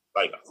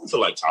 Like, I don't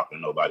feel like talking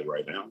to nobody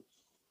right now.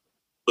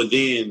 But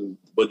then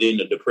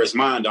the depressed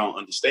mind don't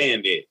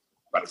understand that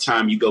by the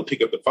time you go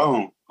pick up the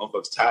phone,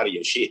 motherfuckers tired of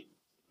your shit.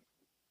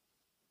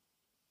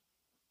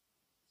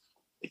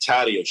 They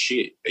tired of your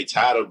shit. They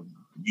tired of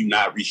you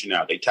not reaching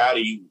out. They tired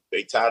of you.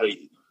 They tired of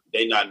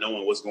they not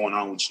knowing what's going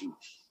on with you.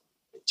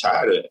 They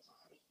tired of it.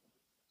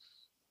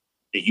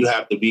 And you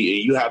have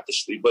to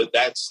sleep. But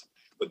that's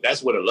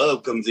where the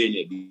love comes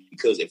in.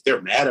 Because if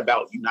they're mad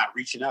about you not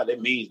reaching out,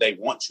 that means they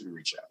want you to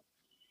reach out.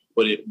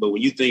 But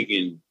when you're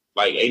thinking,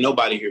 like, ain't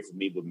nobody here for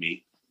me but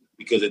me.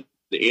 Because at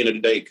the end of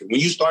the day, when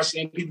you start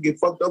seeing people get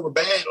fucked over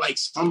bad, like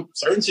some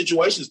certain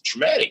situations are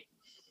traumatic.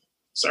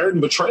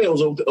 Certain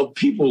betrayals of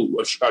people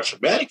are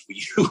traumatic for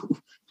you.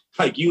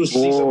 Like, you will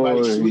see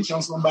somebody switch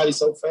on somebody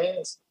so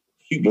fast,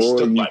 you be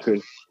stuck like,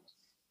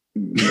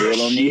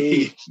 nail on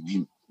the head.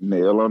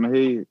 Nail on the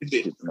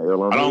head.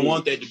 Nail on I don't the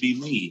want that to be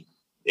me.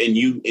 And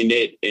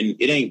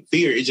it ain't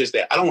fear. It's just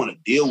that I don't want to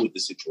deal with the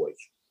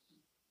situation.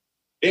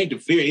 It ain't the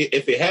fear.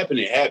 If it happened,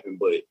 it happened.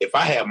 But if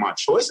I have my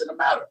choice in the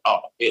matter, oh,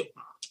 hell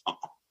no.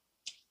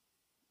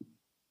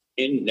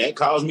 And that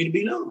caused me to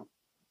be numb.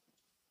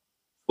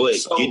 But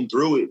getting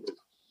through it.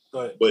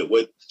 But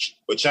what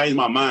changed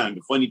my mind,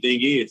 the funny thing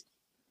is,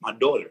 my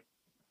daughter,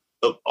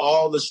 of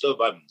all the stuff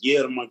I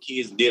yelled at my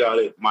kids and did all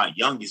that, my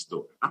youngest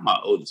daughter, I'm my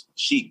oldest,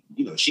 she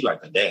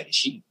like her daddy.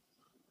 She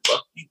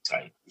fuck you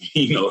tight.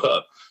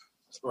 Her.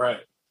 Right.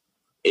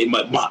 And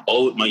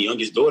my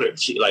youngest daughter,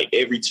 she, like,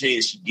 every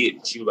chance she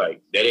gets, she was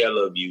like, Daddy, I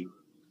love you.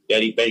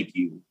 Daddy, thank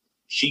you.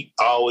 She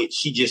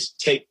just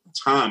take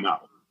time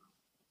out.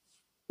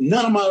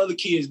 None of my other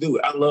kids do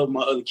it. I love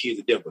my other kids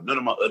to death, but none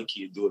of my other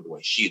kids do it the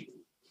way she do.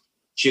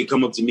 She'd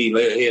come up to me,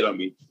 lay her head on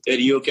me.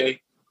 Daddy, you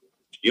okay?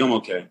 Yeah, I'm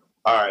okay.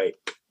 All right.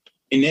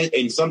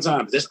 And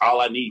sometimes that's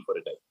all I need for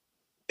the day.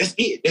 That's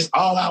it. That's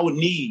all I would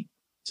need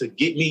to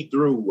get me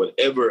through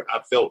whatever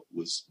I felt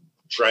was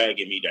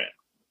dragging me down.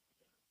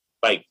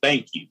 Like,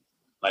 thank you.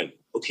 Like,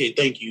 okay,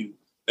 thank you.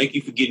 Thank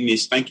you for getting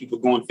this. Thank you for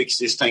going fix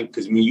this tank.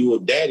 Because when you a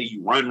daddy,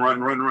 you run.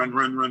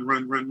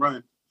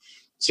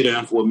 Sit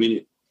down for a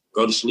minute.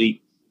 Go to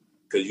sleep.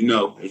 Because,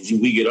 as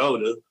we get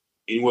older,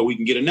 anywhere we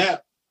can get a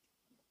nap,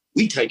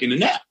 we taking a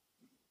nap.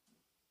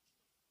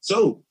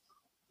 So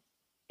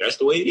that's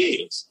the way it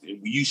is.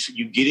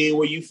 You get in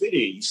where you fit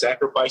in. You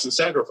sacrifice.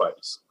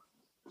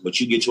 But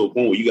you get to a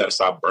point where you got to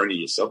stop burning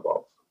yourself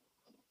off.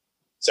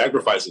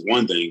 Sacrifice is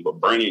one thing, but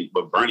burning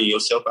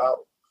yourself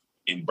out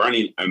and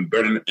burning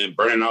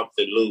off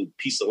the little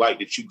piece of light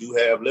that you do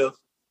have left,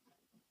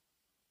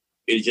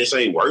 it just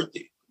ain't worth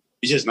it.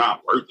 It's just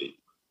not worth it.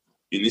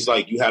 And it's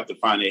like you have to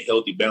find a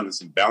healthy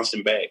balance and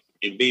bouncing back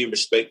and being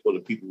respectful to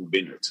people who've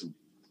been there too.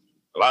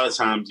 A lot of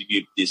times you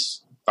get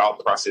this thought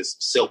process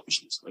of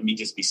selfishness. Let me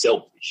just be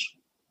selfish.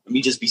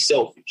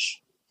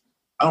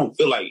 I don't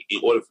feel like in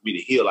order for me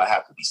to heal, I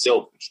have to be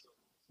selfish.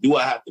 Do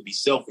I have to be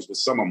selfish with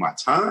some of my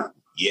time?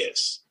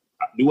 Yes.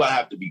 Do I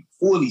have to be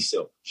fully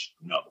selfish?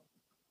 No.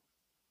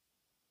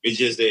 It's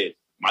just that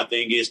my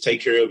thing is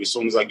take care of it as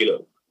soon as I get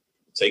up.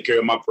 Take care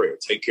of my prayer.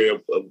 Take care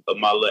of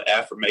my little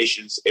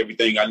affirmations,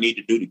 everything I need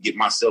to do to get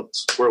myself to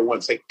square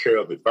one, take care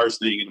of it first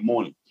thing in the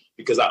morning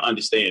because I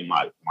understand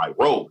my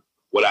role,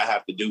 what I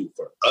have to do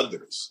for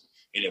others.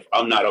 And if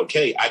I'm not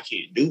okay, I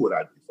can't do what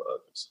I do for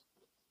others.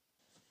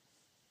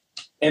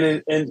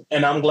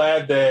 And I'm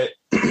glad that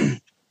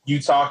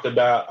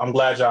I'm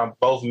glad y'all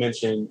both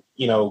mentioned,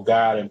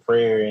 God and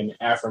prayer and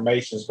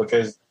affirmations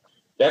because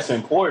that's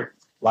important.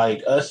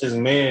 Like us as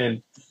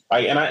men,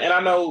 like, and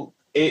I know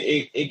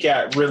it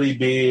got really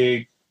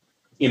big,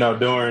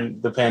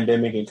 during the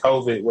pandemic and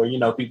COVID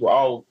where,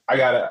 people, I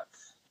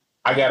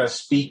gotta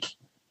speak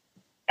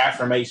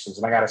affirmations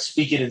and I gotta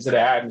speak it into the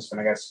atmosphere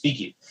and I gotta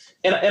speak it.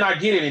 And I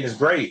get it and it's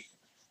great.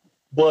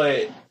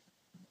 But,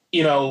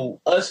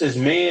 us as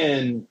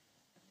men,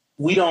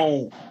 we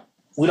don't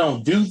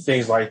do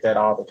things like that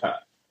all the time.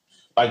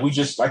 Like we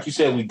just, like you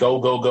said, we go,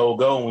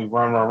 and we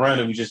run, and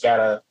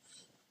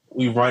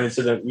we run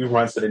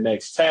to the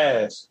next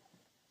task.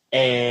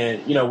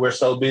 And, we're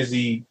so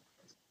busy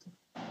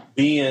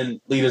being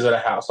leaders of the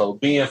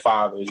household, being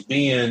fathers,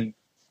 being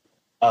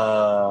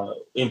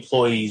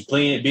employees,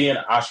 being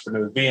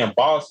entrepreneurs, being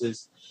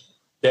bosses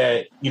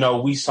that,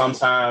 we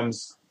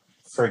sometimes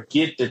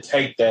forget to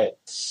take that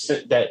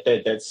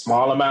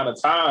small amount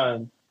of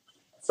time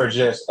for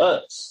just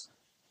us.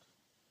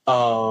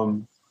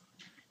 Bae,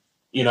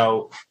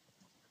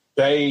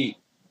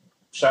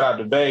 shout out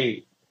to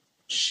Bae.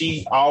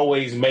 She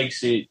always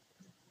makes it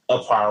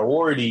a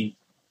priority.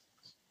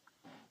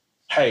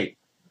 Hey,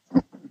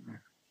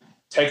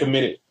 take a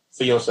minute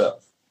for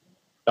yourself.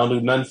 Don't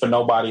do nothing for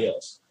nobody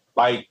else.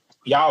 like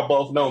y'all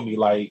both know me.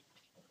 Like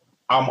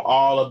I'm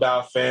all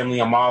about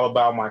family. I'm all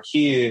about my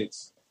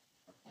kids.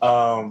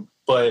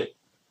 But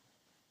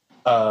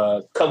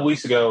a couple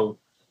weeks ago,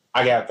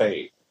 I got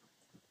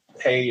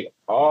paid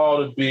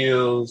all the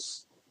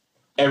bills.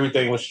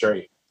 Everything was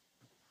straight.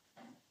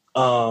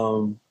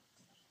 And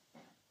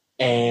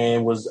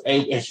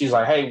she's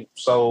like, hey,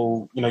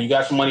 so, you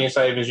got some money in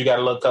savings, you got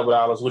a little couple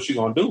dollars, what you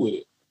gonna do with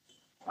it?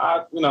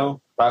 I,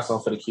 buy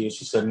something for the kids.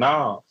 She said,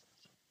 nah,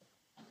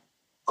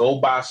 go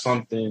buy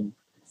something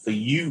for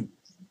you.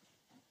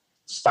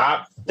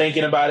 Stop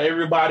thinking about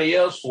everybody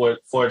else for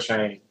a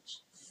change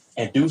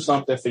and do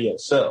something for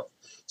yourself.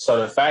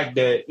 So the fact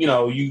that,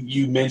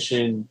 you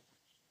mentioned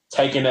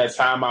taking that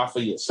time out for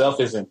yourself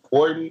is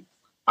important.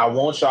 I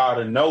want y'all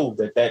to know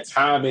that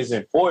time is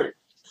important.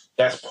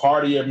 That's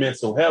part of your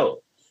mental health.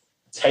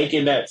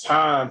 Taking that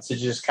time to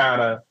just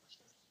kind of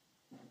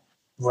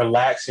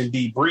relax and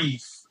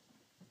debrief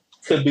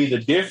could be the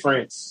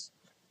difference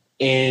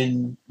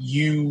in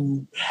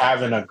you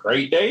having a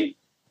great day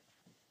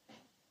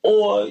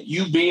or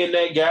you being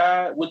that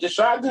guy with the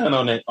shotgun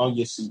on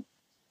your seat,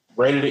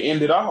 ready to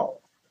end it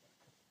all.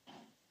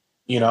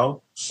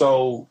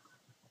 So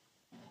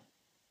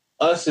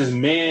us as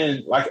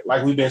men, like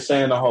we've been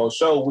saying the whole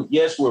show,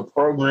 yes, we're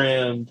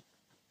programmed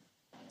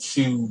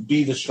to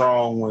be the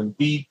strong one,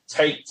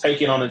 take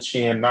it on the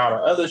chin, and all the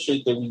other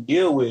shit that we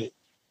deal with.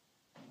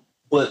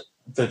 But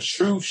the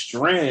true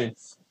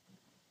strength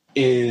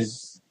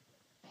is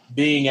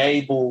being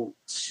able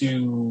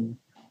to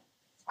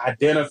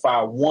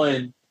identify,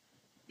 one,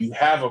 you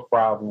have a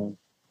problem,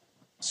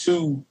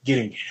 two,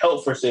 getting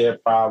help for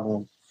said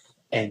problem,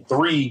 and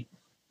three,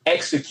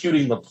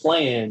 executing the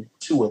plan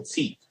to a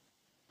T.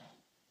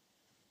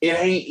 It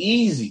ain't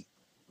easy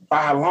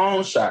by a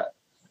long shot.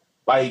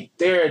 Like,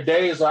 there are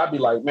days where I'd be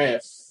like, man,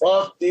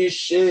 fuck this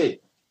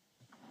shit.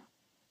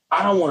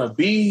 I don't want to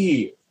be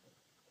here.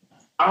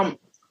 I'd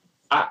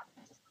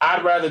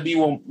rather be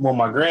with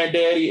my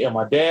granddaddy and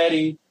my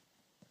daddy,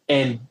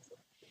 and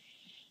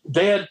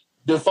the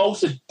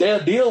folks,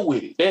 they'll deal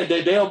with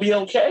it. They'll be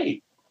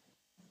okay.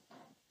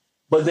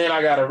 But then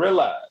I got to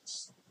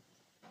realize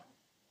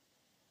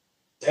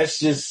that's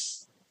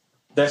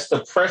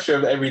the pressure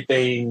of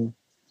everything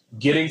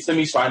getting to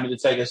me. So I need to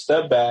take a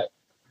step back,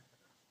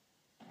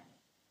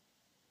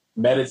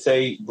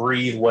 meditate,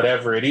 breathe,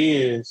 whatever it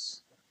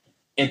is,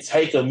 and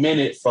take a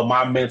minute for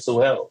my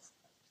mental health.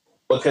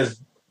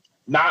 Because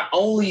not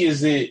only are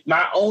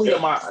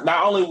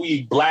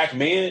we black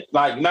men,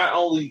 like not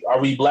only are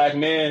we black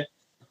men,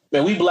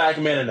 man, we black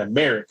men in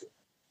America.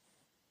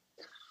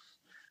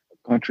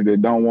 A country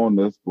that don't want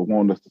us, but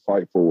want us to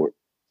fight for it.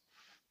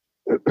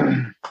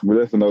 But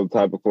that's another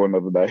topic for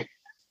another day.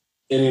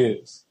 It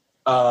is.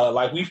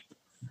 Black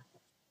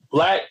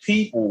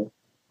people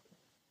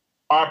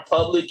are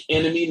public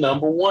enemy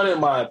number one, in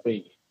my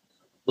opinion.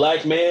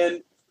 Black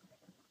men,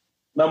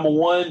 number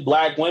one.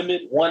 Black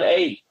women,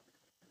 1A.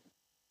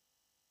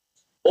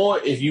 Or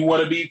if you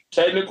want to be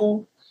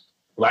technical,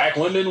 black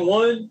women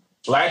 1,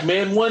 black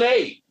men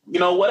 1A.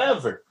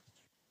 Whatever.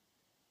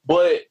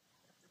 But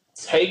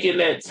taking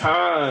that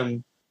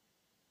time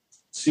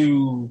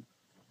to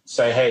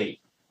say, hey,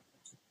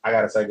 I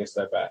got to take a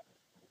step back.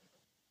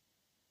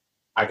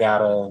 I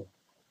gotta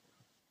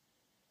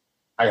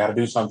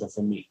do something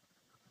for me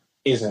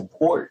is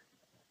important.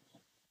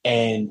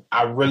 And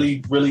I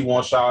really, really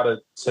want y'all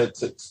to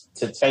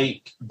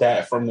take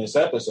that from this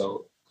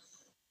episode.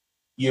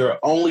 You're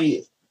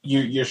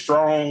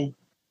strong,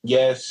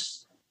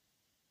 yes,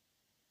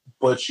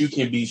 but you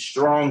can be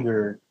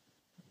stronger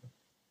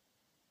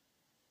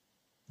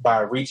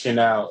by reaching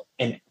out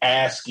and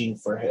asking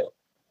for help.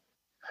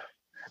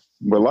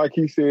 But like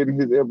he said in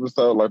his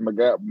episode, like my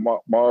guy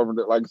Marvin,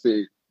 like I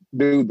said,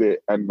 dude, that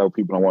I know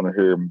people don't want to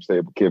hear him say,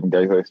 but Kevin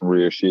Gates say some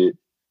real shit.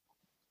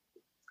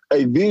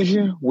 A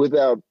vision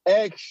without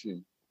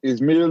action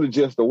is merely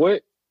just a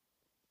what?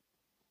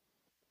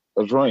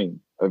 A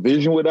dream. A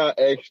vision without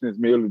action is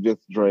merely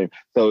just a dream.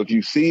 So if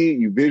you see it,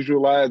 you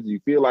visualize it, you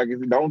feel like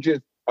it, don't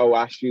just, oh,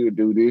 I should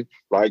do this.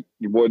 Like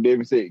your boy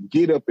David said,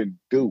 get up and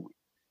do it.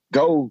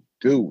 Go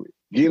do it.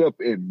 Get up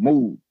and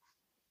move.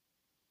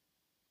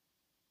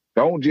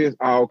 Don't just,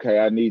 oh, okay,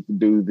 I need to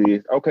do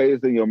this. Okay,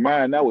 it's in your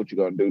mind now what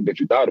you're going to do that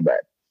you thought about.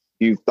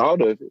 You've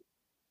thought of it.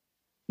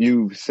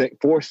 You've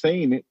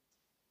foreseen it.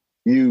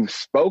 You've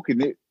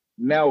spoken it.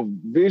 Now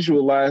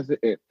visualize it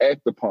and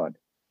act upon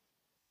it.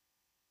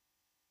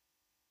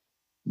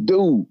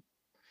 Do.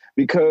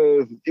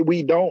 Because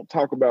we don't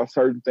talk about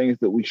certain things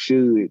that we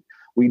should.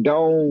 We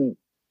don't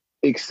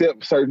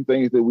accept certain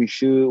things that we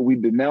should. We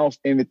denounce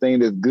anything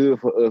that's good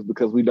for us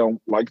because we don't,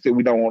 like I said,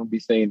 we don't want to be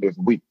seen as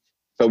weak.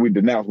 So we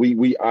denounce,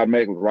 we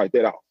automatically write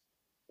that off.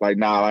 Like,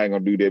 nah, I ain't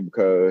gonna do that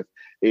because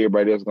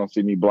everybody else is gonna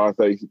see me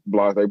blase.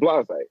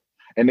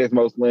 And that's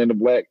mostly in the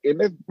black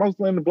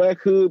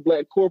hood,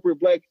 black corporate,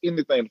 black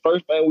anything. The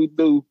first thing we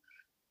do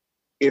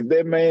if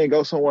that man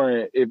go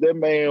somewhere, if that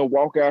man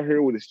walk out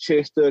here with his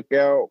chest stuck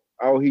out,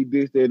 oh, he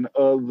this, that, and the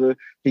other,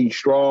 he's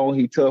strong,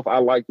 he tough, I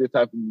like this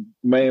type of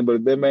man. But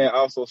if that man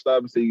also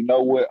stop and say, you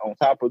know what, on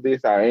top of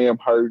this, I am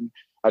hurting.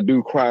 I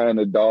do cry in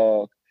the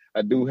dog.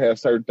 I do have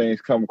certain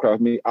things come across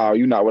me. Oh,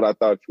 you're not what I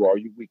thought you are.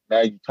 You weak.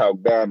 Now you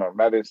talk down on.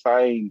 Now that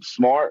same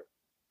smart,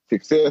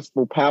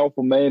 successful,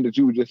 powerful man that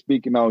you were just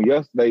speaking on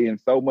yesterday and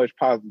so much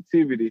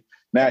positivity,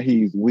 now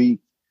he's weak,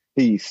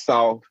 he's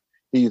soft,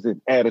 he's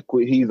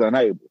inadequate, he's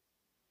unable.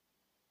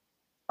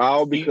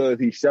 All because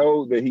he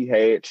showed that he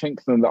had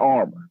chinks in the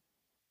armor.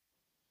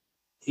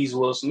 He's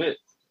Will Smith.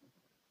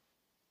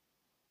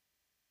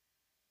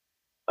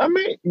 I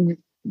mean, you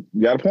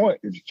got a point.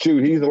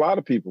 Shoot, he's a lot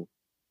of people.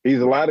 He's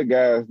a lot of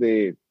guys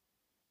that,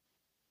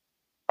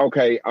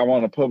 okay, I'm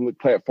on a public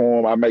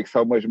platform. I make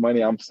so much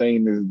money. I'm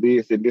seen as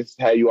this, and this is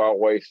how you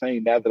always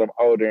seen. Now that I'm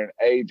older in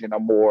age and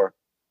I'm more,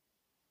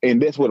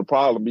 and that's what the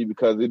problem be,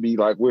 because it'd be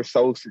like we're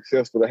so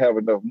successful to have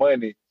enough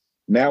money.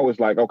 Now it's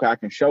like, okay, I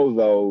can show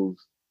those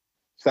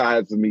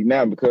sides of me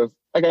now because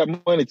I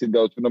got money to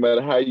go to no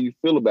matter how you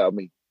feel about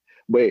me.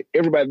 But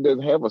everybody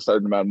doesn't have a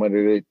certain amount of money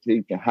that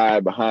they can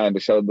hide behind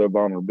to show their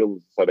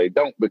vulnerability. So they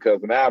don't,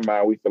 because in our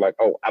mind, we feel like,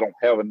 oh, I don't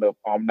have enough.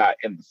 I'm not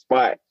in the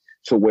spot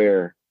to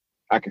where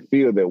I can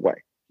feel that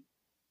way.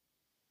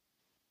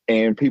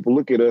 And people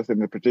look at us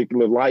in a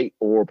particular light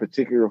or a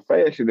particular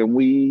fashion, and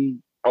we,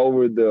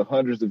 over the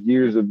hundreds of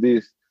years of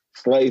this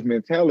slave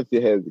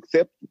mentality, has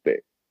accepted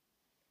that.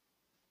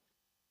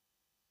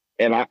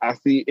 And I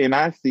see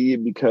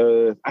it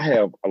because I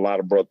have a lot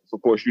of brothers.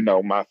 Of course, you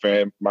know, my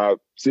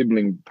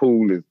sibling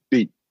pool is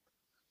deep.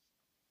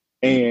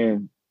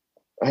 And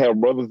I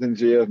have brothers in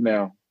jails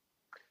now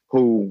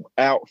who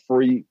out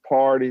free,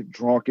 party,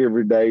 drunk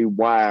every day,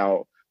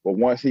 wild. But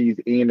once he's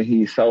in and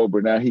he's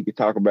sober, now he can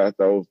talk about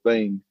those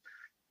things.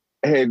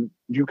 Had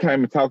you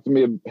came and talked to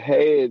me,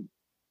 had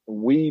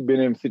we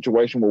been in a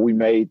situation where we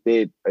made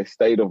that a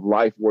state of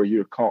life where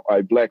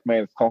a black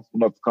man is comfortable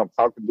enough to come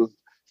talk to us,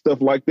 stuff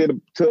like that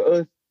to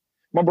us,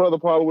 my brother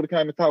probably would have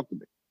kind of talked to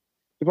me.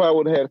 He probably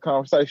would have had a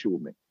conversation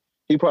with me.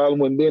 He probably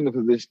wouldn't be in the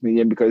position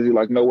he's in because he's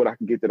like, know what, I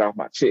can get that off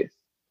my chest.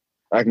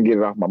 I can get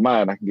it off my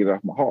mind. I can get it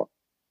off my heart.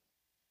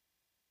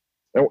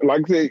 And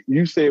like I said,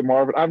 you said,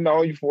 Marvin, I've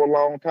known you for a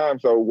long time,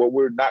 so what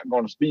we're not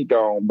going to speak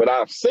on, but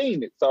I've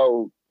seen it.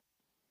 So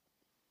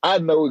I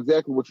know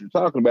exactly what you're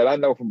talking about. I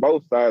know from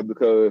both sides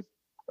because,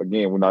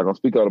 again, we're not going to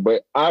speak on it,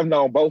 but I've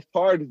known both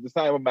parties the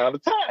same amount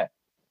of time.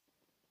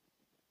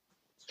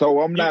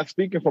 So I'm not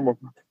speaking from a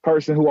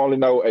person who only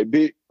know a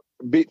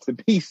bits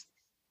and pieces.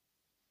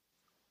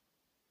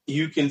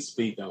 You can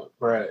speak on it,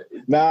 right?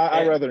 Nah,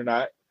 I'd rather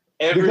not.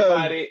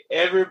 Everybody,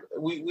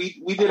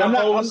 we did a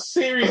whole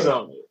series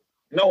on it.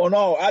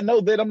 No, I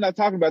know that I'm not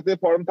talking about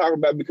that part. I'm talking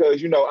about because,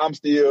 you know, I'm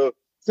still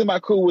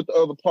semi-cool with the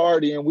other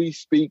party and we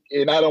speak,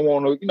 and I don't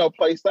want to, you know,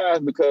 play sides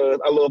because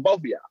I love both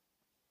of y'all.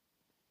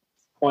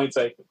 Point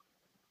taken.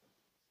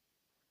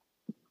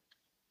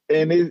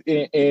 And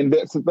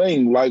that's the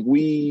thing. Like,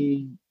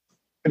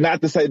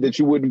 not to say that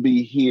you wouldn't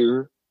be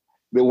here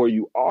than where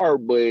you are,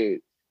 but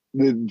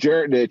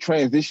the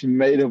transition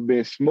may have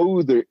been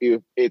smoother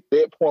if at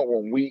that point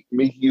when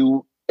me,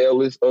 you,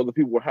 Ellis, other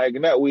people were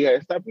hanging out, we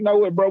had stopped. You know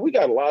what, bro? We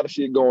got a lot of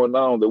shit going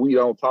on that we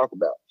don't talk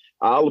about.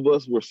 All of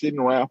us were sitting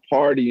around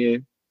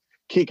partying,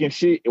 kicking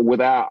shit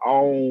with our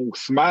own,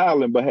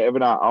 smiling, but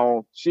having our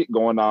own shit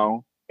going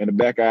on in the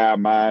back of our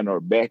mind or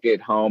back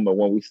at home. And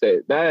when we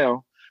sat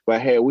down, but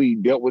had we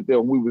dealt with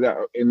them, we was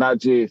out and not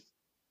just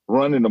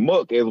running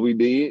amok as we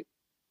did.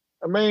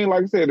 I mean,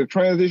 like I said, the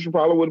transition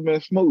probably would have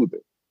been smoother.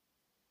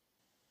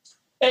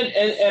 And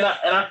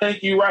I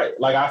think you're right.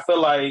 Like, I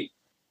feel like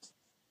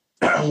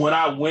when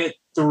I went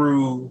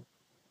through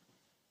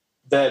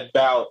that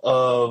bout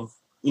of,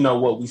 you know,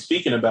 what we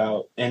speaking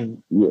about,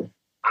 and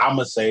I'm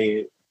gonna say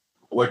it,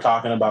 we're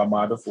talking about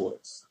my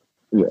divorce.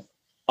 Yeah.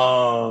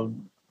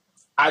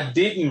 I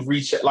didn't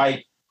reach it,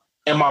 like,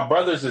 and my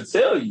brothers would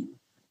tell you,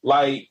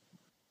 like,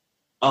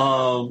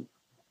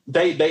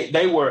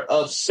 they were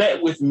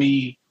upset with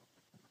me.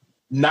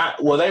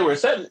 They were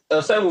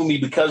upset with me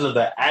because of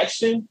the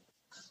action,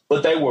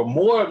 but they were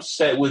more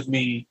upset with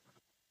me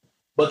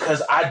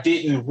because I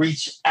didn't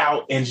reach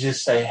out and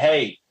just say,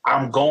 "Hey,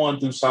 I'm going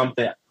through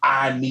something.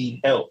 I need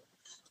help."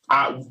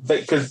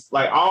 Because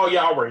like all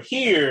y'all were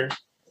here,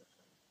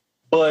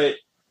 but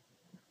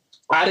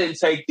I didn't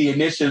take the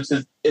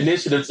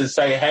initiative to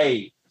say,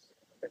 "Hey,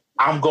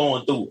 I'm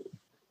going through it."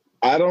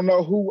 I don't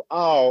know who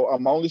all.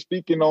 I'm only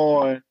speaking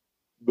on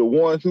the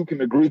ones who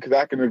can agree, because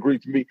I can agree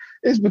to me.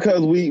 It's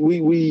because we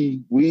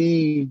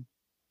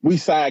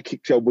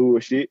sidekicked your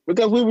bullshit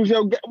because we was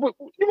your guy.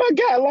 You my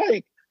guy.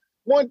 Like,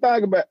 one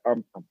thing about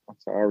I'm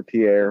sorry,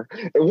 Tierra.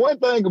 And one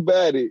thing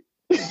about it,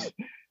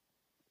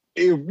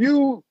 if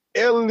you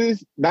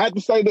Ellis, not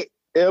to say that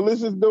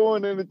Ellis is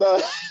doing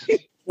anything.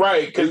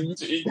 Right, because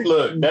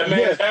look, that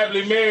man's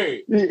happily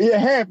married. Yeah,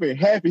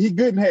 happy. He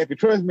good and happy.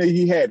 Trust me,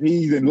 he happy.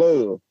 He's in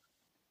love.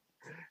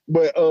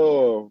 But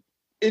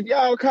if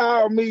y'all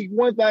call me,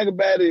 one thing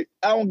about it,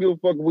 I don't give a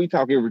fuck if we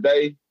talk every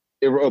day.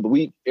 every other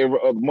week, every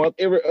other month,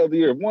 every other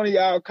year. If one of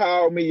y'all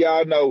call me,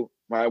 y'all know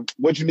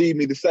what you need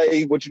me to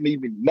say, what you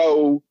need me to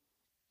know.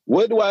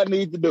 What do I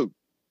need to do?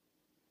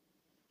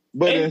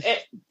 But and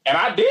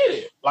I did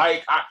it.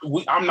 Like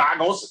I'm not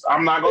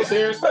gonna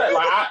serious that.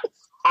 Like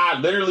I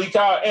literally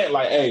called Ant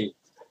like, hey,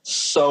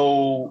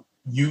 so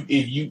if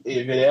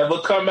it ever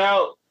come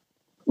out,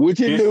 what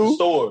you do? The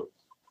story.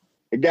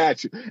 I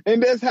got you.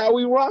 And that's how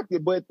we rocked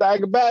it. But the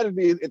thing about it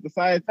is, at the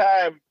same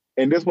time,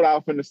 and that's what I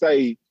was finna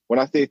say when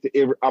I said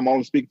I'm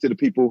only speaking to the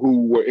people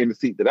who were in the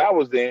seat that I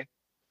was in.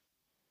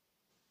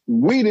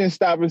 We didn't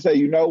stop and say,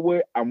 you know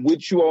what, I'm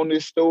with you on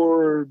this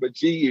story, but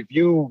gee, if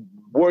you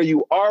where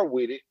you are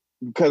with it,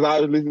 because I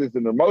was listening to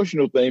an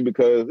emotional thing,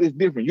 because it's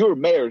different. You're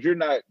married. You're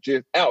not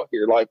just out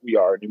here like we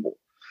are anymore.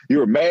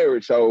 You're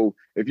married. So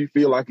if you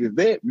feel like it's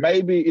that,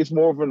 maybe it's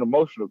more of an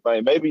emotional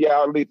thing. Maybe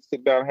y'all need to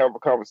sit down and have a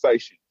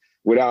conversation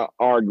without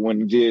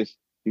arguing, just,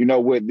 you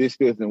know what, this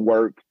doesn't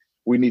work.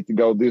 We need to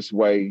go this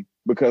way.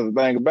 Because the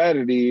thing about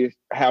it is,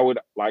 how it,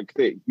 like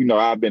I said, you know,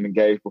 I've been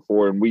engaged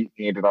before and we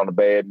ended on a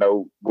bad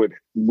note with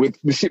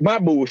the shit, my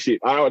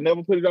bullshit. I would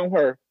never put it on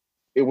her.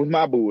 It was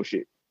my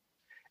bullshit.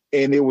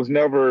 And it was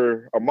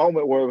never a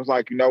moment where it was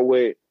like, you know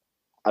what,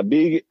 I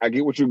dig it. I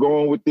get what you're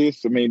going with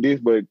this. I mean, this,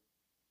 but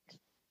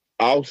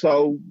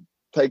also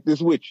take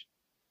this with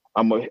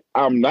you.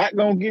 I'm not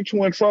going to get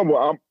you in trouble.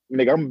 I'm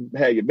going to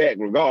have your back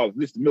regardless.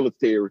 This is the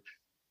military.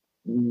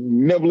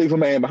 Never leave a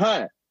man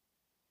behind.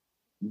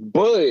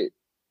 But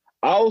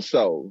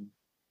also,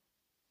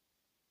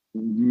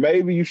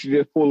 maybe you should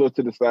just pull her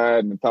to the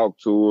side and talk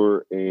to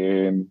her,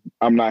 and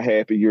I'm not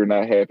happy, you're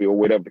not happy, or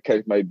whatever the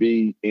case may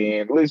be,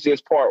 and let's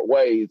just part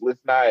ways. Let's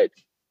not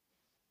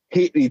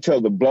hit each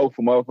other blow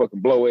for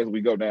motherfucking blow as we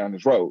go down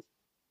this road.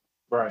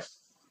 Right.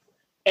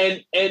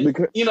 And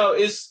because, you know,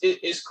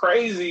 it's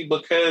crazy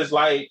because,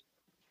 like,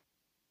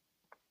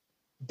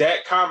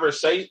 that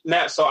conversation,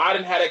 so I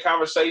didn't have that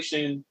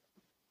conversation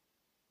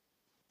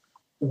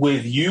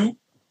with you,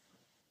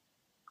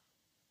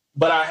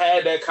 but I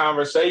had that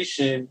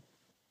conversation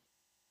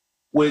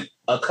with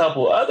a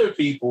couple other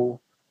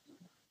people,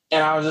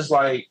 and I was just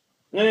like,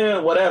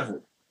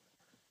 whatever.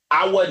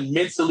 I wasn't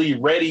mentally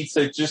ready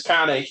to just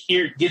kind of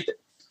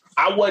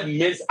I wasn't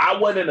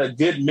in a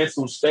good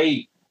mental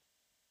state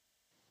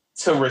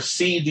to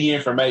receive the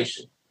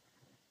information.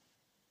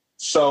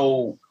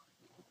 So,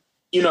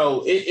 you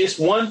know, it's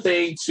one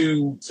thing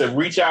to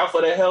reach out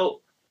for the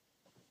help.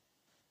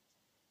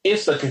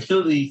 It's a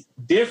completely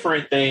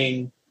different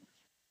thing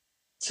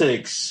to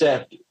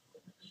accept it.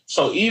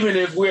 So even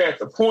if we're at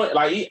the point,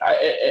 like,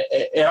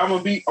 and I'm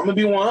gonna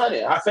be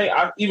 100. I think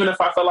even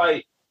if I feel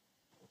like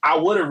I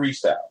would have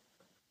reached out,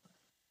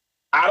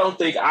 I don't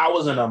think I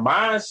was in a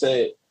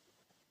mindset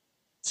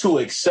to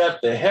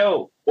accept the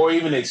help or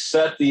even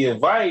accept the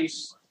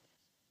advice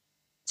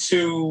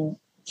to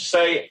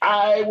say,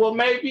 well,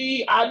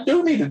 maybe I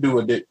do need to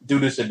do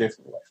this a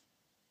different way.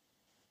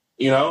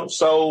 You know,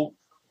 so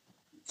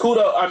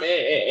kudos. I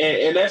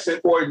mean, and that's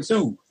important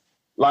too.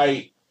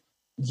 Like,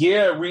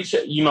 yeah,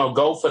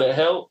 go for the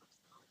help,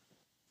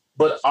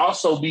 but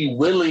also be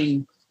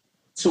willing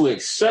to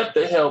accept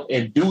the help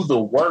and do the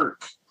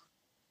work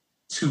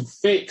to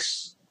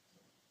fix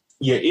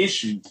your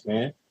issues,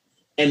 man.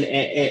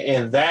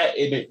 And that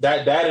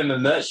in a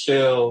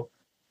nutshell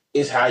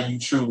is how you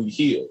truly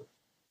heal.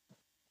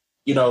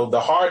 You know, one of the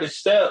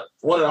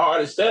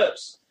hardest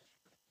steps,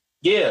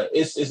 yeah,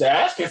 it's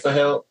asking for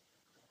help,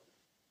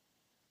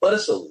 but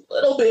it's a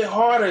little bit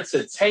harder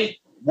to take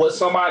what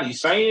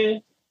somebody's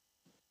saying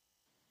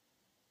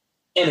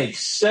and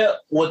accept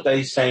what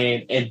they're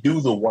saying and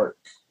do the work.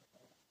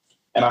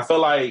 And I feel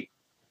like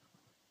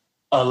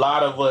a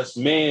lot of us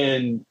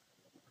men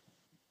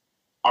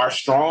are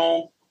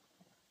strong,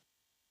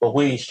 but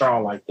we ain't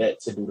strong like that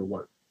to do the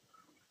work.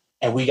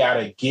 And we got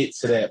to get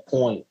to that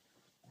point.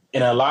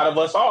 And a lot of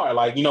us are.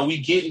 Like, you know,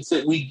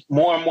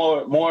 more and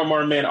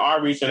more men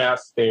are reaching out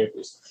to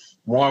therapists.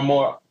 More and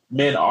more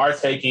men are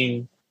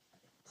taking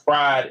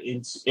pride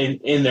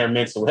in their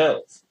mental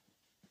health.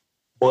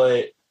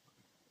 But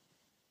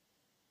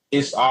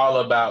it's all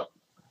about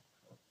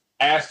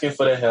asking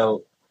for the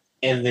help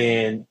and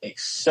then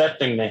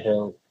accepting the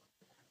help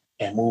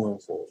and moving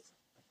forward.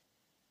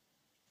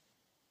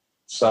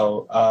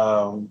 So,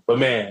 but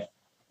man,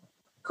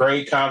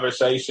 great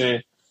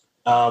conversation.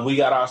 We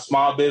got our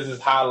small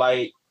business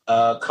highlight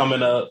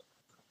coming up.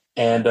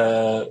 And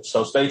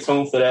so stay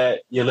tuned for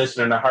that. You're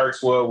listening to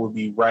Herc's World. We'll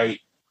be right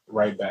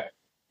back.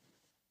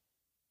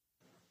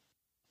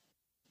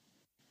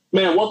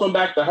 Man, welcome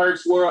back to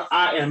Herc's World.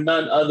 I am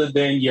none other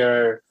than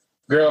your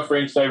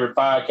girlfriend's favorite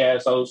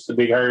podcast host, The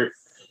Big Herc.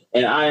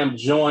 And I am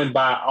joined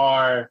by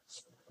our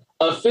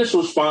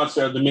official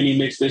sponsor of the mini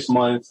mix this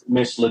month,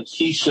 Miss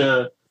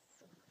Lakeisha.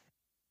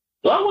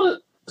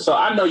 So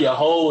I know your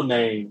whole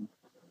name,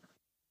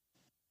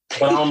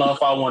 but I don't know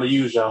if I want to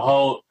use your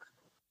whole.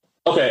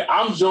 Okay,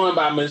 I'm joined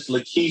by Miss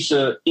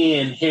Lakeisha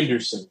N.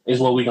 Henderson. Is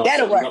what we gonna.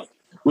 That'll work.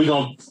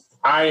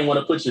 I ain't want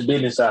to put your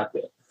business out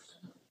there,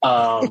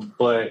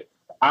 but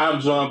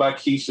I'm joined by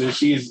Keisha.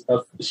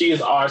 She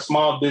is our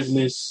small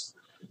business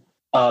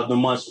the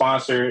month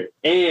sponsor,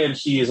 and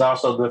she is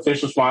also the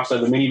official sponsor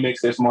of the mini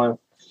mix this month.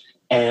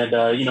 And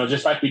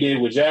just like we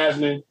did with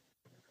Jasmine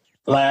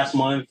last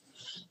month,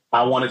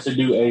 I wanted to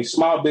do a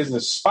small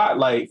business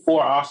spotlight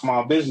for our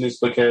small business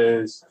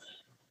because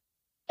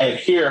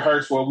here at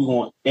Hertz World, we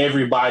want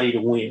everybody to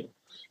win.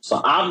 So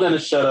I'm going to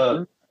shut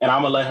up and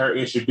I'm going to let her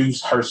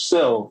introduce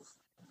herself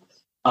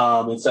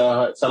and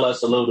tell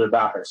us a little bit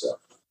about herself.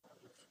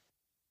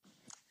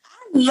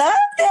 Love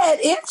that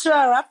intro.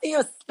 I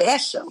feel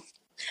special.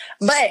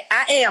 But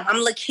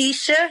I'm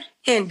Lakeisha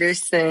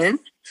Henderson.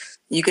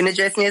 You can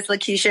address me as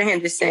Lakeisha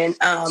Henderson.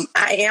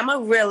 I am a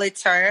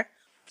realtor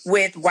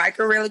with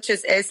Riker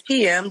Realtors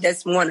SPM.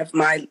 That's one of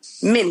my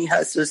many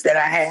hustles that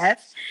I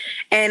have.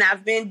 And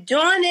I've been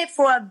doing it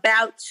for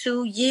about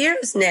 2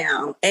 years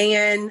now.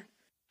 And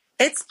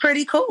it's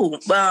pretty cool.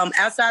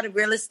 Outside of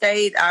real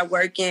estate, I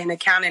work in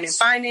accounting and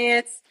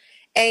finance.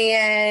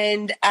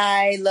 And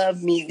I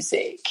love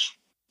music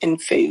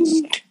and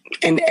food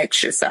and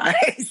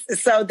exercise.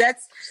 So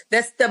that's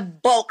the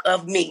bulk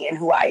of me and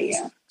who I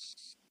am.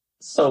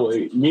 So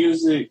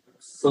music,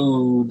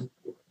 food,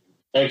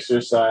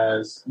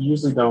 exercise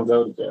usually don't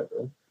go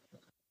together.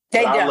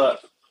 They don't.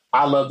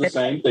 I love the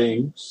same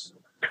things.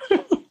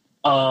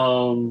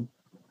 And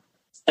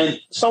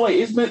so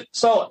it's been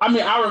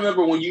I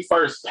remember when you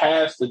first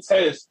passed the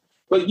test,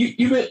 but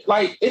you've been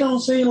like, it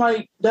don't seem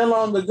like that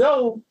long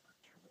ago.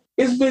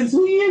 It's been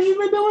 2 years you've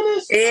been doing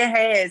this? It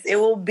has. It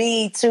will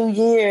be 2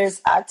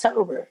 years,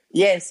 October.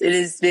 Yes, it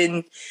has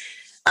been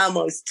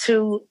almost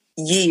 2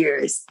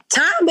 years.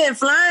 Time been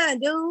flying,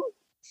 dude.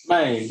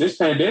 Man, this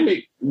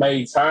pandemic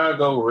made time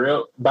go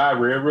real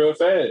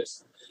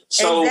fast.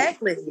 So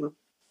exactly.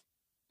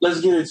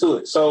 Let's get into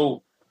it.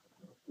 So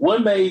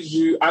what made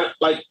you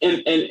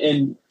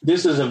and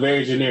this is a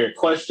very generic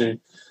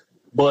question,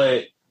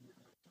 but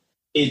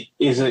it's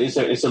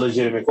a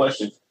legitimate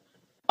question.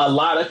 A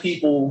lot of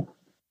people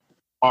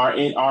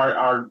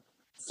are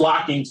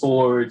flocking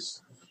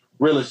towards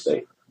real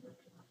estate.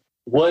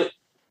 What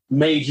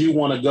made you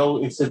want to go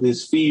into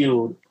this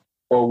field,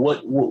 or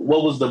what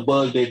was the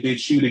bug that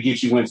bit you to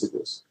get you into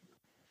this?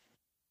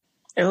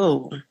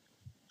 Oh,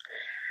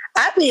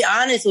 I'll be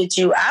honest with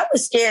you. I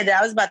was scared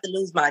that I was about to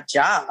lose my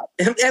job.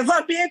 If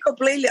I'm being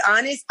completely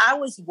honest, I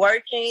was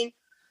working.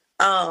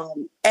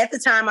 At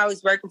the time, I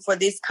was working for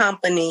this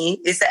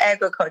company. It's an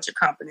agriculture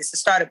company. It's a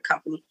startup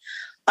company.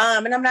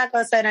 And I'm not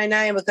going to say their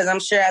name because I'm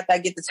sure after I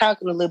get to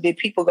talking a little bit,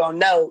 people going to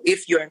know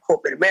if you're in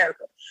corporate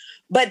America.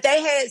 But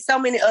they had so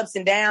many ups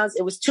and downs.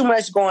 It was too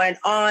much going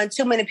on,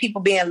 too many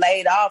people being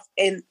laid off.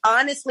 And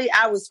honestly,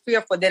 I was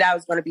fearful that I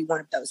was going to be one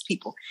of those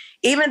people.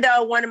 Even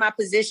though one of my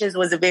positions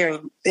was a very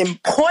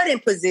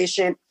important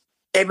position,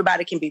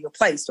 everybody can be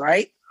replaced,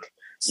 right?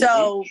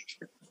 So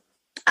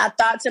I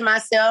thought to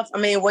myself,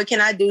 what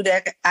can I do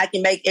that I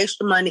can make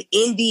extra money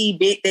in the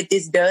event that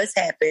this does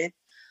happen?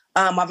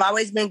 I've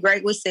always been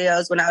great with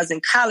sales. When I was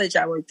in college,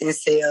 I worked in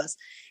sales.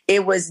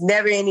 It was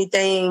never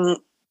anything.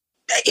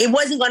 It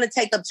wasn't going to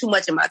take up too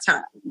much of my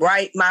time,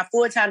 right? My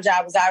full-time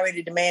job was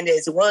already demanded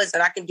as it was,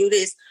 and I can do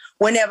this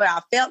whenever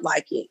I felt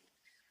like it.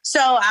 So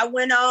I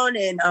went on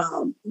and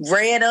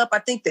read up. I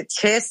think the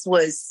test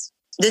was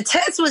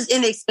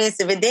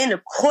inexpensive, and then the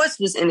course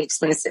was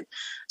inexpensive.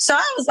 So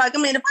I was like,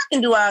 if I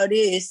can do all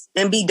this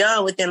and be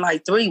done within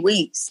like 3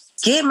 weeks,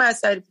 get my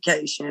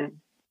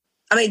certification.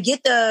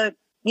 Get the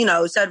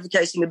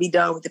certification to be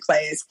done with the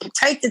class,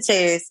 take the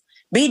test,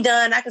 be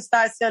done. I can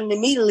start selling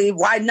immediately.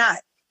 Why not?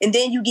 And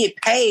then you get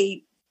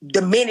paid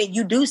the minute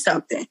you do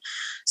something.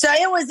 So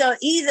it was an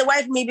easy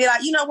way for me to be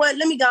like, you know what,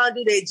 let me go and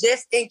do that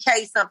just in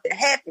case something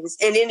happens.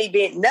 And in the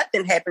event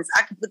nothing happens,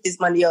 I can put this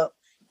money up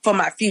for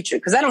my future.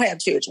 Because I don't have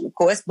children, of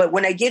course. But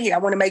when they get here, I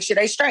want to make sure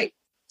they straight.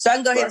 So I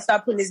can go ahead and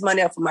start putting this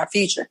money up for my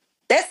future.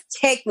 That's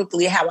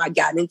technically how I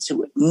got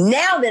into it.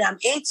 Now that I'm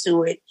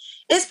into it,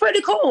 it's pretty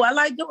cool. I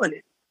like doing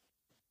it.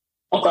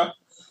 Okay.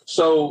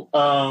 So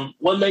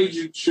what made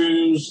you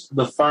choose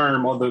the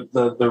firm or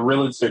the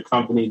realtor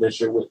company that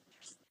you're with?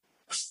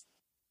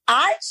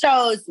 I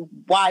chose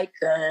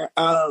Riker,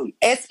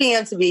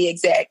 SPM to be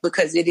exact,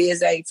 because it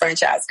is a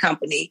franchise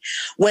company.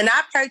 When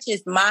I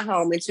purchased my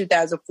home in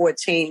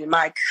 2014,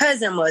 my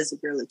cousin was a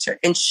realtor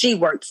and she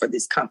worked for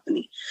this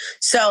company.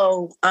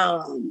 So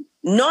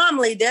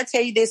normally they'll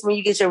tell you this when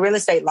you get your real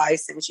estate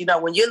license.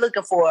 When you're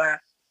looking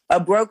for a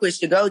brokerage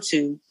to go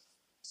to,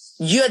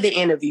 you're the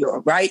interviewer,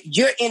 right?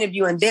 You're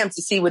interviewing them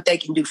to see what they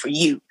can do for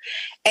you.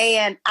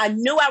 And I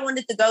knew I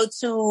wanted to go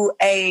to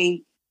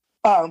a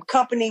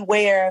company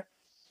where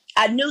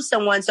I knew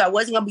someone, so I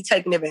wasn't going to be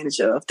taken advantage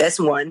of. That's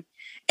one.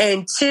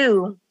 And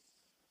two,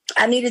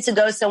 I needed to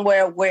go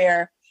somewhere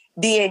where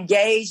the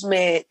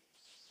engagement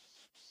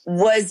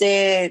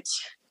wasn't,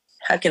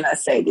 how can I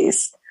say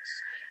this?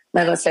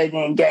 I'm not going to say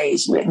the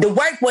engagement. The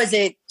work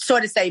wasn't,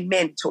 sort of say,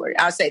 mandatory.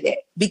 I'll say that.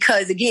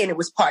 Because, again, it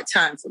was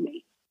part-time for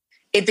me.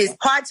 If it's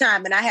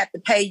part-time and I have to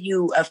pay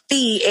you a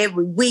fee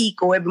every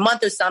week or every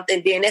month or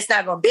something, then that's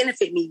not going to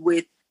benefit me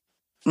with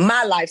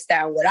my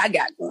lifestyle and what I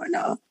got going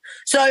on.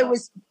 So it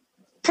was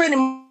pretty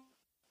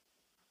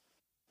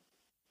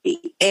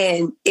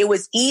And it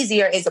was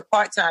easier as a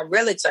part-time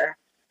realtor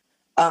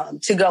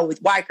to go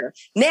with Weicker.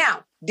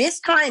 Now,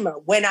 disclaimer,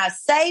 when I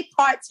say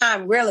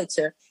part-time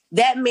realtor,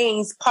 that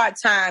means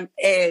part-time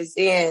as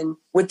in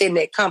within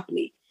that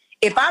company.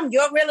 If I'm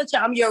your realtor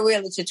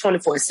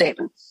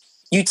 24/7.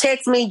 You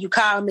text me, you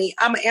call me,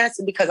 I'm going to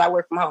answer because I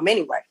work from home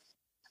anyway.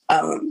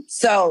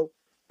 So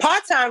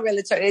part-time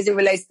realtor as it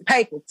relates to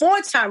paper.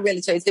 Full-time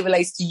realtor as it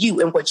relates to you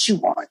and what you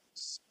want.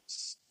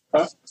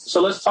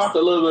 So let's talk a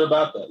little bit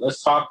about that.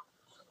 Let's talk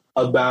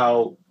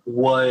about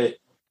what.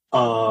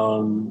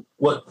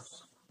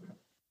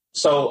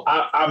 So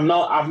I've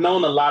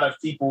known a lot of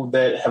people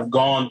that have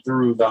gone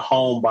through the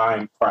home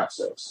buying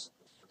process.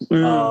 I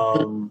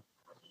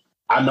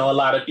know a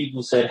lot of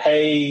people said,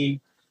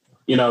 "Hey,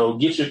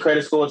 get your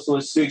credit score to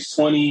a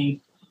 620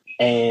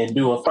 and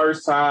do a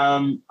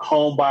first-time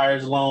home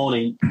buyer's loan,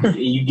 and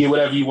you get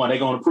whatever you want. They're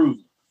going to approve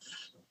you."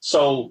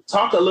 So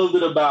talk a little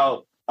bit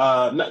about.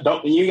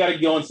 You got to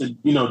go into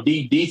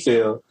deep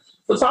detail.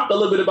 So talk a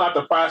little bit about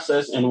the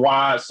process and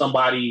why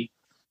somebody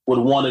would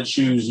want to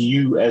choose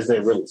you as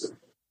their realtor.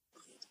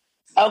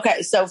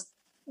 Okay, so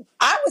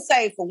I would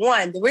say, for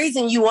one, the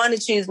reason you want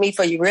to choose me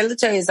for your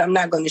realtor is I'm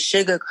not going to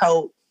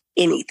sugarcoat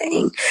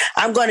anything.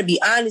 I'm going to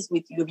be honest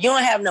with you. If you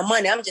don't have no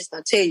money, I'm just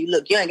going to tell you,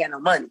 look, you ain't got no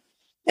money.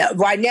 Now,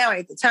 right now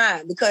ain't the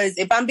time, because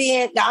if I'm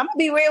going to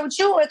be real with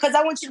you because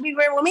I want you to be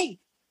real with me.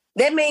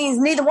 That means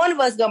neither one of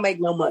us going to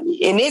make no money.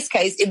 In this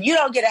case, if you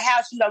don't get a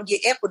house, you don't get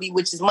equity,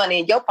 which is money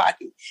in your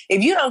pocket.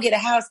 If you don't get a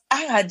house,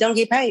 I don't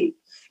get paid.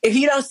 If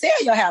you don't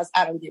sell your house,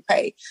 I don't get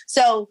paid.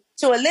 So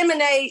to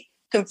eliminate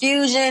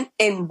confusion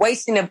and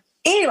wasting of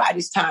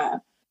anybody's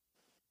time,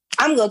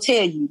 I'm going to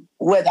tell you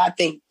whether I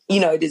think,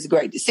 it is a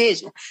great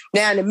decision.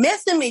 Now, in the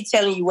midst of me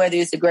telling you whether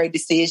it's a great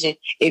decision,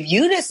 if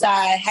you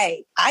decide,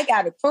 hey, I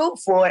got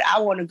approved for it,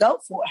 I want to go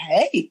for it,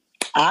 hey,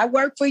 I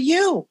work for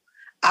you.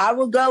 I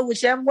will go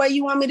whichever way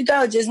you want me to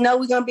go. Just know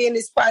we're going to be in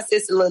this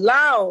process a little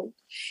long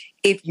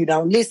if you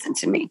don't listen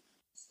to me.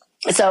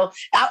 So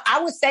I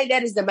would say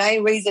that is the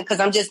main reason, because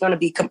I'm just going to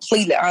be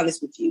completely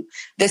honest with you.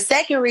 The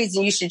second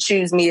reason you should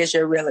choose me as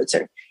your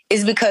realtor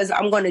is because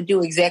I'm going to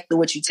do exactly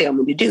what you tell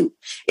me to do.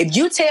 If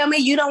you tell me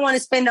you don't want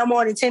to spend no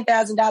more than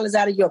 $10,000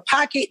 out of your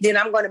pocket, then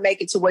I'm going to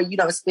make it to where you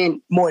don't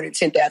spend more than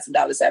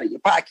 $10,000 out of your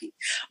pocket.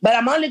 But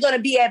I'm only going to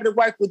be able to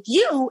work with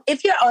you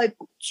if you're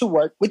able to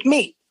work with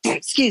me.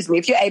 Excuse me,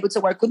 if you're able to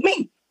work with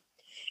me.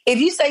 If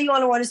you say you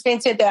only want to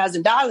spend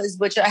 $10,000,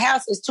 but your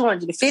house is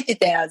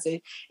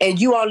 $250,000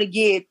 and you only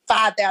get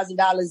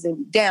 $5,000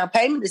 in down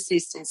payment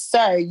assistance,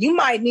 sir, you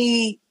might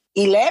need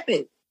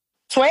 11,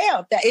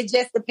 12. It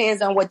just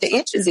depends on what the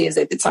interest is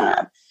at the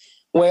time.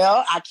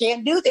 Well, I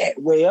can't do that.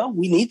 Well,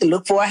 we need to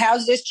look for a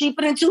house that's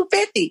cheaper than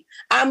 $250,000.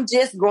 I'm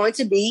just going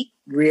to be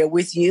real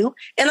with you,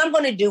 and I'm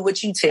going to do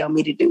what you tell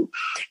me to do.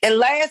 And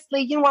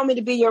lastly, you want me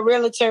to be your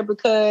realtor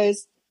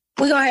because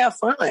we're going to have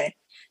fun.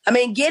 I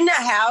mean, getting a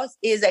house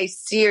is a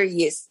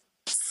serious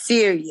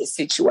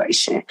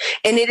situation.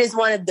 And it is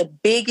one of the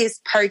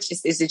biggest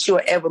purchases that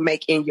you'll ever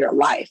make in your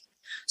life.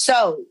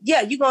 So,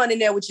 yeah, you're going in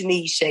there with your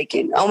knees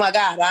shaking. Oh, my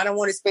God, I don't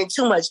want to spend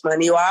too much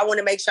money, or I want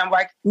to make sure I'm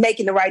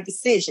making the right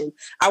decision.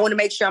 I want to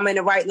make sure I'm in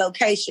the right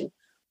location.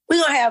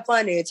 We're going to have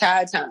fun the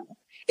entire time.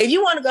 If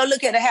you want to go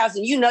look at a house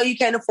and you know you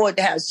can't afford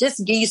the house, just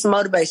to give you some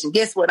motivation,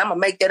 guess what? I'm going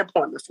to make that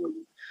appointment for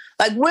you.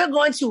 Like, we're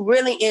going to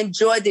really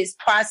enjoy this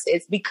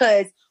process,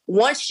 because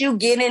once you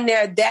get in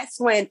there, that's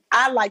when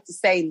I like to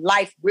say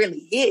life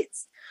really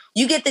hits.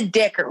 You get to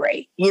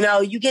decorate,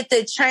 you get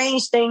to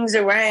change things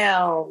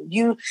around.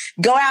 You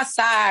go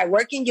outside,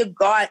 work in your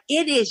garden.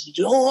 It is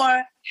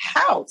your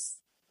house.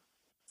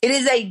 It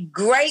is a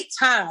great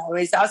time.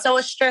 It's also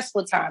a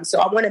stressful time. So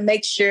I want to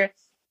make sure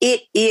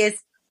it is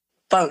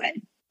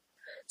fun.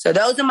 So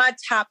those are my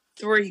top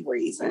 3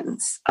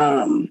 reasons.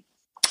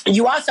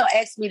 You also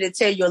asked me to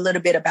tell you a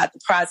little bit about the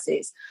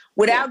process.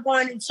 Without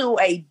going into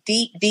a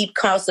deep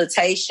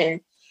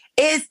consultation,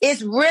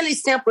 it's really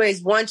simple.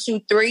 It's 1,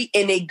 2, 3,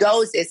 and it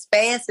goes as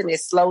fast and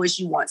as slow as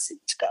you want it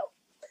to go.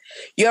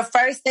 Your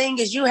first thing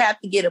is you have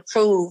to get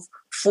approved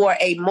for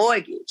a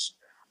mortgage.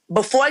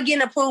 Before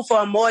getting approved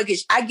for a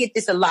mortgage, I get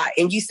this a lot,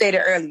 and you said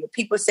it earlier.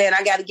 People saying,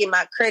 I got to get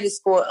my credit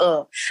score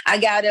up. I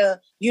got to,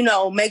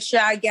 make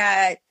sure I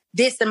got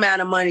this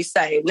amount of money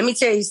saved. Let me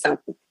tell you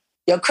something.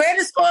 Your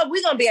credit score,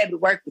 we're going to be able to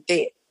work with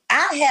that.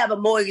 I have a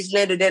mortgage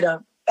lender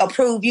that'll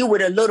approve you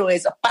with a little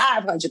as a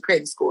 500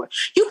 credit score.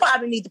 You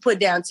probably need to put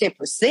down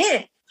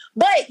 10%,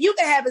 but you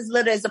can have as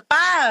little as a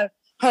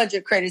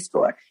 500 credit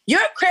score.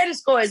 Your credit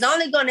score is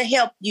only going to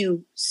help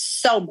you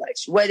so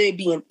much, whether it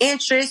be in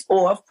interest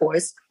or, of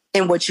course,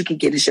 in what you can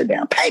get as your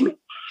down payment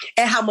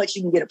and how much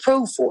you can get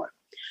approved for.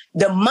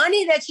 The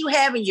money that you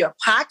have in your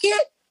pocket,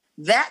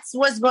 that's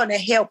what's going to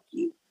help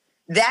you.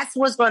 That's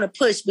what's going to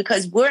push,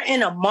 because we're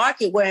in a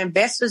market where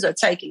investors are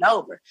taking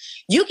over.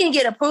 You can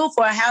get approved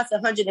for a house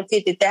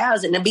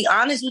 $150,000. And to be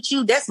honest with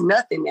you, that's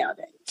nothing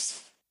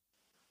nowadays.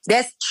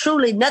 That's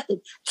truly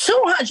nothing.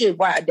 200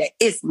 wide that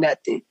is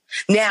nothing.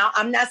 Now,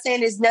 I'm not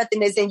saying it's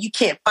nothing as in you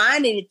can't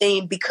find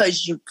anything,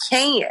 because you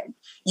can.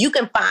 you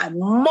can find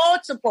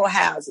multiple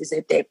houses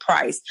at that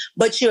price,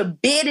 but you're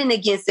bidding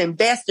against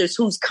investors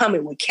who's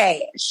coming with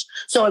cash.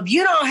 So if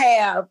you don't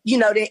have,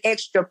 the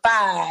extra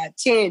 $5,000,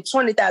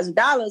 $10,000,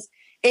 $20,000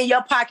 in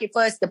your pocket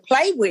for us to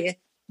play with,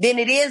 then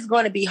it is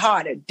going to be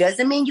harder.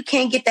 Doesn't mean you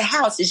can't get the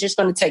house. It's just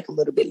going to take a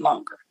little bit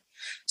longer.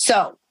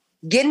 So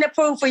getting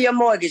approved for your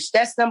mortgage,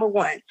 that's number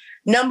one.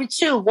 Number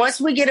two,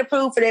 once we get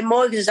approved for that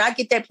mortgage, I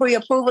get that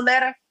pre-approval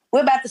letter,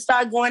 we're about to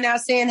start going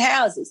out seeing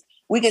houses.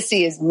 We can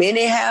see as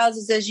many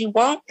houses as you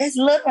want, as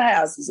little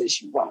houses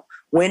as you want,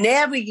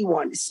 whenever you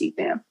want to see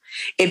them.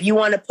 If you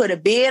want to put a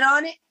bid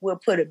on it, we'll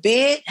put a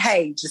bid.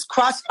 Hey, just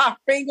cross our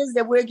fingers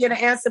that we'll get an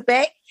answer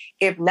back.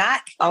 If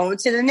not, on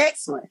to the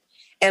next one.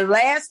 And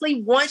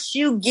lastly, once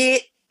you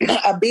get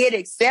a bid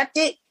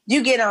accepted,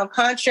 you get on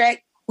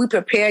contract, we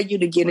prepare you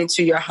to get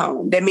into your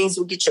home. That means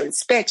we get your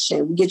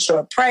inspection, we get your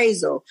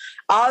appraisal.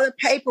 All the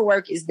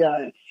paperwork is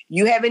done.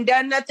 You haven't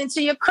done nothing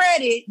to your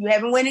credit. You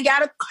haven't went and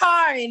got a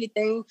car or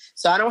anything.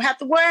 So I don't have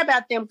to worry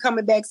about them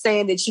coming back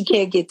saying that you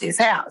can't get this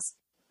house.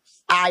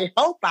 I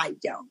hope I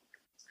don't.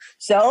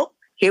 So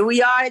here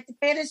we are at the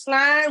finish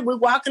line. We're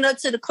walking up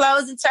to the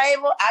closing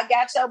table. I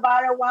got your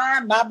bottle of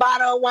wine, my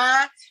bottle of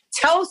wine.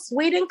 Toast,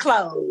 sweet, and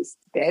close.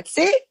 That's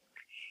it.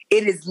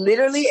 It is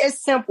literally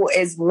as simple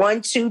as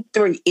 1, 2,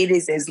 3. It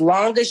is as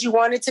long as you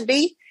want it to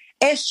be,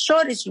 as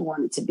short as you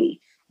want it to be.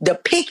 The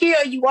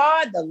pickier you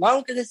are, the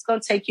longer it's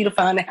going to take you to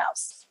find a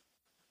house.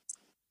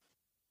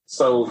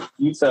 So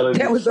you telling me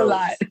that was a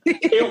lot.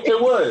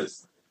 it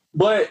was,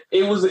 but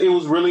it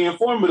was really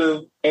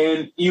informative,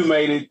 and you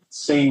made it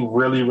seem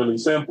really, really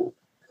simple.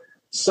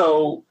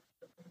 So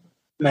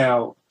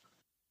now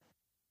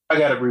I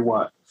got to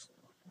rewind.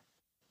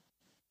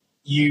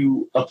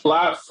 You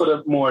apply for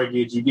the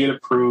mortgage, you get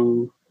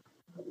approved.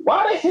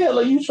 Why the hell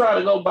are you trying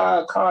to go buy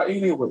a car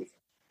anyway?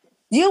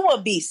 You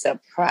will be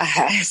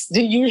surprised.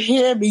 Do you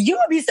hear me? You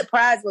will be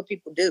surprised what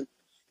people do.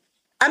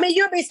 I mean,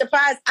 you'll be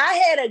surprised. I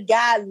had a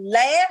guy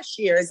last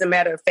year, as a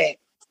matter of fact.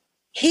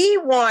 He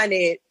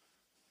wanted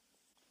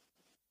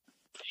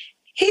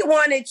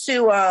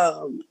to,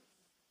 what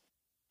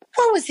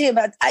was he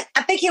about? I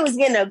think he was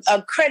getting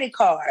a credit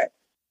card.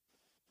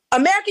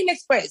 American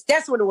Express,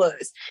 that's what it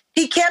was.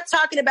 He kept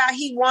talking about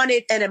he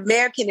wanted an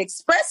American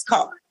Express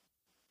card.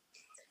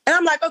 And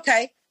I'm like,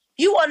 okay,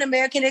 you want an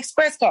American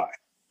Express card.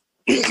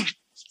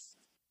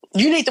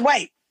 You need to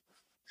wait.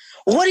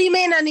 What do you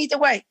mean I need to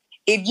wait?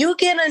 If you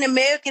get an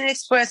American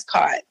Express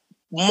card,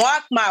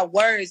 mark my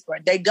words, bro,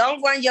 they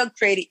gonna run your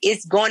credit.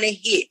 It's gonna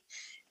hit.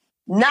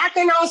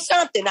 Knocking on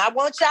something. I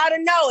want y'all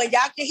to know, and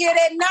y'all can hear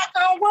that knock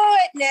on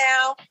wood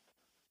now.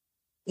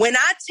 When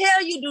I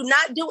tell you do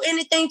not do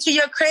anything to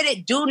your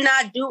credit, do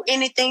not do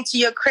anything to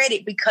your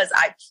credit, because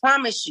I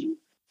promise you,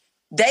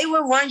 they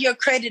will run your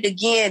credit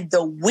again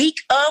the week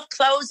of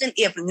closing,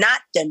 if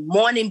not the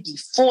morning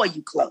before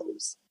you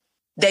close.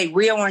 They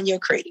will run your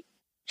credit.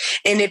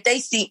 And if they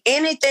see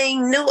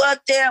anything new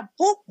up there,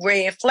 boop,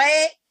 red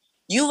flag.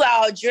 You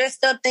all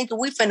dressed up thinking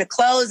we finna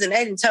close, and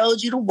they done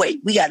told you to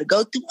wait. We got to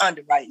go through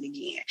underwriting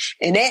again.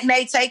 And that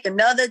may take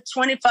another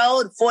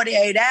 24 to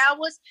 48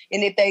 hours.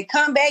 And if they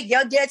come back,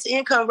 your debt to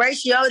income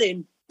ratio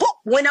then boop,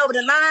 went over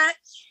the line.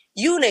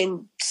 You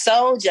done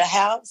sold your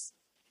house.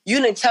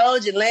 You done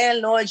told your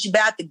landlord you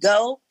about to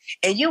go.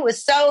 And you were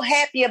so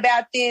happy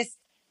about this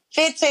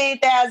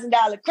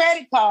 $15,000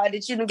 credit card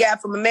that you done got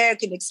from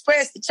American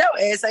Express that your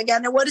ass ain't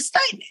got nowhere to stay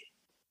there.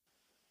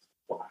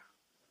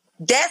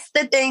 That's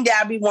the thing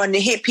that I be wanting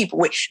to hit people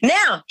with.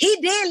 Now, he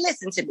did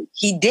listen to me.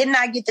 He did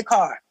not get the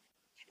card.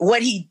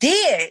 What he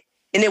did,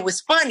 and it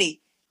was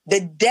funny, the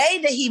day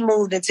that he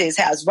moved into his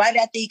house, right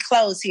after he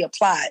closed, he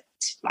applied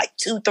like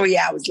 2-3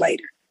 hours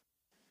later.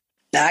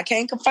 Now, I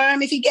can't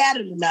confirm if he got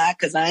it or not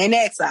because I ain't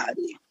asked all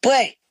this.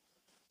 But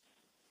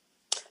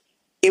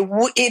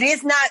it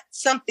is not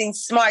something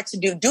smart to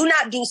do. Do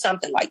not do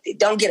something like that.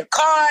 Don't get a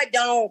card.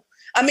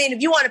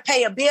 If you want to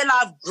pay a bill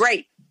off,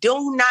 great.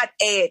 Do not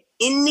add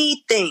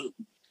anything.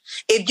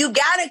 If you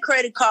got a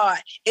credit card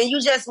and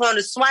you just want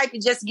to swipe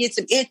and just get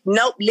some,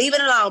 nope, leave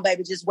it alone,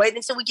 baby. Just wait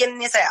until we get in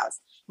this house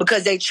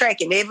because they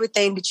tracking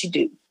everything that you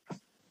do.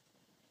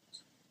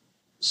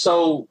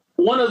 So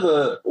one of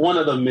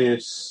the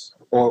myths,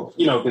 or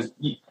because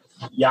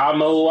y'all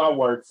know who I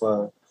work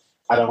for,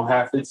 I don't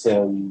have to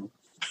tell you,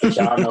 but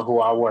y'all know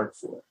who I work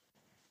for.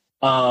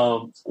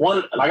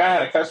 I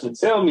had a customer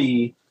tell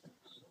me,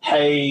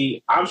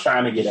 "Hey, I'm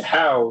trying to get a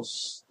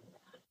house.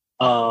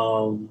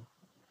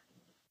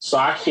 So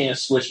I can't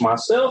switch my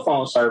cell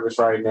phone service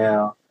right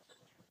now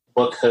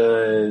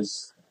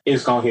because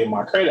it's going to hit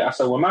my credit." I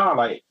said, well,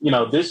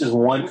 no, this is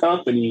one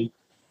company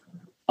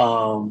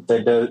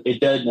it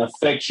doesn't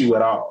affect you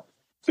at all.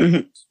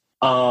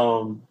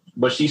 Mm-hmm.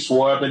 But she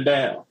swore up and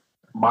down.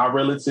 My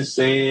relative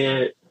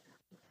said,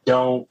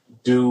 don't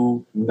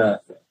do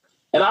nothing.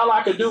 And all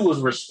I could do was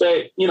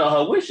respect,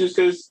 her wishes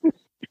because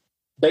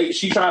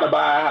she trying to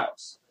buy a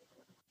house.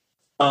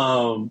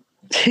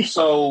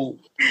 So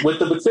with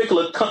the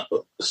particular,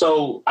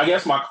 so I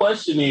guess my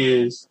question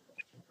is,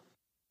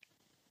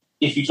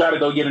 if you try to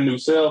go get a new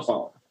cell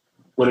phone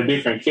with a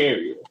different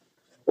carrier,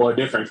 or a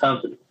different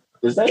company?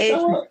 Does that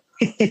show up?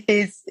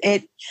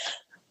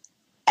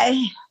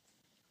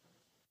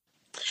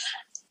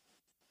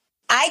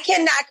 I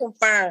cannot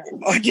confirm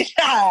or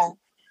deny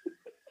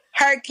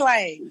her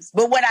claims,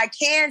 but what I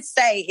can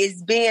say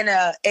is being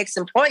an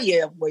ex-employee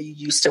of where you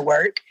used to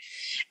work,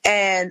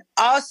 and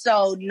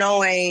also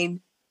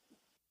knowing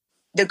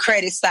the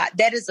credit side,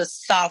 that is a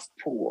soft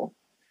pool.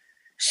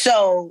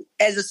 So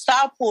as a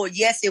soft pool,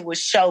 yes, it will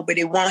show, but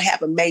it won't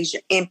have a major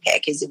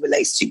impact as it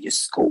relates to your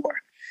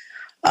score.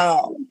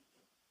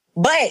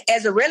 But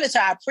as a realtor,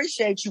 I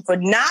appreciate you for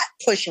not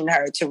pushing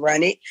her to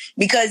run it,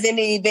 because in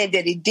the event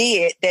that it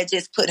did, that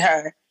just put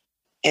her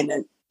in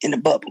a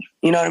bubble.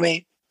 You know what I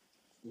mean?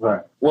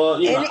 Right. Well,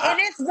 and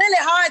it's really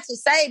hard to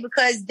say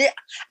because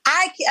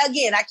I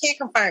can't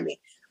confirm it,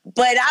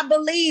 but I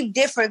believe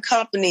different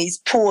companies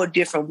pull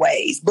different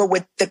ways. But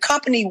with the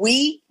company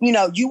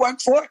you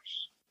work for,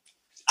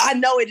 I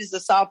know it is a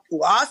soft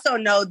pool. I also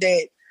know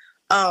that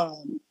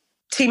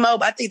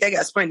T-Mobile, I think they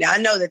got Sprint now. I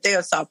know that they're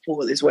a soft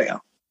pool as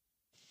well.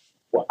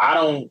 Well, I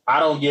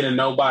don't get in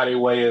nobody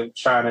way of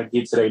trying to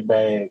get to their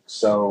bag,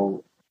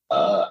 so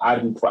I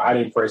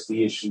didn't press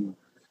the issue.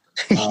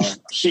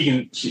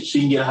 She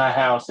can get her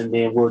house, and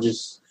then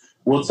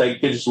we'll take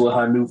pictures with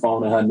her new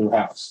phone and her new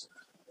house,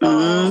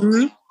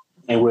 and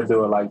we'll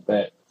do it like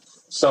that.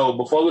 So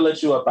before we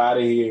let you up out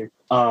of here,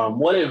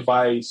 what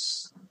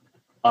advice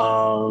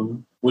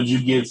would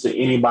you give to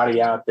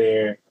anybody out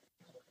there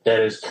that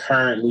is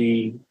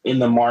currently in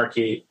the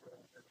market?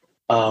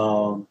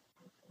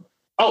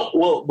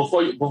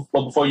 Before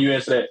you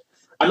answer that,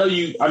 I know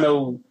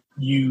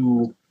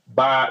you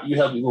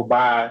help people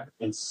buy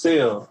and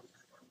sell.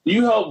 Do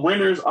you help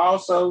renters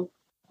also?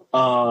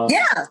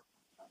 Yeah.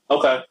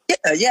 Okay.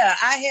 Yeah.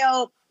 I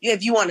help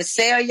if you want to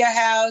sell your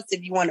house,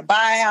 if you want to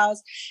buy a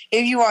house,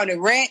 if you want to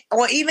rent,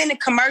 or even the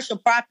commercial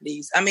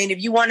properties. I mean,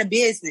 if you want a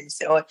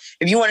business or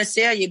if you want to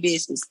sell your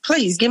business,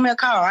 please give me a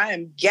call. I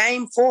am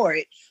game for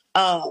it.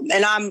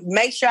 And I'm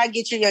make sure I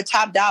get you your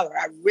top dollar.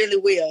 I really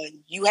will.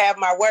 You have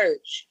my word.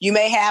 You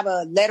may have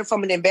a letter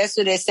from an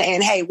investor that's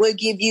saying, hey, we'll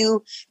give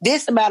you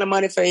this amount of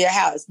money for your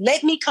house.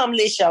 Let me come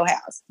list your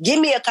house.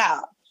 Give me a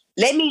call.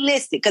 Let me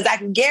list it, because I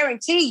can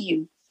guarantee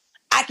you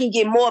I can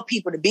get more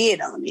people to bid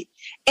on it.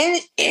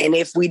 And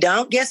if we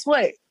don't, guess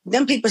what?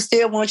 Them people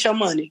still want your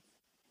money.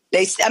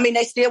 They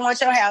still want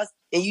your house,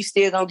 and you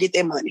still gonna get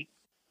their money.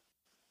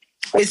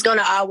 It's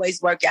gonna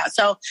always work out.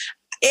 So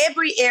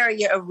every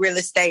area of real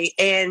estate,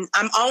 and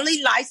I'm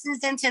only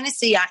licensed in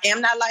Tennessee. I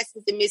am not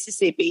licensed in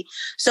Mississippi.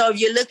 So if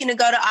you're looking to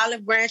go to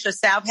Olive Branch or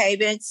South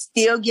Haven,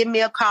 still give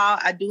me a call.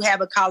 I do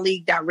have a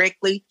colleague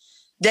directly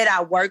that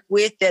I work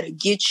with that'll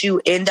get you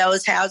in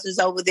those houses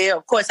over there.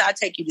 Of course, I'll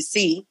take you to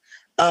see.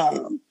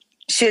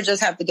 She'll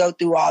just have to go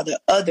through all the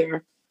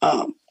other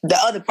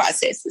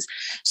processes.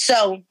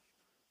 So,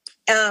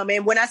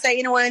 and when I say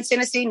anywhere in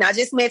Tennessee, not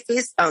just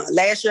Memphis,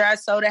 last year I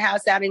sold a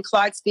house out in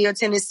Clarksville,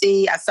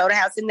 Tennessee. I sold a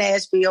house in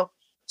Nashville.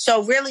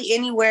 So really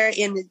anywhere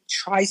in the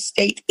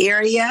tri-state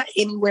area,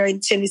 anywhere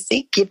in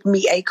Tennessee, give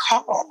me a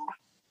call.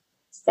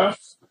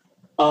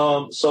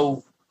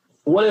 So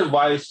what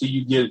advice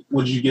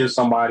would you give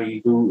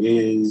somebody who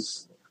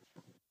is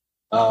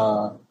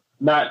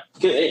not,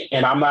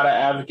 and I'm not an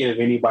advocate of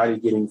anybody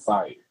getting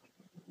fired,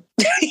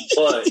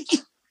 but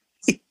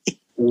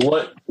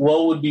what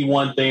would be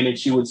one thing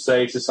that you would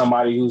say to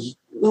somebody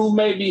who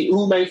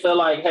may feel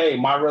like, hey,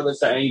 my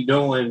realtor ain't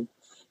doing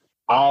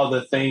all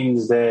the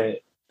things that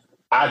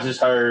I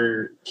just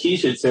heard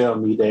Keisha tell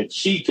me that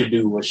she could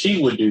do or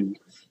she would do,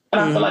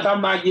 and I feel like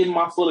I'm not getting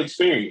my full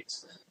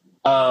experience.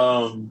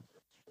 What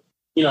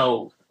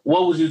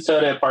would you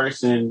tell that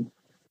person,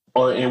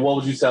 and what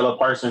would you tell a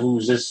person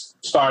who's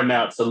just starting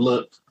out to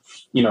look,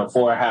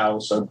 for a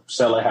house or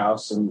sell a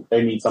house and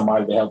they need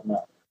somebody to help them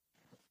out?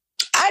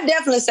 I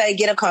definitely say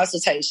get a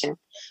consultation.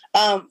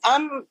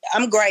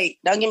 I'm great.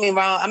 Don't get me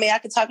wrong. I mean, I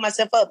can talk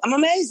myself up. I'm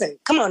amazing.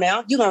 Come on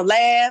now. You're going to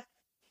laugh.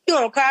 You're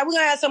going to cry. We're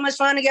going to have so much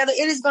fun together.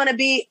 It is going to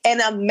be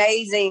an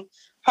amazing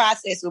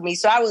process with me.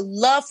 So I would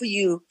love for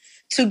you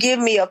to give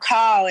me a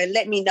call and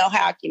let me know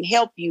how I can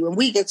help you. And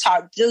we can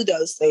talk through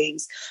those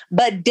things.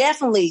 But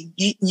definitely,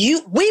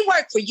 we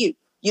work for you.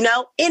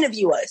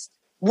 Interview us.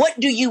 What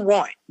do you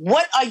want?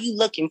 What are you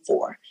looking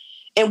for?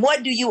 And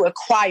what do you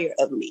require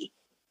of me?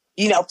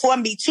 For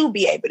me to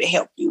be able to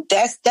help you.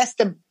 That's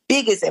the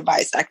biggest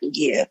advice I can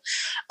give.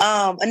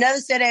 Another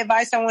set of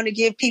advice I want to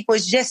give people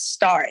is just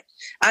start.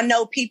 I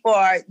know people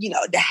are,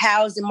 the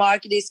housing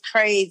market is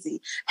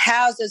crazy.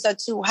 Houses are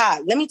too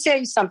high. Let me tell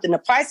you something. The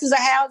prices of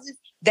houses,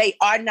 they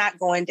are not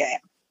going down,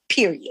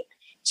 period.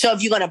 So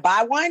if you're going to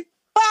buy one,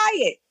 buy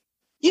it.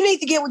 You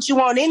need to get what you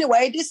want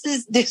anyway. This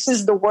is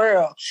the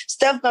world.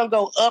 Stuff gonna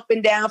go up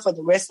and down for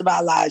the rest of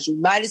our lives. You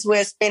might as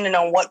well spend it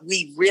on what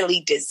we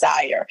really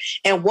desire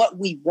and what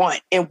we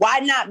want. And why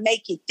not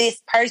make it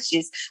this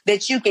purchase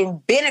that you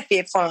can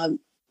benefit from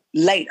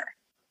later?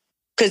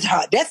 Because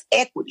that's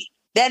equity.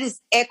 That is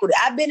equity.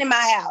 I've been in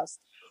my house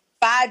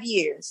 5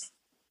 years.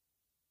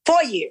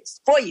 4 years.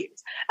 4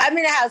 years. I've been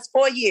in the house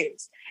 4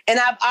 years.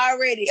 And I've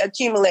already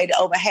accumulated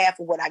over half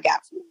of what I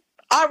got for it.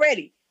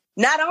 Already.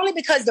 Not only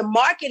because the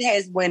market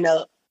has went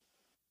up,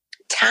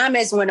 time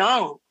has went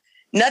on.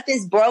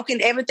 Nothing's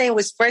broken. Everything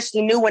was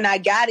freshly new when I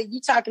got it.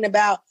 You're talking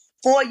about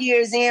 4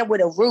 years in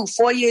with a roof,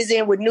 4 years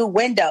in with new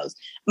windows.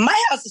 My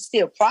house is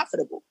still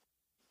profitable.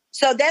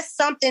 So that's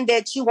something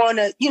that you want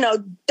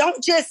to,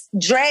 don't just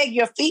drag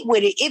your feet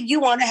with it. If you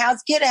want a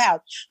house, get a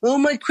house. Well,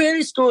 my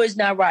credit score is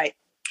not right.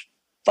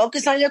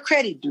 Focus on your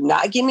credit. Do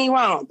not get me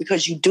wrong,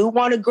 because you do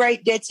want a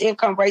great debt to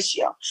income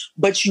ratio.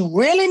 But you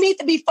really need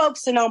to be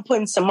focusing on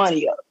putting some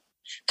money up,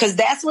 because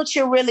that's what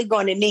you're really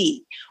going to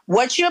need.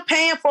 What you're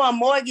paying for a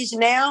mortgage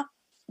now,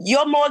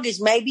 your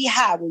mortgage may be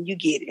high when you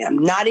get it. I'm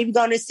not even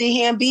going to sit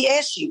here and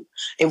BS you.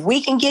 If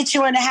we can get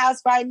you in a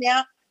house right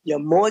now, your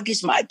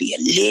mortgage might be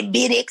a little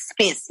bit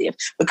expensive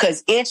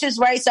because interest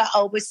rates are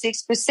over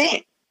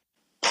 6%.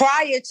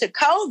 Prior to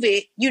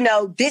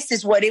COVID, this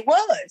is what it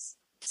was.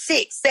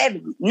 6,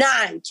 7,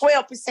 9,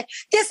 12%.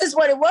 This is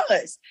what it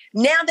was.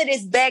 Now that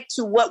it's back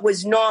to what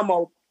was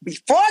normal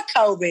before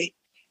COVID,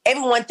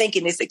 everyone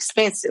thinking it's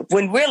expensive,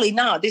 when really,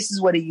 no, this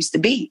is what it used to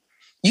be.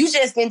 You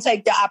just didn't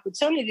take the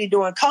opportunity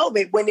during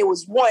COVID when it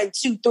was 1,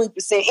 2,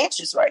 3%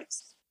 interest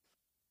rates.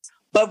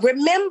 But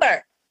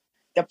remember,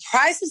 the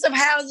prices of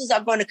houses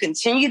are going to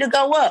continue to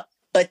go up,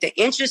 but the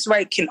interest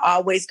rate can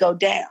always go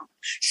down.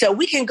 So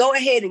we can go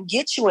ahead and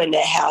get you in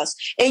that house,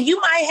 and you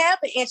might have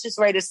an interest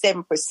rate of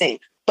 7%.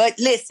 But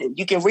listen,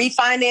 you can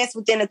refinance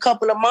within a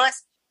couple of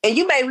months, and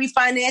you may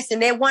refinance,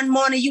 and then one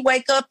morning you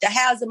wake up, the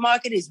housing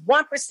market is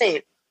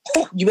 1%.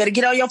 You better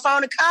get on your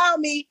phone and call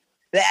me.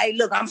 Hey,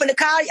 look, I'm finna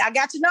call you. I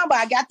got your number.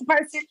 I got the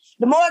person,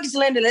 the mortgage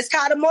lender. Let's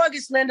call the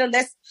mortgage lender.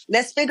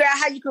 Let's figure out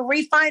how you can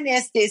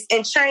refinance this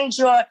and change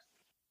your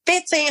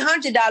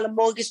 $1,500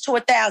 mortgage to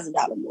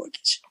 $1,000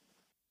 mortgage.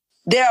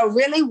 There are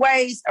really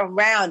ways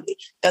around it.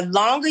 The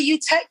longer you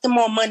take, the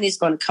more money is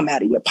going to come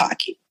out of your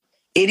pocket.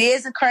 It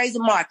is a crazy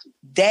market.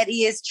 That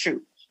is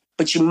true.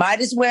 But you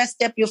might as well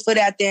step your foot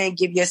out there and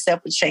give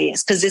yourself a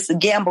chance, because it's a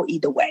gamble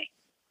either way.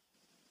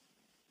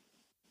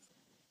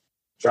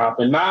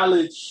 Dropping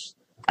knowledge.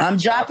 I'm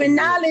dropping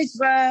knowledge,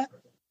 bruh.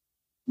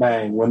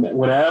 Man,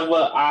 whenever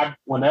I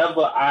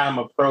am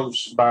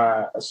approached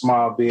by a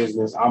small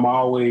business, I'm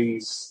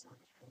always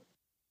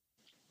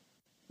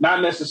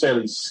not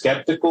necessarily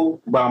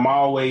skeptical, but I'm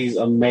always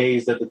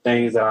amazed at the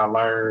things that I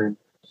learned,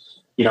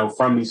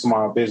 from these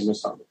small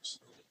business owners.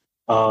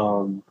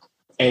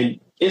 And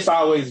it's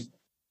always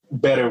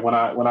better when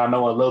I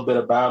know a little bit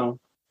about them.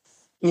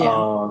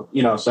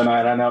 Yeah. So now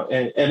I know,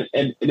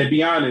 and to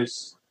be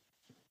honest,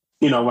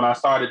 when I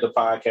started the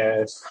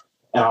podcast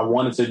and I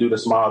wanted to do the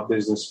small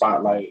business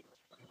spotlight,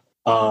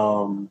 I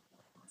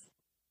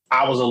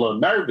was a little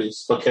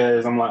nervous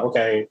because I'm like,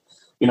 okay,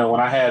 when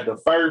I had the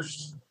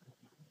first,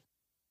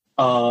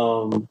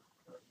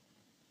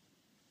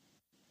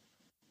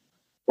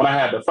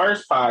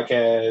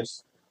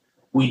 podcast,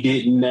 we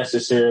didn't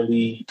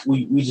necessarily,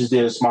 we just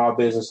did a small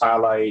business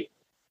highlight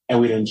and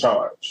we didn't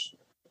charge.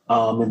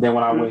 And then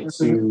when I went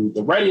to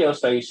the radio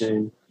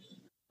station,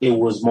 it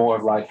was more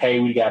of like, hey,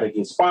 we got to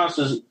get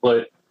sponsors,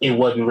 but I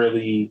wasn't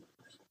really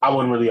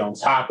on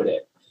top of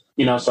that.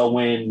 So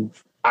when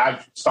I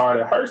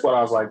started Hertzworld,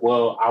 I was like,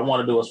 well, I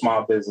want to do a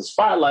small business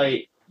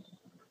spotlight,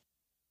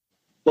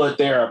 but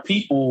there are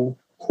people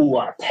who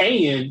are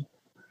paying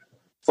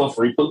for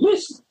free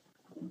publicity.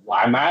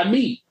 Why not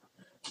me?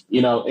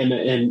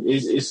 And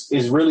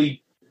it's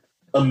really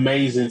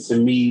amazing to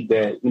me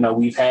that,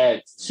 we've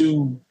had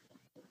two,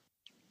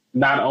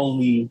 not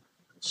only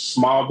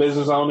small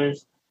business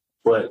owners,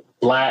 but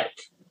Black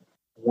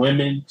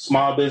women,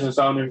 small business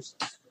owners,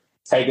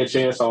 take a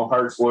chance on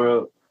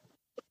Hertzworld.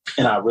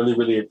 And I really,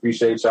 really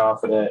appreciate y'all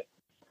for that.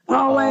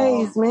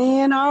 Always,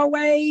 man,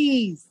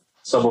 always.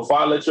 So before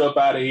I let you up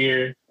out of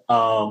here,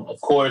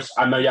 of course,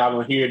 I know y'all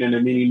gonna hear it in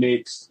the mini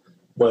mix,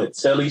 but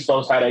tell these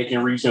folks how they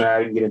can reach you and how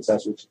they can get in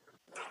touch with you.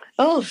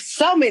 Oh,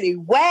 so many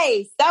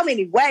ways.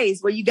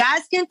 Well, you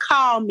guys can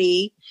call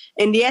me.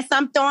 And yes,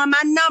 I'm throwing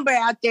my number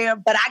out there,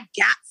 but I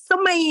got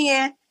some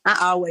man.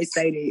 I always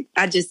say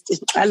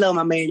that. I love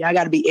my man. Y'all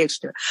got to be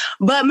extra.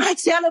 But my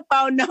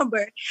telephone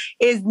number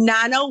is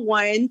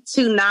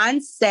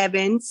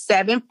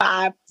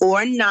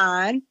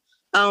 901-297-7549.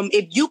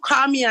 If you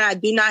call me and I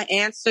do not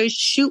answer,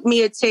 shoot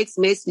me a text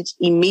message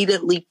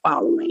immediately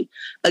following.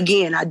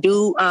 Again, I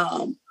do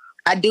have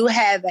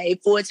a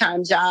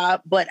full-time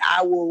job, but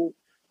I will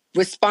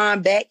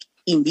respond back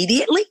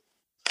immediately.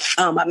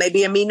 I may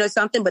be a meeting or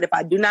something, but if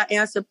I do not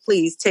answer,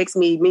 please text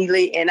me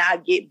immediately and I'll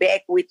get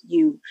back with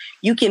you.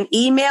 You can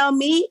email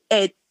me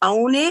at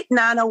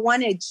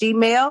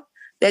ownit901@gmail.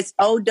 That's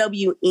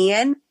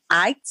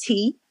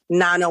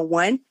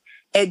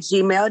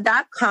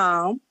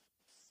OWNIT901@gmail.com.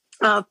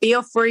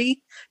 Feel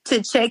free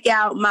to check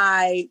out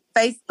my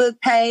Facebook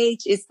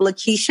page. It's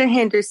Lakeisha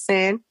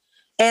Henderson.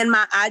 And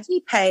my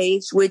IG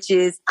page, which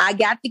is I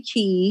Got the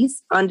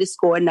Keys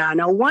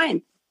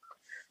 _901.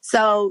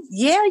 So,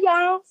 yeah,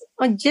 y'all,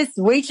 just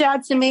reach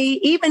out to me.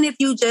 Even if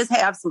you just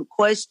have some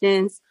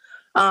questions,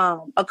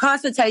 a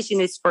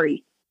consultation is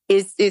free.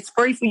 It's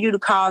free for you to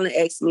call and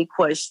ask me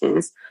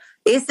questions.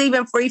 It's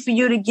even free for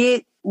you to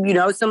get,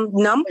 some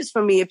numbers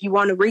from me if you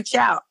want to reach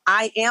out.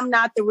 I am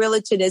not the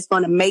realtor that's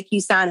going to make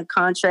you sign a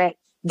contract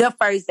the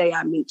first day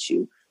I meet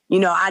you.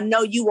 I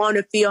know you want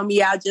to feel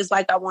me out just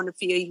like I want to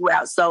feel you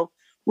out. So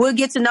we'll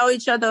get to know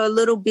each other a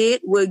little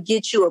bit. We'll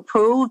get you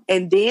approved,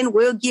 and then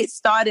we'll get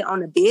started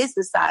on the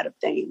business side of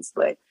things.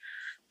 But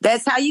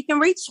that's how you can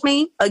reach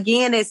me.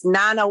 Again, it's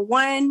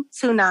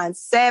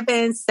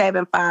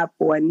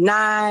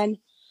 901-297-7549.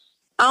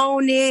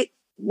 Own it,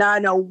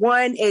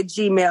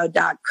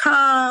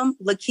 901@gmail.com.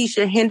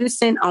 Lakeisha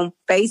Henderson on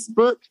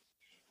Facebook.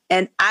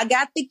 And I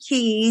got the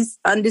keys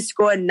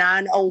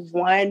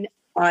 _901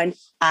 on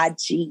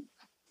IG.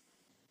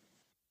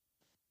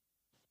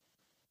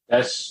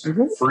 That's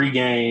free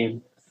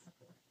game.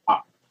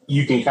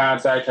 You can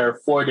contact her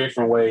 4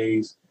 different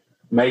ways.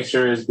 Make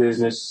sure it's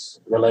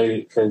business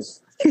related,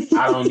 because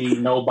I don't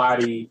need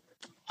nobody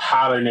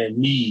hollering at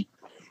me.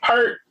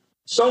 Hurt,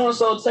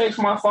 so-and-so takes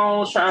my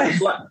phone trying to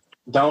slide.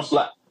 Don't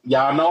slide.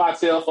 Y'all know I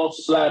tell folks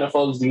to slide to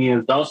folks'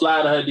 DMs. Don't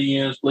slide to her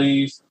DMs,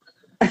 please,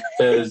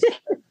 because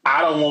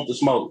I don't want the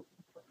smoke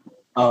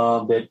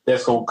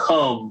that's going to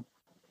come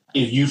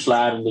if you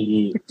slide in the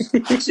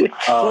DMs. We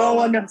don't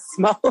want no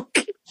smoke.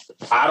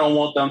 I don't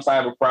want them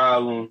type of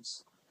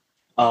problems.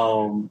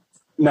 Now,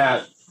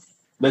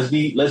 let's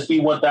be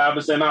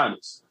 1,000%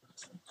 honest.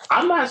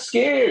 I'm not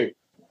scared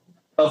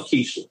of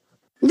Keisha.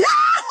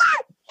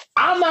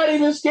 I'm not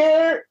even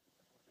scared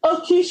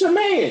of Keisha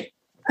man.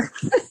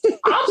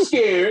 I'm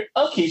scared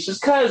of Keisha's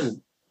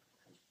cousin.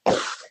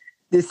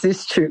 This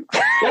is true.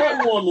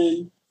 That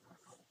woman,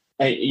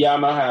 and y'all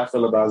know how I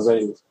feel about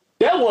Zayla.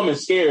 That woman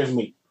scares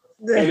me,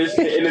 and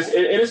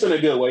it's in a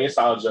good way. It's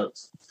all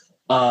jokes.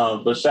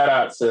 But shout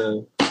out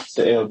to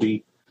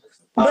LB.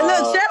 But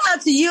look, shout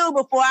out to you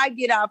before I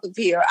get off of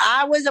here.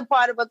 I was a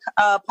part of a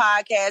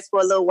podcast for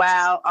a little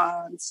while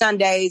on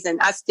Sundays, and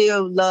I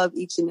still love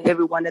each and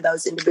every one of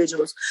those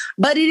individuals.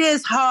 But it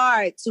is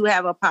hard to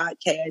have a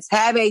podcast,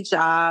 have a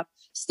job,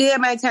 still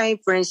maintain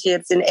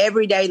friendships in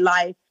everyday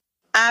life.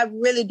 I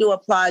really do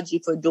applaud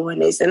you for doing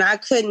this. And I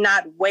could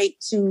not wait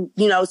to,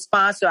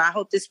 sponsor. I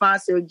hope to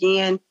sponsor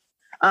again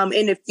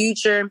in the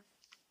future.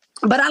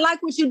 But I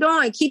like what you're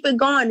doing. Keep it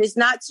going. There's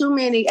not too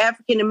many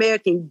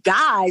African-American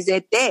guys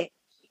at that,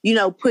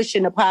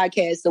 pushing the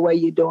podcast the way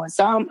you're doing.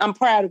 So I'm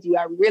proud of you.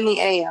 I really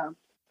am.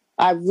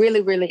 I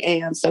really, really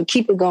am. So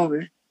keep it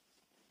going.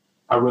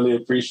 I really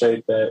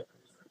appreciate that.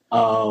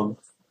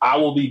 I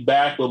will be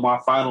back with my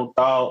final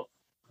thought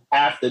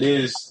after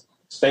this.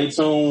 Stay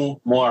tuned.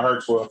 More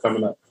Herc's World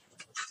coming up.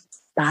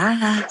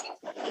 Bye.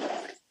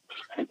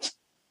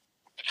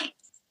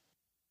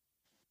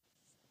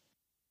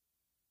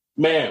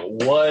 Man,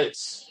 what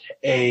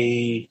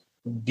a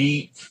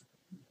deep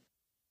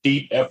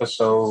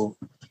episode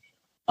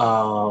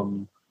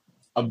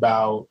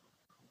about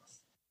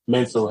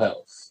mental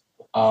health.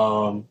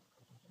 The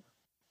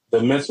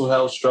mental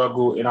health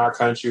struggle in our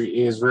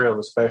country is real,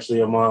 especially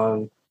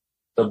among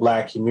the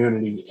Black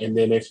community. And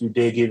then if you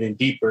dig even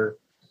deeper,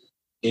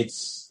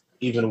 it's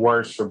even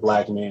worse for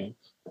Black men.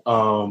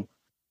 Dr.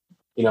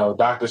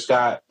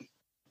 Scott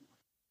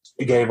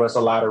gave us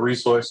a lot of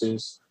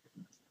resources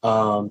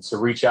to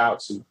reach out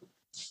to.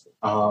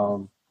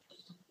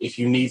 If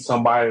you need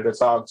somebody to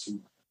talk to,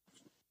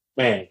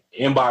 man,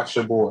 inbox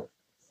your boy.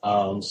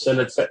 Send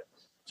a text.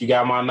 If you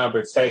got my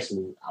number, text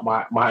me.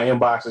 My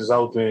inbox is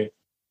open.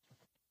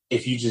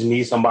 If you just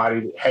need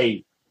somebody,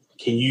 hey,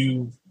 can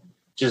you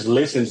just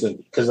listen to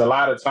me? Because a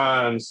lot of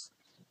times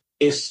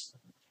it's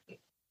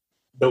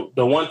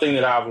the one thing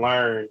that I've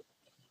learned,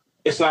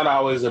 it's not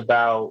always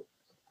about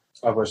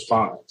a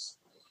response.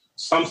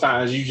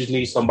 Sometimes you just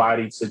need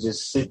somebody to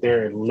just sit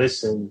there and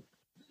listen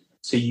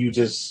to you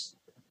just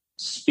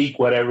speak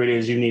whatever it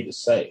is you need to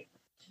say.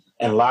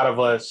 And a lot of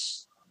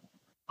us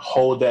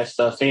hold that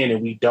stuff in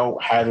and we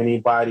don't have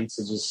anybody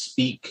to just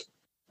speak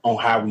on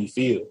how we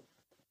feel.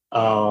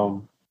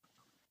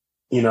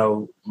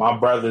 My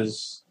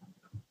brothers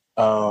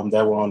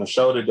that were on the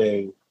show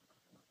today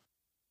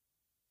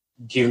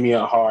give me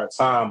a hard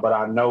time, but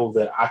I know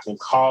that I can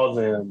call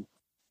them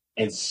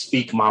and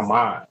speak my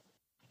mind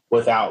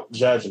without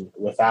judgment,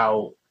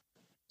 without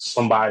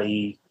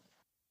somebody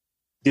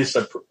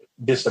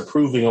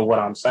disapproving of what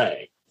I'm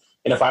saying.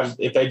 And if I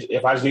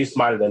just need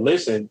somebody to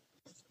listen,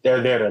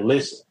 they're there to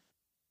listen.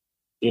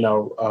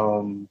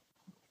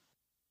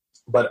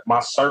 But my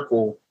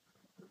circle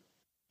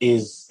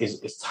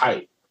is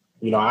tight.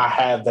 I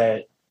have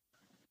that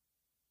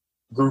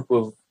group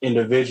of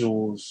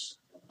individuals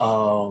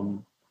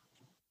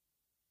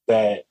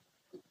that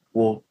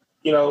will,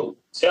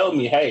 tell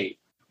me, hey,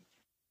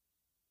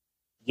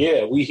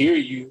 yeah, we hear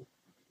you,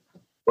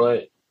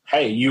 but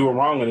hey, you were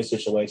wrong in this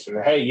situation.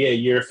 Or hey, yeah,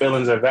 your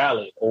feelings are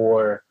valid.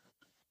 Or,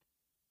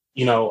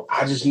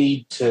 I just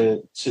need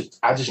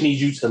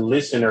you to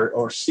listen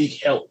or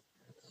seek help.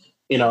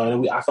 And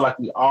I feel like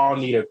we all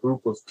need a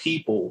group of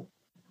people,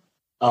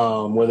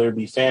 whether it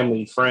be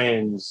family,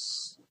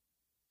 friends,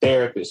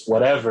 therapists,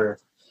 whatever.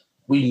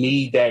 We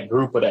need that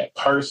group of that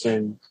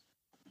person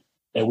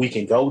that we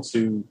can go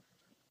to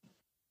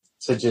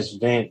just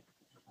vent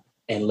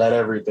and let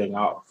everything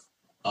off.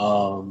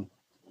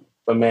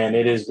 But man,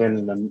 it has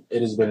been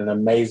an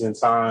amazing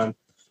time.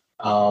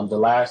 The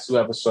last 2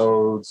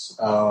 episodes,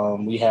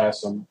 we had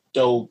some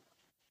dope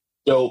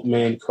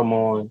men come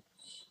on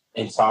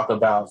and talk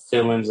about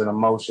feelings and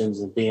emotions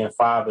and being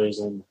fathers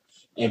and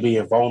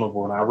being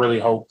vulnerable. And I really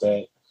hope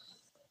that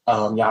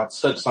y'all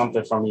took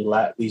something from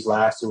these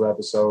last 2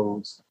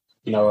 episodes.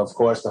 You know, of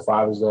course, the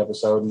Father's Day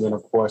episode, and then,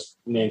 of course,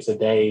 in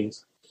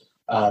today's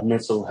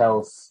mental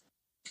health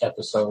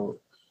episode.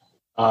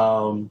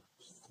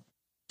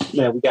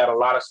 Man, we got a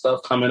lot of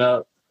stuff coming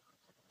up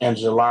in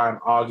July and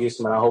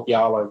August, man. I hope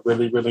y'all are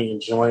really, really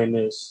enjoying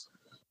this.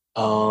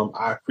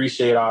 I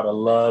appreciate all the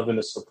love and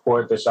the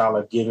support that y'all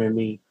are giving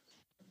me.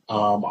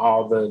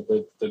 All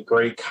the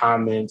great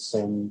comments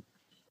and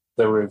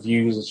the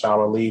reviews that y'all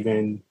are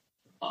leaving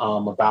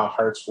about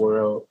Herc's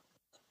World.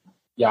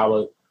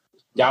 Y'all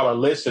are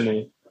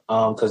listening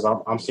because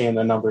I'm seeing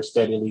the numbers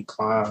steadily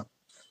climb.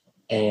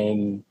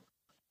 And,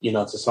 you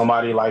know, to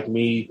somebody like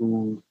me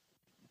who,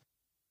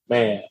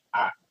 man,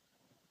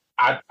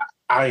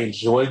 I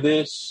enjoy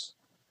this,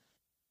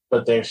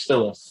 but there's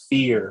still a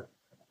fear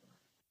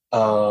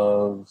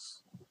of,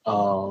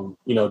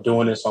 you know,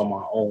 doing this on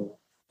my own.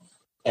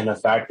 And the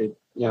fact that,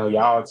 you know,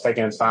 y'all are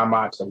taking time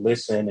out to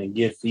listen and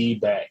give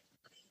feedback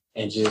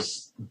and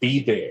just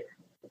be there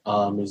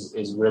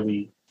is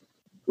really,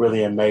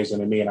 really amazing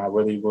to me. And I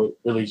really,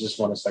 really just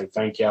want to say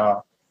thank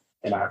y'all.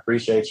 And I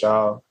appreciate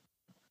y'all.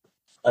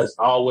 As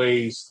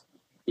always,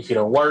 if you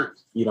don't work,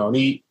 you don't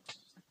eat.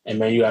 And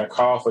man, you got to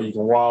cough or you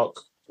can walk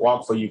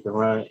before you can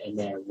run, and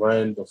then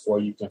run before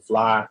you can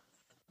fly.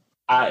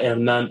 I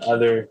am none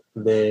other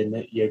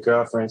than your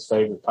girlfriend's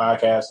favorite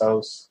podcast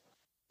host,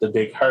 The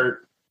Big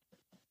Hurt,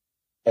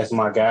 as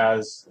my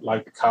guys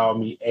like to call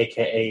me,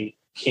 a.k.a.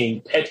 King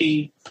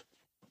Petty.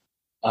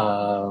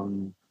 I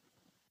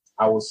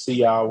will see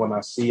y'all when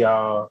I see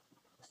y'all.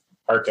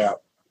 Herc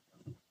out.